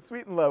pink with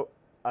sweet and low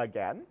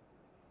again.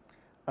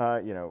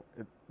 You know,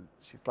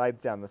 she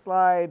slides down the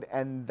slide,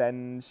 and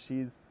then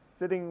she's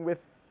sitting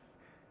with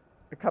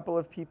a couple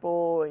of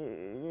people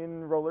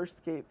in roller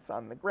skates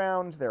on the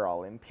ground. They're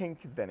all in pink.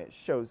 Then it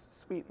shows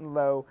sweet and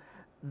low.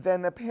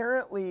 Then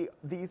apparently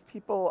these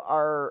people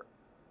are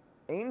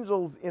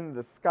angels in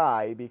the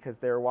sky because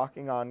they're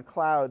walking on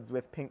clouds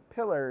with pink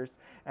pillars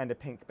and a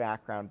pink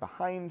background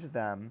behind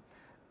them,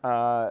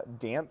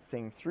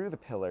 dancing through the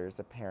pillars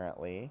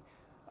apparently,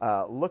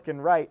 looking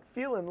right,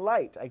 feeling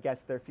light. I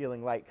guess they're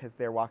feeling light because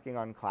they're walking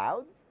on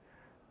clouds.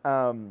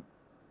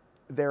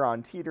 They're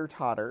on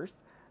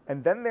teeter-totters,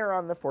 and then they're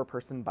on the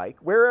 4-person bike.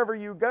 Wherever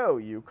you go,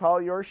 you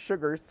call your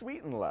sugar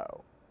sweet and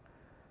low.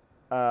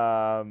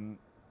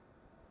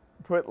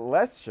 Put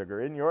less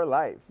sugar in your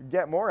life.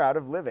 Get more out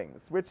of living.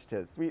 Switch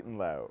to sweet and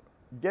low.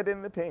 Get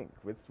in the pink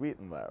with sweet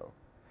and low.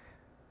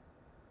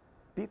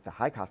 Beat the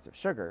high cost of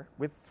sugar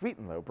with Sweet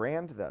and Low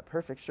brand, the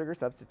perfect sugar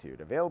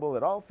substitute, available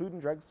at all food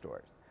and drug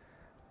stores.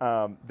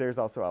 There's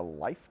also a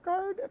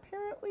lifeguard,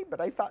 apparently,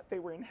 but I thought they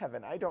were in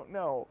heaven. I don't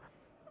know.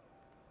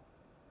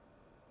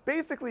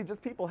 Basically,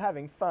 just people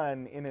having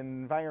fun in an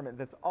environment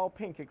that's all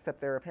pink,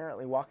 except they're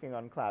apparently walking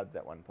on clouds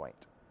at one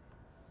point.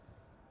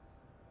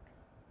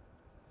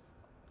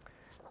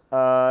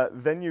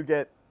 Then you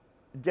get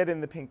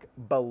in the Pink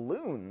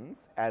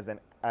balloons as a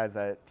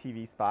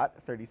TV spot,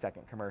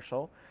 30-second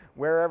commercial.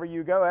 Wherever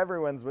you go,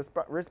 everyone's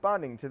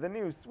responding to the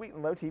new Sweet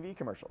and Low TV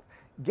commercials.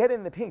 Get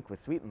in the pink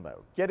with Sweet and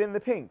Low. Get in the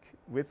pink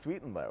with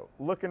Sweet and Low.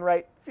 Looking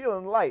right,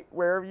 feeling light.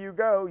 Wherever you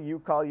go, you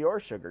call your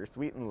sugar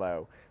Sweet and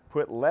Low.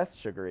 Put less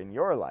sugar in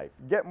your life.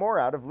 Get more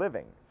out of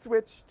living.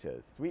 Switch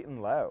to Sweet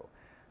and Low.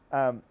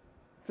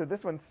 So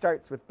this one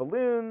starts with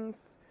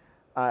balloons,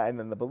 and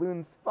then the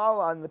balloons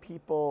fall on the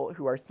people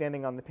who are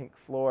standing on the pink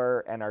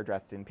floor and are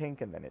dressed in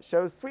pink, and then it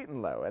shows Sweet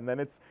and Low, and then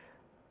it's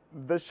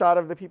the shot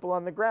of the people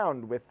on the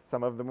ground with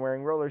some of them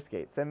wearing roller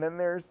skates, and then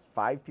there's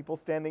 5 people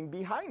standing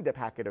behind a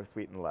packet of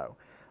Sweet and Low.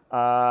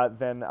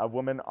 Then a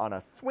woman on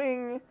a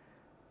swing,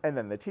 and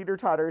then the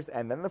teeter-totters,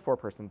 and then the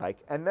 4-person bike,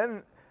 and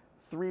then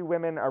 3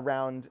 women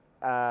around,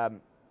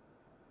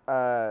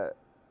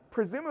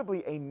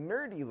 presumably a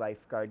nerdy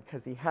lifeguard,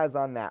 because he has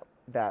on that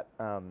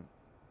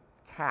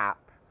cap.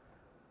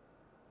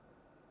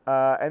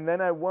 And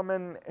then a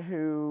woman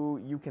who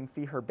you can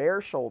see her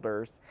bare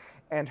shoulders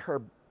and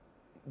her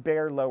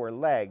bare lower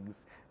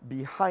legs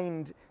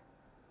behind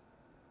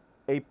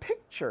a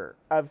picture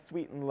of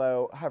Sweet and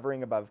Low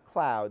hovering above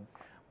clouds,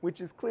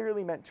 which is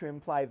clearly meant to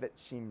imply that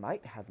she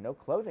might have no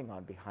clothing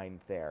on behind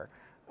there,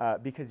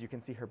 because you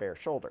can see her bare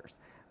shoulders,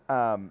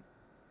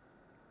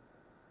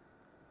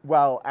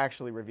 while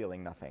actually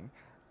revealing nothing.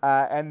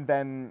 And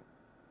then,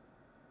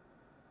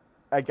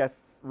 I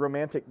guess,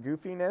 romantic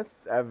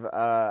goofiness of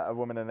a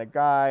woman and a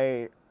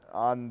guy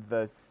on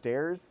the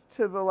stairs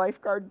to the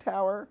lifeguard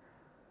tower,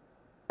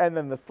 and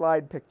then the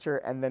slide picture,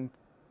 and then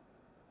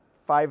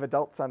 5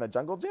 adults on a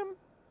jungle gym.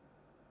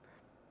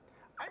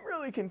 I'm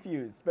really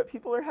confused, but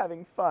people are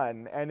having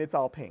fun, and it's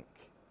all pink.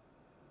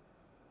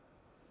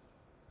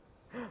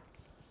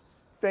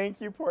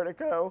 Thank you,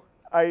 Portico.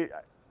 I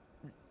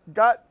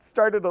got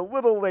started a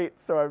little late,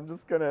 so I'm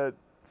just going to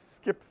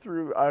skip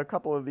through a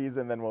couple of these,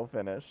 and then we'll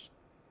finish.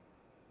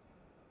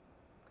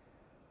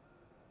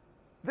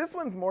 This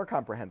one's more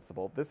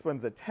comprehensible. This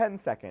one's a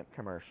 10-second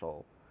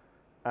commercial.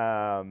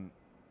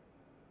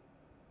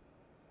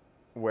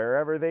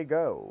 Wherever they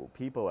go,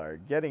 people are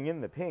getting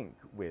in the pink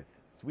with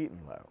Sweet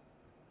and Low.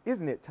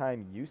 Isn't it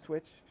time you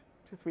switched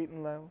to Sweet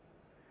and Low?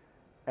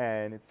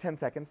 And it's 10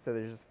 seconds, so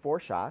there's just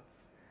 4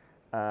 shots.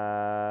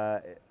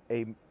 A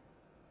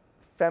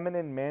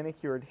feminine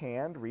manicured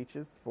hand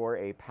reaches for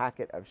a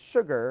packet of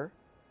sugar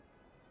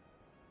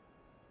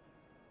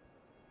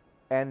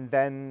and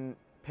then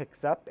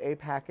picks up a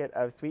packet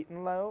of Sweet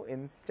and Low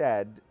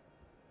instead.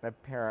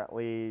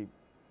 Apparently,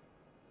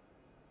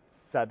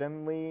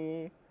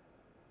 suddenly,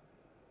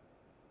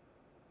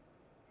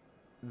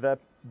 the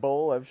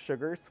bowl of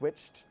sugar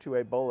switched to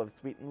a bowl of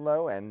Sweet and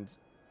Low, and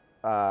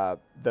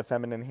the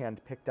feminine hand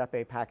picked up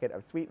a packet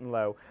of Sweet and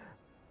Low.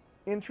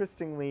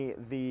 Interestingly,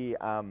 the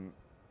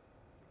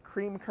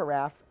cream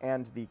carafe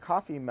and the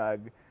coffee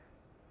mug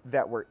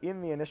that were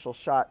in the initial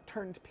shot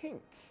turned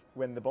pink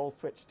when the bowl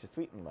switched to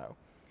Sweet and Low.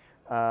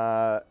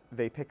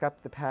 They pick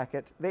up the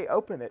packet, they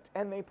open it,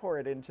 and they pour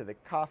it into the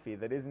coffee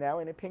that is now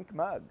in a pink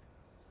mug.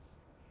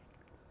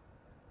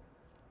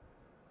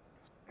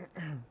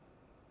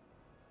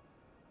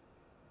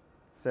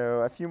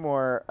 So a few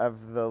more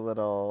of the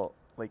little,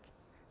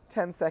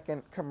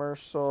 10-second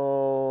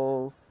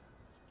commercials.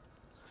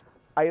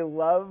 I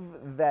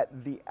love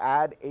that the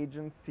ad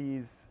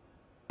agency's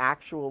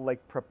actual,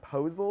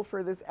 proposal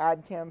for this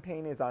ad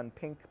campaign is on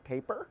pink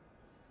paper,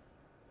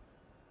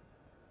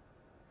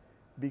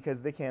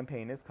 because the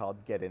campaign is called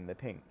Get in the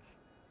Pink.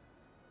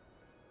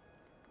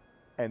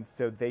 And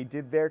so they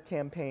did their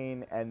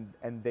campaign, and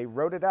they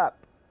wrote it up.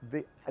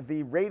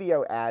 The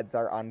radio ads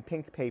are on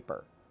pink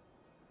paper.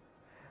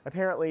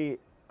 Apparently,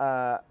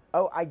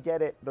 oh, I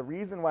get it. The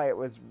reason why it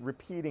was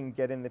repeating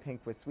Get in the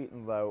Pink with Sweet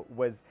and Low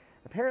was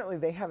apparently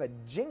they have a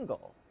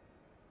jingle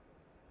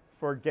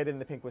for Get in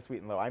the Pink with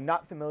Sweet and Low. I'm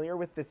not familiar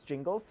with this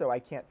jingle, so I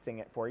can't sing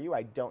it for you.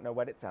 I don't know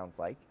what it sounds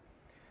like.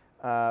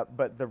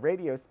 But the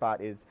radio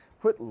spot is,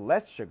 put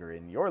less sugar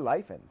in your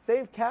life and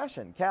save cash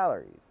and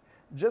calories.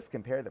 Just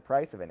compare the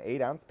price of an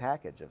 8-ounce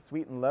package of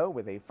Sweet and Low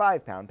with a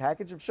 5-pound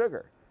package of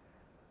sugar.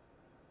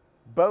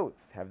 Both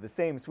have the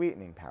same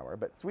sweetening power,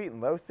 but Sweet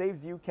and Low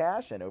saves you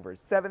cash and over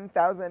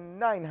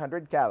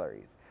 7,900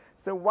 calories.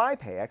 So why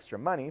pay extra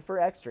money for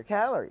extra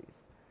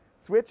calories?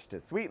 Switch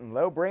to Sweet and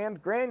Low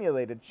brand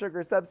granulated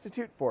sugar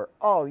substitute for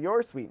all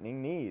your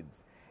sweetening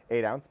needs.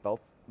 8-ounce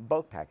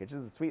bulk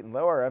packages of Sweet and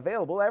Low are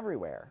available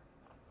everywhere.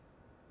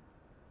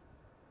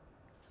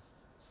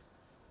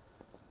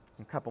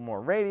 A couple more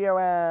radio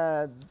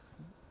ads.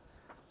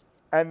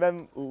 And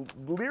then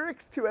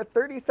lyrics to a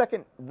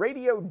 30-second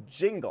radio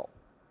jingle.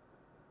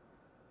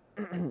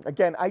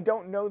 Again, I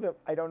don't know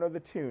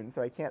the tune,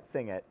 so I can't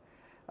sing it.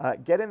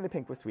 Get in the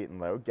pink with Sweet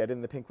and Low. Get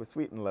in the pink with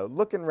Sweet and Low.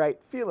 Looking right,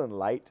 feeling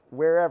light.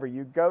 Wherever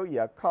you go,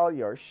 you call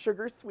your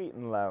sugar Sweet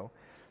and Low.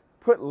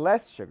 Put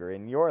less sugar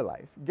in your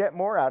life. Get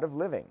more out of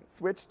living.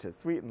 Switch to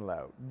Sweet and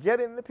Low. Get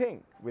in the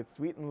pink with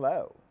Sweet and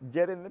Low.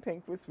 Get in the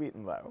pink with Sweet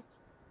and Low.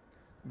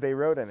 They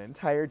wrote an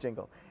entire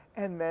jingle.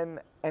 And then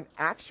an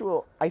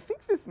actual, I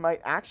think this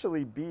might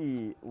actually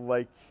be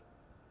like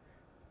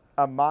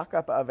a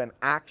mock-up of an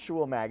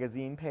actual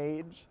magazine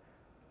page.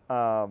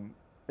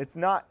 It's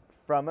not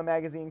from a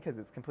magazine because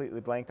it's completely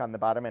blank on the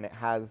bottom, and it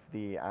has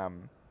the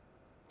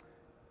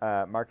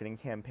marketing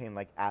campaign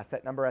like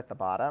asset number at the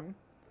bottom.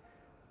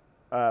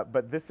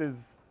 But this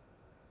is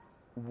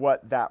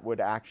what that would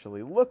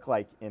actually look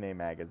like in a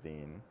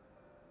magazine,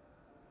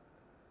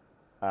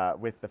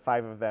 with the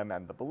 5 of them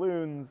and the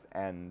balloons,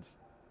 and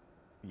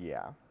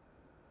yeah.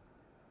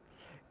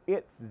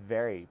 It's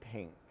very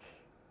pink.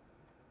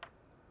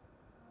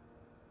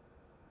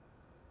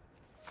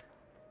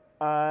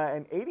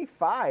 And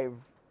 85,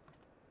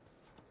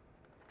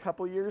 a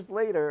couple years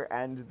later,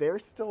 and they're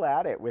still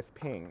at it with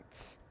pink.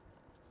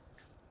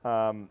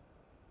 I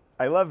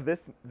love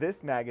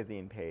this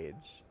magazine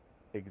page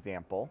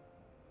example.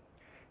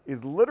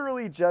 Is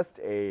literally just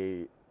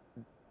a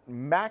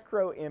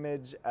macro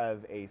image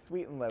of a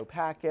Sweet and Low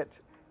packet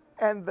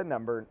and the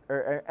number,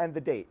 and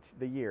the date,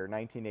 the year,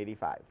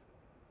 1985.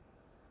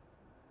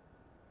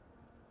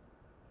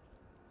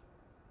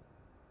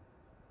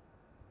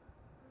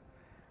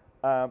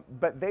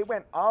 But they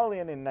went all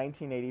in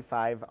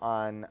 1985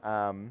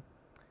 on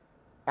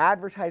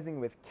advertising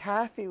with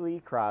Kathy Lee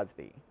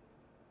Crosby.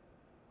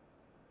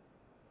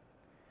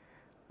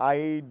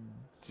 I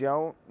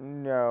don't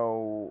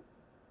know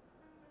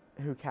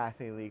who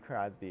Kathy Lee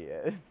Crosby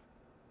is.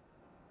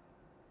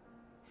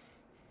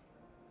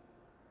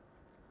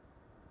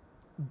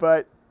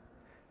 But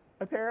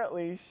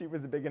apparently she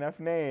was a big enough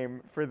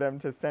name for them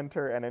to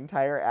center an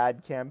entire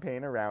ad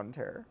campaign around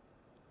her.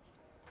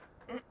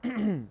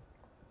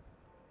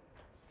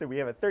 So we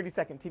have a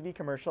 30-second TV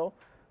commercial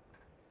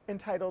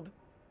entitled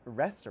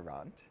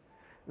Restaurant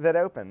that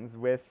opens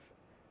with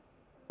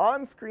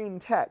on-screen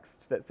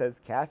text that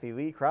says Kathy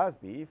Lee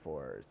Crosby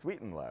for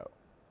Sweet and Low.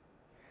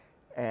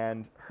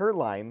 And her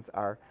lines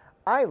are,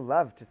 "I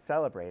love to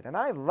celebrate and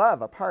I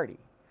love a party,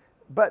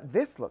 but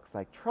this looks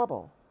like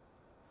trouble."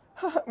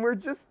 We're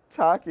just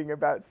talking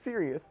about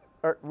serious,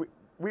 or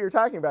we are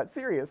talking about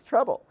serious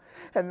trouble.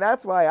 And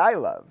that's why I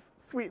love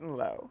Sweet and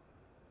Low.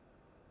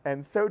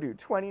 And so do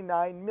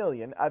 29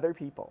 million other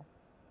people.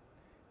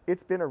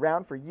 It's been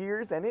around for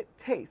years and it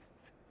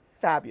tastes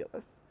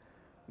fabulous.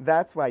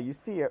 That's why you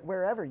see it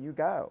wherever you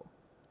go.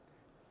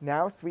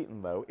 Now Sweet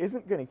and Low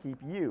isn't going to keep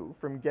you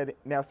from getting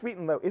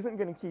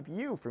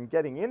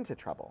into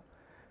trouble,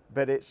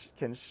 but it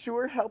can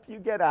sure help you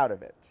get out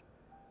of it.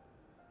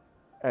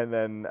 And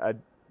then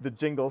the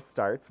jingle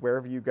starts,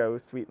 wherever you go,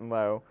 Sweet and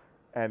Low,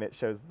 and it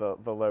shows the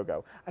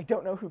logo. I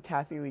don't know who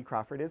Kathy Lee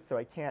Crawford is, so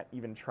I can't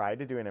even try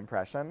to do an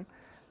impression.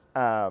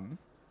 But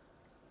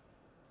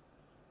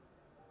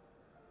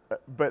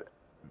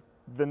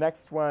the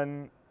next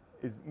one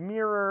is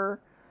Mirror.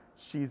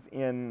 She's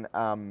in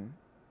a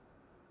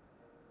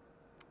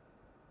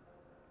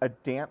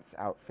dance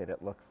outfit,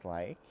 it looks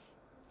like.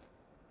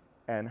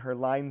 And her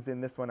lines in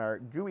this one are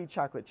gooey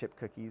chocolate chip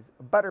cookies,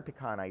 butter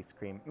pecan ice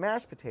cream,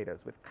 mashed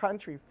potatoes with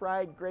country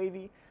fried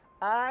gravy.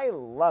 I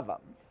love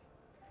them.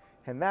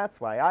 And that's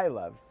why I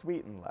love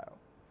Sweet and Low.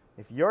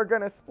 If you're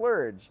gonna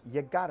splurge,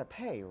 you gotta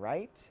pay,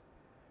 right?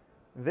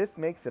 This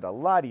makes it a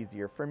lot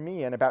easier for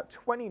me and about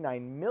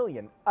 29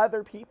 million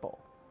other people.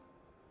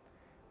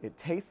 It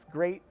tastes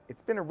great,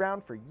 it's been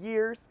around for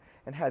years,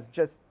 and has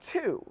just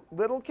 2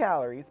 little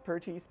calories per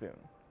teaspoon.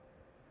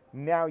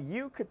 Now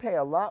you could pay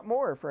a lot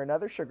more for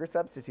another sugar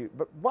substitute,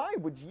 but why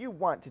would you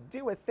want to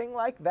do a thing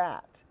like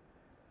that?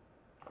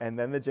 And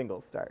then the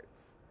jingle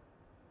starts.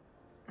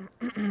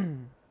 If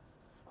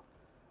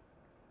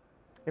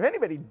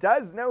anybody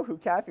does know who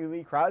Kathy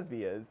Lee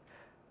Crosby is,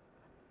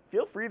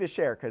 feel free to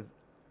share, because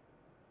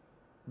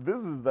this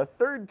is the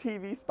 3rd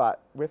TV spot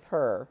with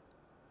her.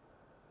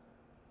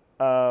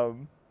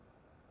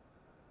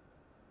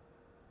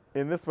 In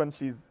this one,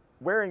 she's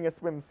wearing a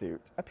swimsuit,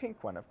 a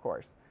pink one, of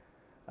course.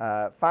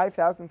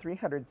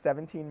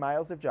 5,317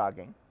 miles of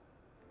jogging,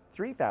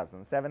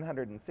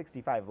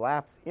 3,765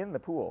 laps in the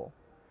pool,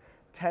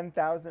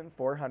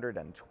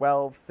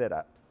 10,412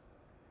 sit-ups,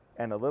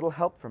 and a little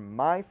help from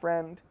my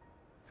friend,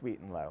 Sweet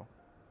and Low.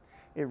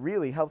 It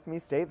really helps me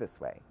stay this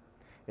way.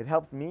 It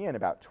helps me and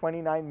about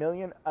 29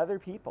 million other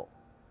people.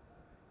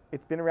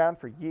 It's been around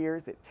for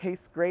years, it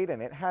tastes great,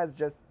 and it has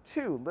just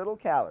 2 little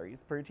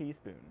calories per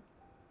teaspoon.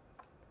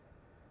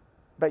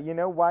 But you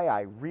know why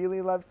I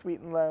really love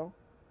Sweet and Low?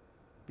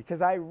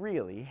 Because I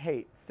really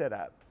hate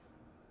sit-ups.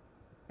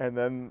 And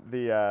then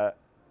the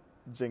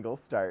jingle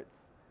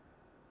starts.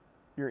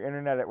 Your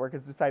internet at work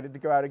has decided to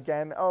go out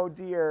again. Oh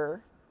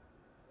dear.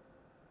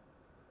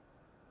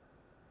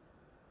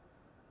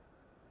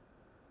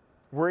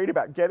 worried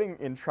about getting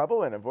in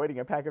trouble and avoiding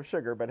a pack of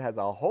sugar, but has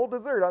a whole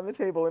dessert on the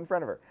table in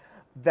front of her.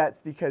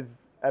 That's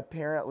because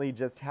apparently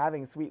just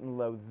having sweet and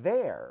low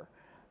there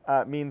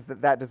means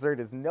that that dessert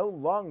is no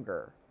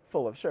longer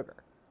full of sugar.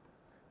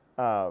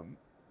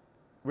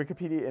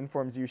 Wikipedia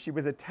informs you she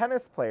was a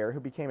tennis player who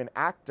became an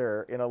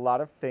actor in a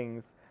lot of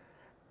things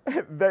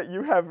that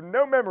you have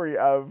no memory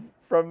of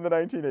from the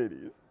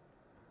 1980s.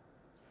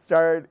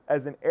 Starred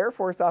as an Air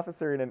Force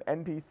officer in an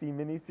NBC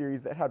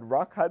miniseries that had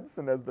Rock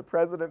Hudson as the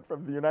president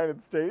from the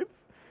United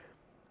States.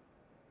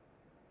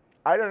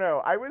 I don't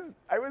know. I was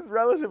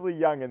relatively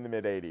young in the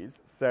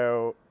mid-80s,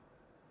 so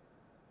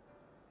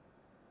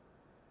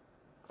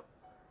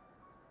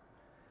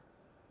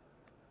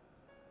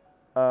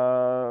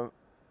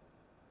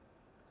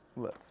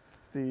let's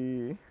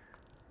see.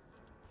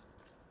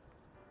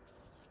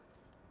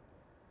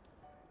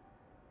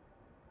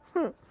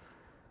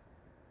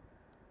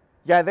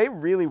 Yeah, they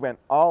really went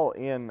all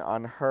in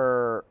on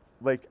her.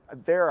 Like,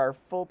 there are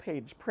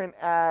full-page print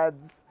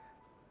ads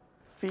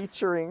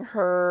featuring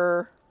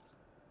her.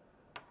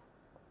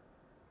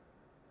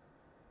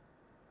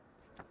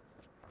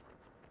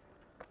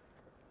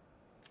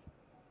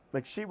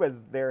 Like, she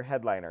was their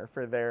headliner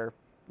for their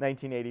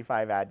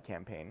 1985 ad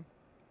campaign.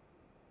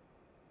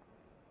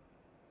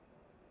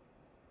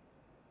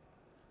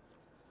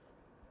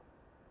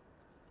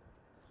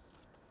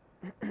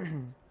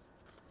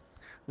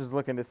 Just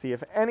looking to see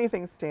if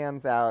anything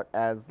stands out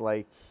as,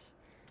 like,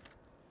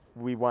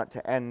 we want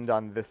to end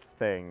on this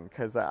thing.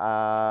 Because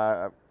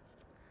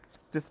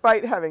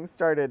despite having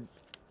started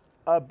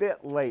a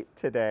bit late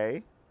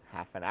today,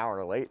 half an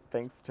hour late,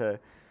 thanks to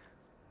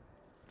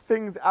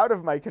things out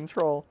of my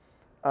control,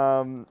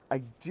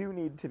 I do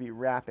need to be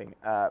wrapping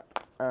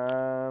up.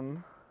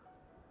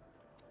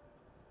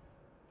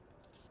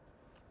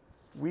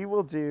 We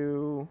will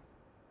do...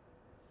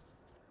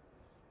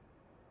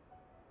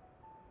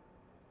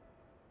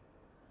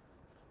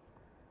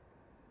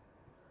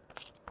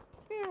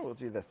 We'll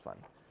do this one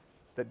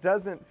that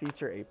doesn't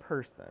feature a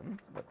person.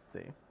 Let's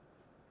see.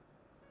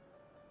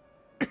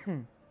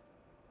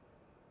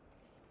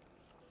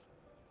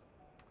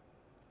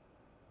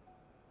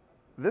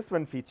 This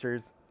one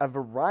features a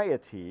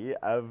variety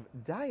of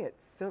diet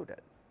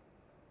sodas.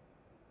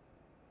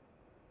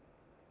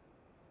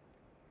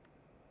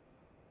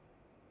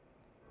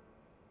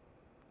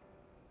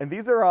 And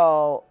these are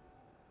all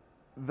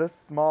the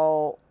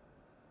small...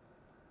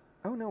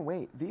 Oh, no,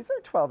 wait. These are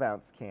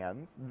 12-ounce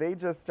cans. They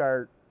just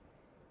are...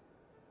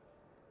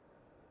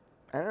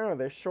 I don't know.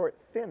 They're short,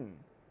 thin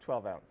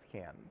 12-ounce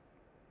cans.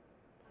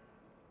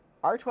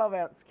 Our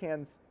 12-ounce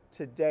cans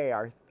today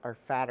are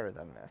fatter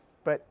than this.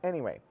 But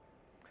anyway,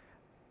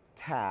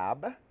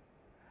 Tab,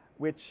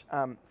 which...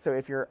 so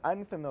if you're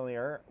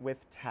unfamiliar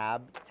with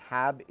Tab,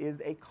 Tab is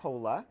a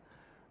cola.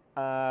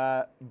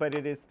 But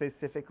it is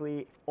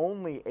specifically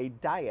only a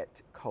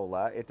diet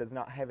cola. It does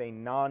not have a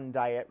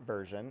non-diet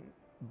version,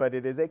 but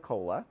it is a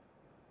cola.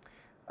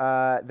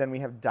 Then we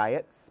have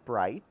Diet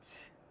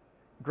Sprite.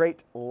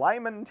 Great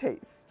lemon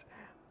taste.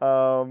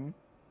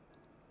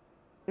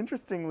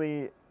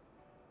 Interestingly,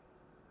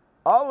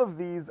 all of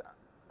these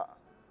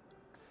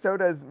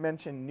sodas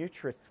mention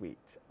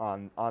NutraSweet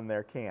on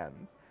their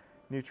cans.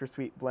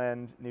 NutraSweet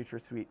Blend,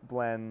 NutraSweet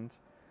Blend,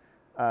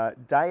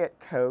 Diet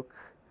Coke,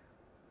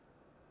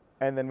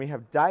 and then we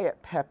have Diet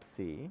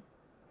Pepsi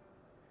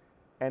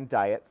and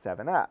Diet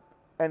 7-Up.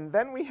 And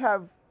then we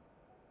have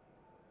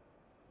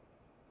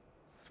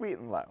Sweet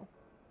and Low.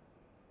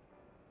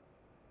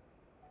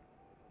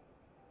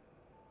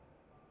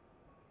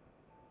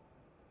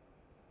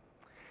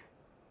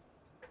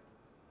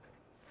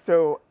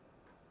 So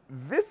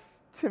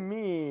this, to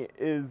me,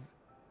 is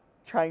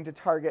trying to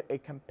target a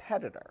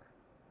competitor.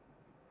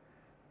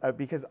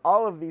 Because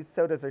all of these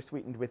sodas are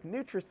sweetened with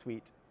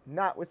NutraSweet,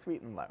 not with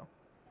Sweet and Low.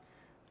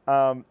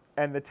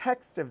 And the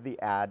text of the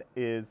ad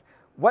is,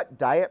 what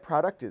diet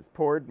product is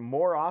poured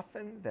more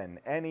often than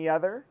any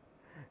other?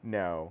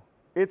 No,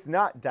 it's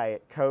not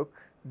Diet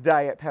Coke,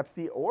 Diet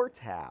Pepsi, or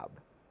Tab.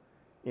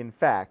 In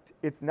fact,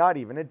 it's not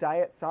even a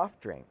diet soft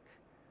drink.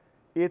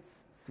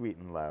 It's Sweet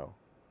and Low.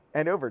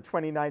 And over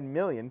 29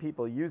 million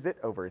people use it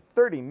over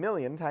 30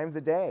 million times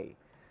a day.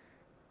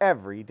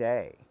 Every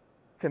day.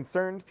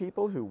 Concerned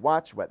people who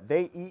watch what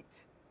they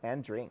eat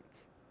and drink.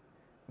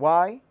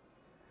 Why?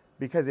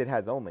 Because it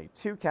has only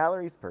 2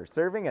 calories per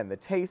serving and the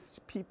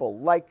taste people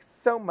like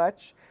so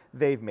much,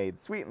 they've made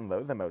Sweet and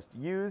Low the most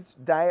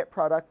used diet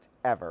product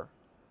ever.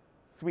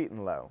 Sweet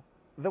and Low,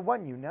 the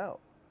one you know.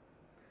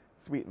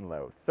 Sweet and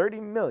Low,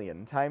 30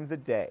 million times a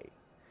day.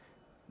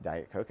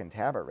 Diet Coke and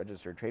Tab are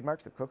registered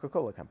trademarks of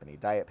Coca-Cola Company.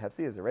 Diet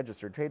Pepsi is a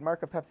registered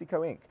trademark of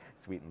PepsiCo Inc.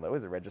 Sweet and Low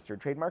is a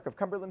registered trademark of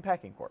Cumberland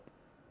Packing Corp.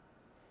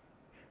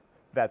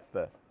 That's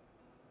the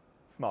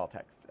small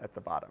text at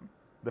the bottom,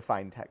 the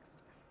fine text.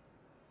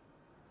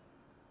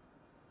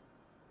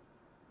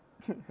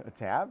 A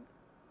tab?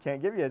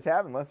 Can't give you a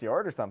tab unless you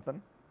order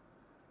something.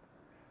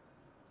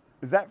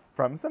 Is that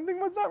from Something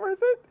Was Not Worth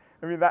It?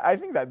 I mean, I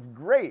think that's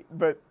great,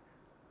 but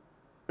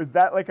is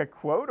that like a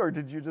quote, or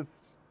did you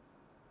just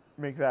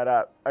make that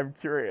up? I'm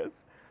curious.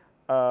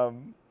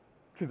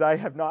 because I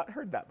have not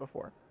heard that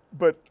before,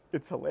 but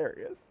it's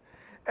hilarious.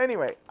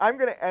 Anyway, I'm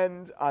going to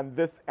end on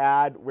this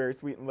ad where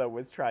Sweet and Low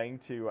was trying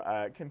to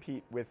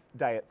compete with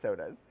diet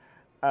sodas.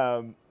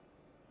 Oh,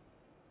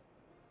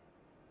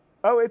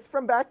 it's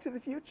from Back to the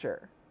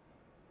Future.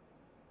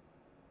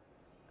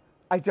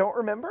 I don't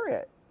remember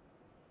it.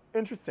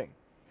 Interesting.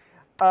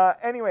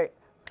 Anyway,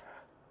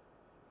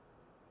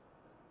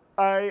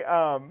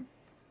 wow.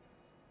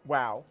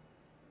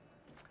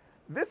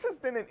 This has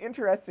been an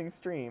interesting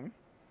stream,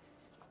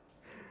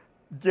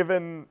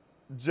 given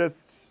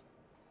just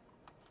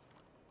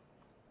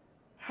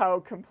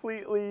how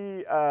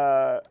completely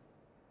I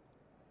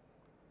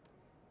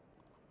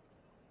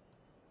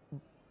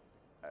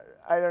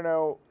don't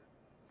know,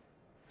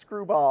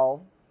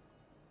 screwball.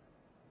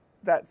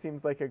 That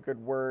seems like a good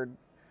word.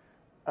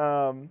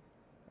 I'm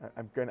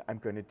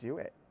gonna do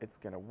it. It's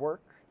gonna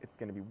work. It's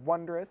gonna be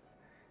wondrous.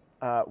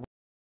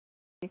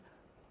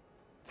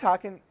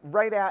 Talking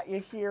right at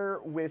you here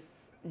with,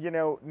 you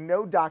know,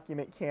 no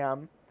document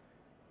cam,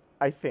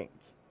 I think.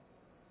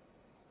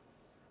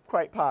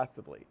 Quite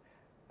possibly.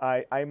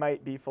 I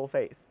might be full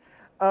face.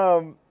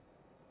 Yeah,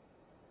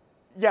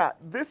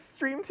 this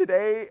stream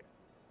today,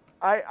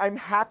 I'm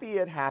happy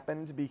it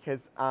happened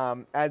because,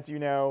 as you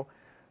know,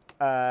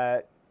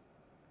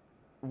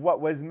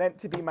 what was meant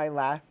to be my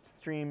last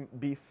stream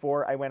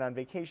before I went on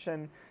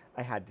vacation,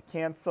 I had to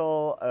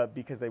cancel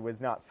because I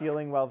was not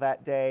feeling well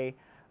that day.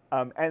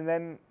 And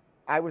then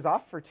I was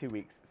off for 2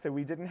 weeks, so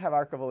we didn't have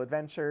Archival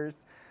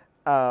Adventures.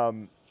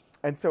 And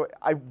so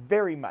I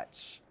very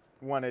much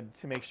wanted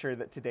to make sure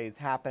that today's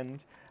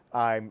happened.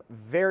 I'm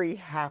very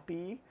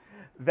happy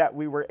that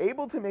we were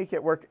able to make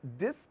it work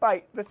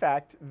despite the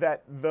fact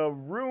that the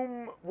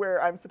room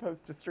where I'm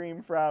supposed to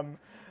stream from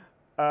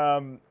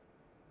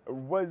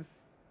was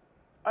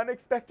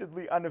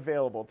unexpectedly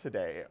unavailable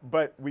today.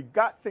 But we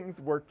got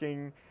things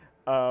working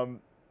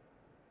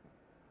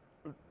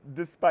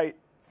despite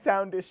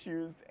sound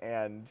issues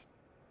and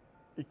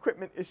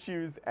equipment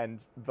issues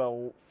and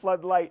the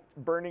floodlight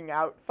burning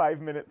out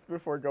 5 minutes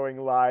before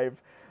going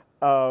live.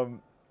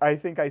 I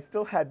think I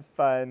still had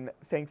fun.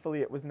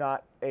 Thankfully, it was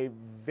not a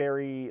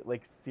very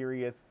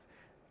serious,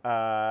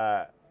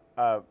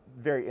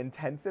 very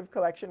intensive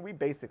collection. We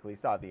basically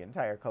saw the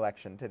entire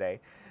collection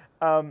today.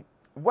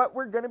 What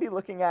we're going to be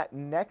looking at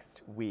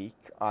next week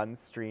on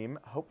stream,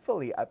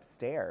 hopefully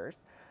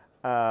upstairs,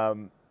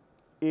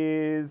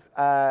 is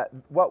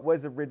what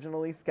was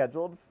originally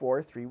scheduled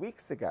for 3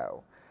 weeks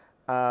ago.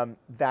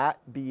 That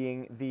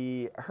being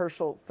the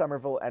Herschel,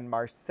 Somerville, and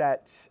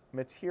Marset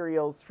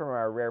materials from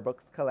our Rare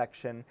Books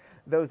collection.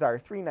 Those are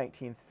 3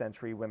 19th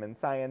century women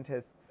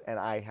scientists, and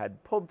I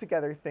had pulled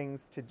together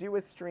things to do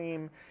a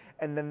stream,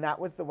 and then that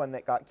was the one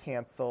that got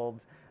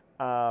canceled.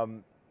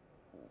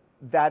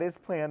 That is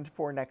planned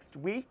for next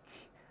week,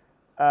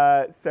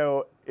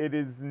 so it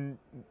is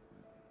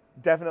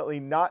definitely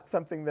not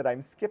something that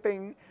I'm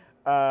skipping.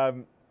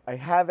 I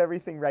have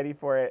everything ready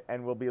for it,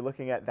 and we'll be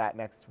looking at that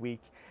next week.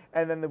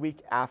 And then the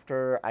week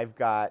after, I've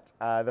got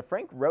the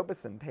Frank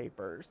Robeson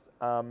papers,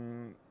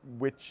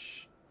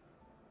 which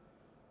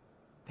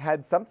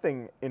had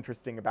something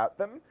interesting about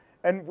them,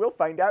 and we'll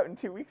find out in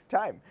 2 weeks'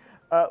 time.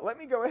 Let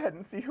me go ahead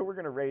and see who we're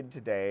going to raid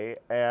today,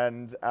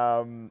 and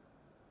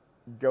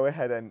go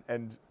ahead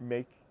and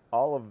make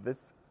all of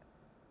this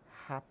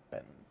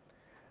happen.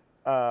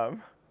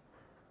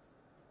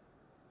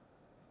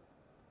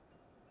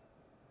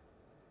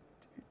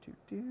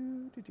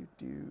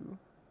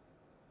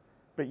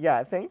 But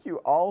yeah, thank you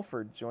all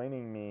for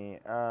joining me.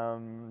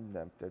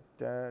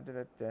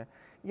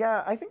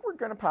 Yeah, I think we're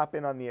going to pop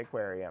in on the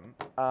aquarium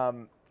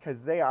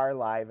because they are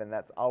live, and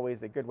that's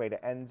always a good way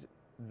to end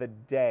the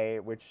day,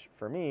 which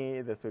for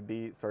me, this would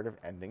be sort of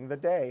ending the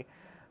day.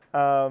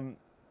 You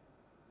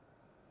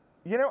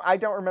know, I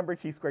don't remember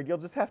Key Squared. You'll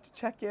just have to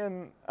check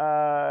in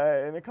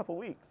a couple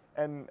weeks,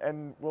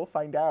 and we'll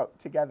find out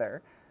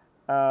together.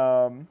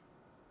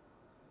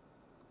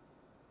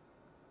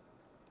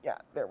 Yeah,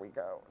 there we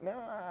go.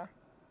 Nah.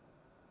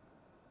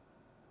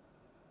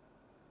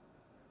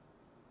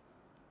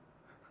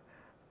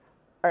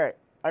 All right,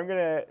 I'm going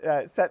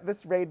to set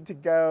this raid to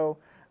go.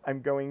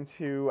 I'm going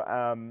to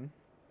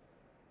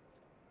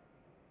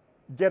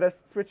get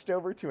us switched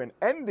over to an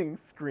ending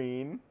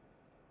screen.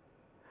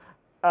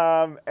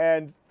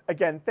 And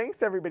again,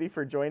 thanks everybody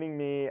for joining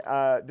me,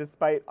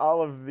 despite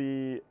all of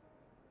the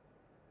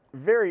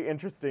very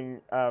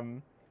interesting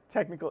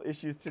technical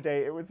issues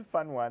today. It was a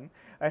fun one.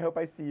 I hope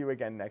I see you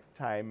again next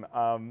time.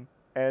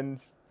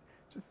 And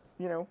just,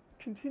 you know,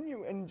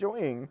 continue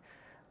enjoying.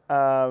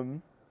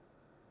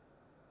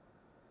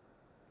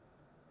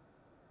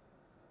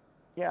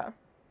 Yeah.